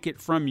to take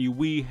it from you.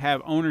 We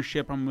have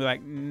ownership. I'm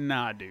like,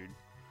 nah, dude.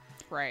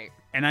 right?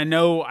 And I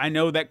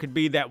know that could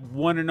be that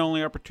one and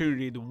only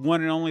opportunity, the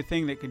one and only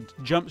thing that could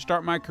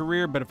jumpstart my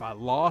career. But if I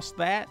lost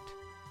that,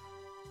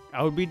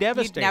 I would be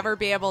devastated. You'd never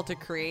be able to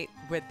create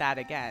with that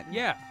again.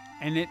 Yeah,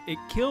 and it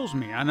kills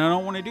me, and I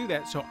don't want to do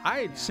that. So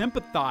I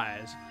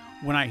sympathize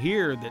when I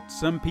hear that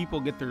some people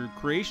get their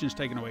creations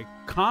taken away.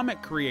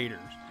 Comic creators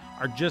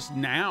are just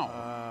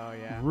now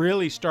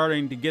really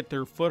starting to get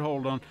their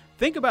foothold on.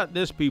 Think about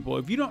this, people.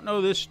 If you don't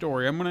know this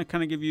story, I'm going to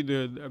kind of give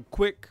you a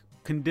quick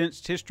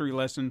condensed history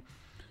lesson.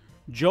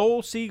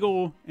 Joel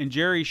Siegel and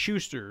Jerry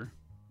Schuster,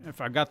 if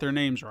I got their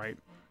names right,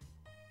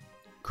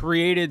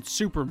 created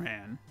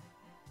Superman.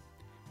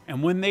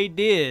 And when they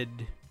did,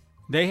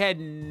 they had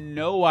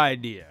no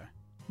idea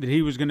that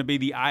he was going to be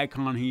the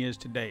icon he is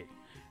today.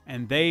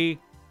 And they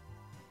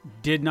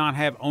did not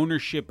have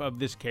ownership of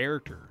this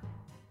character.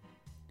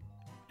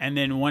 And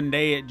then one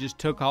day it just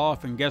took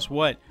off, and guess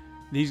what?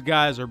 These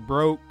guys are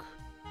broke,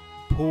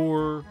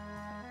 poor,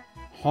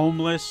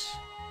 homeless,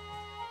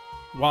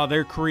 while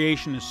their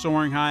creation is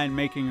soaring high and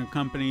making a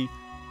company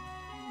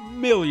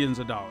millions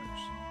of dollars.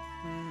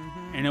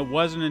 And it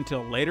wasn't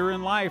until later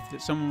in life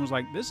that someone was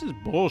like, this is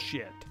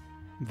bullshit.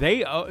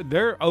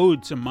 They're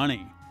owed some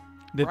money.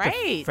 That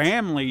the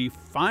family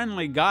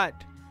finally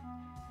got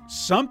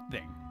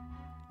something.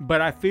 But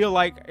I feel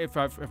like, if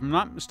I'm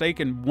not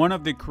mistaken, one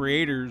of the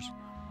creators,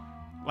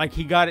 like,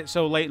 he got it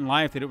so late in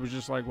life that it was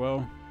just like,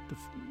 well, the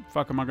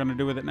fuck am I going to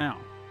do with it now?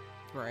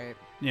 Right.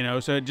 You know,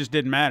 so it just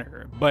didn't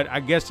matter. But I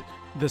guess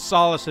the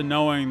solace of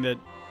knowing that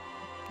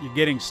you're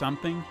getting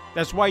something,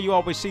 that's why you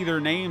always see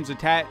their names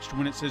attached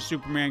when it says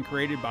Superman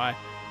created by.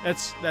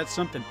 That's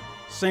something.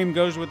 Same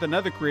goes with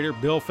another creator,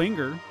 Bill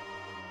Finger,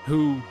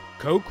 who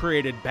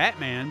co-created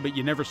Batman, but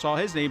you never saw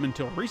his name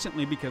until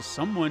recently because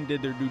someone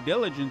did their due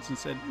diligence and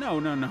said, no.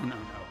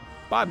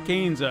 Bob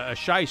Kane's a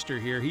shyster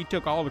here. He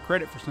took all the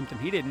credit for something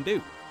he didn't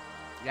do.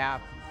 Yeah.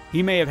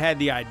 He may have had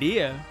the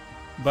idea,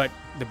 but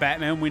the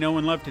Batman we know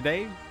and love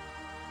today,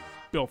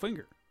 Bill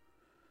Finger.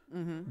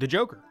 The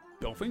Joker,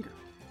 Bill Finger.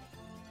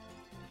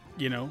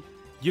 You know,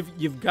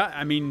 you've got,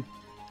 I mean,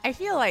 I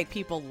feel like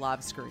people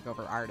love screwing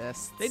over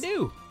artists. They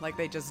do. Like,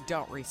 they just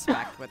don't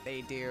respect what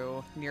they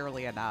do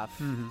nearly enough.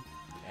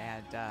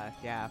 And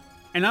yeah.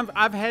 And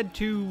I've had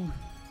to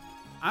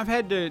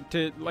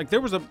like,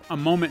 there was a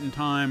moment in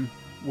time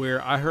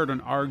where I heard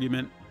an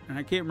argument, and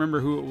I can't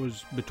remember who it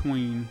was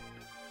between.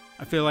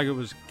 I feel like it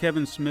was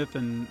Kevin Smith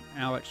and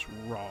Alex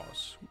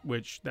Ross,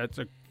 which that's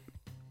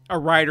a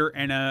writer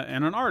and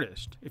an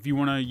artist, if you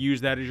want to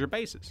use that as your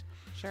basis.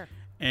 Sure.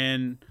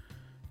 And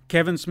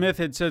Kevin Smith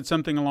had said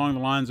something along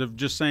the lines of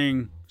just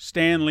saying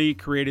Stan Lee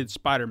created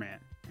Spider-Man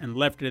and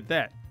left it at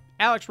that.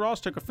 Alex Ross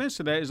took offense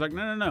to that. He's like,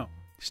 no.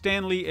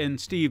 Stan Lee and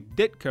Steve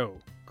Ditko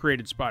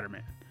created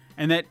Spider-Man.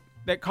 And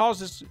that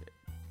caused this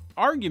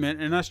argument,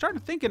 and I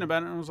started thinking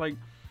about it, and I was like,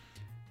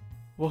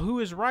 well, who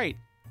is right?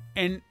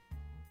 And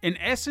in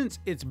essence,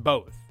 it's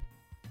both.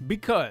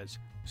 Because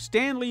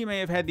Stan Lee may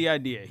have had the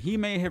idea. He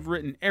may have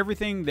written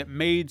everything that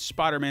made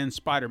Spider-Man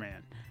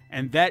Spider-Man.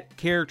 And that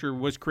character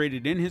was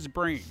created in his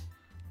brain.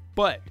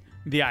 But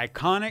the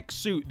iconic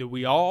suit that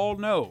we all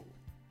know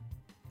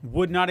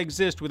would not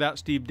exist without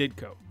Steve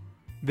Ditko.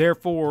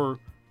 Therefore,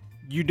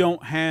 you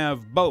don't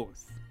have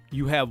both.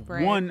 You have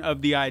one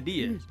of the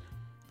ideas.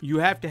 You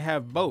have to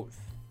have both.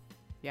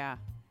 Yeah.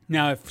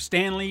 Now, if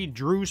Stan Lee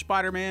drew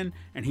Spider-Man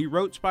and he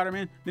wrote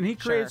Spider-Man, then he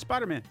created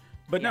Spider-Man.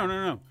 But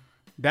no.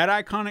 That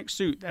iconic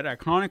suit, that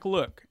iconic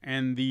look,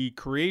 and the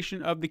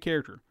creation of the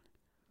character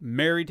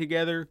married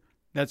together,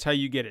 that's how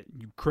you get it.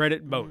 You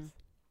credit both.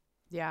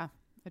 Yeah,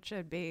 it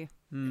should be.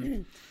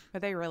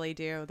 But they really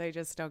do. They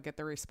just don't get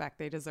the respect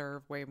they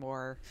deserve, way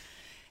more.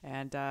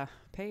 And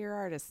pay your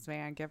artists,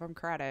 man. Give them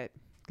credit.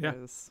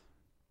 Because,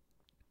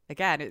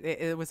 again,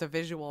 it was a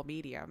visual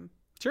medium.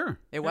 Sure.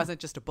 It wasn't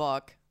just a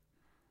book.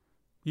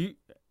 If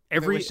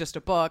it was just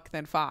a book,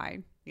 then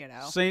fine, you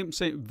know. Same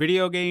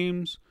video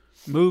games,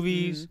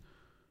 movies,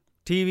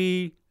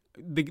 TV,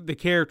 the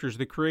characters,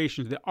 the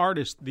creations, the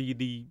artists,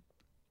 the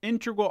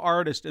integral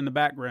artist in the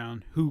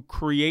background who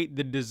create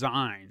the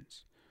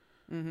designs.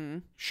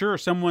 Sure,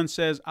 someone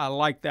says, I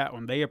like that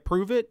one. They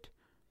approve it,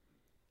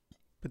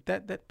 but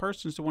that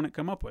person's the one that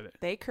come up with it.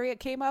 They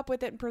came up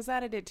with it and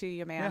presented it to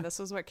you, man. Yeah. This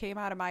was what came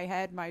out of my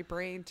head, my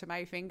brain, to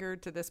my finger,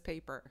 to this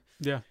paper.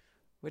 Yeah.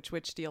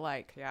 Which do you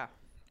like? Yeah.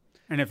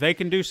 And if they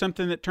can do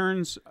something that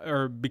turns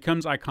or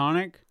becomes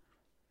iconic,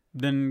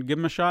 then give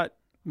them a shot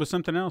with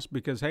something else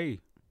because, hey,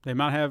 they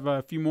might have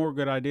a few more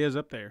good ideas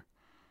up there.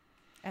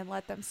 And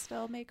let them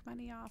still make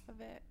money off of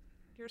it.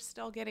 You're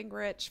still getting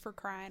rich, for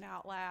crying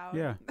out loud.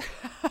 Yeah.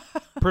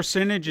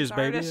 Percentages,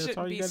 baby. Artists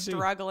shouldn't be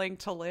struggling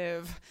to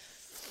live.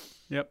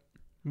 Yep.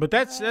 But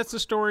that's the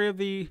story of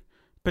the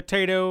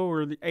potato,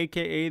 or the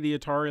AKA the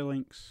Atari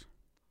Lynx.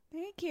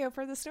 Thank you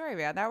for the story,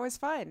 man. That was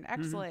fun.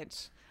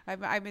 Excellent.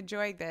 I'm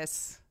enjoying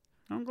this.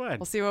 I'm glad.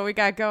 We'll see what we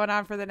got going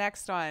on for the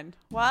next one.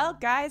 Well,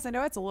 guys, I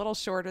know it's a little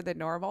shorter than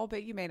normal,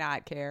 but you may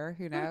not care.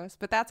 Who knows?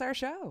 But that's our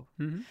show.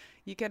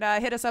 You can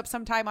hit us up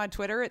sometime on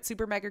Twitter at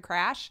Super Mega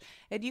Crash,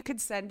 and you can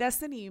send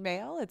us an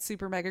email at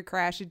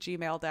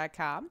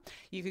supermegacrash@gmail.com.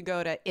 You can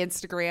go to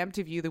Instagram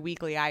to view the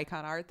weekly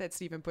icon art that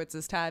Stephen puts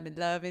his time and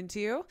love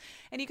into.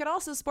 And you can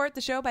also support the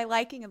show by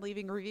liking and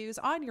leaving reviews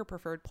on your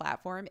preferred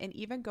platform, and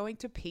even going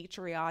to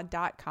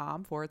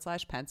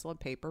patreon.com/pencil and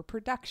paper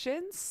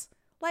productions,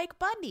 like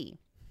Bundy.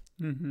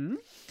 You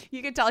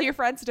can tell your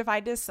friends to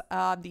find us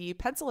on the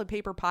Pencil and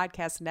Paper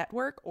Podcast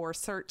Network, or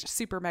search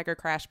Super Mega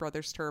Crash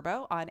Brothers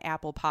Turbo on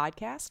Apple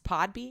Podcasts,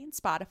 Podbean,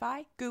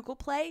 Spotify, Google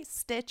Play,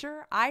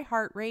 Stitcher,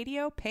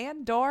 iHeartRadio,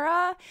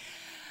 Pandora,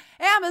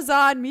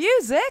 Amazon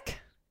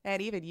Music,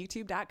 and even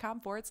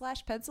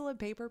youtube.com/Pencil and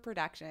Paper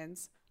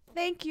Productions.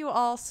 Thank you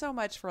all so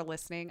much for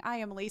listening. I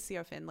am Lacey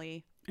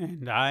O'Finley.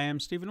 And I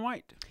am Stephen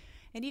White.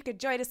 And you can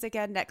join us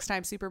again next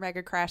time, Super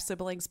Mega Crash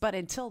siblings. But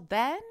until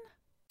then,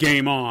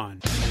 game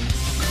on.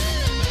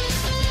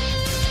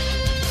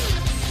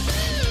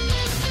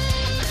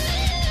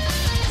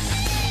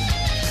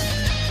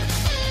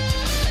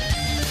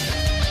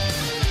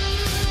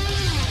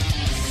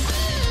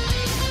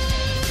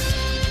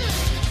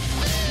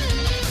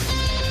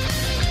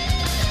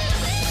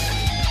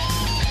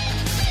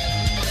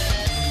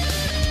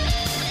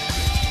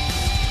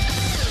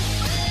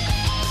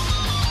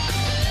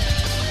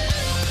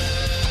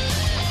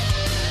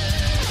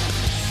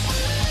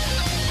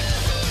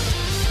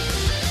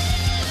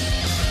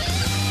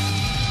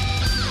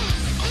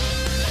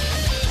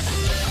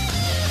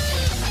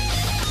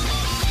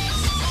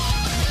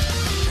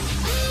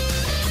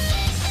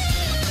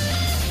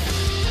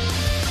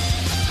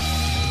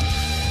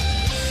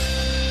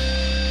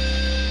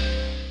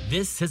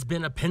 This has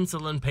been a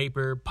Pencil and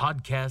Paper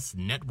Podcast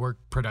Network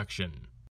production.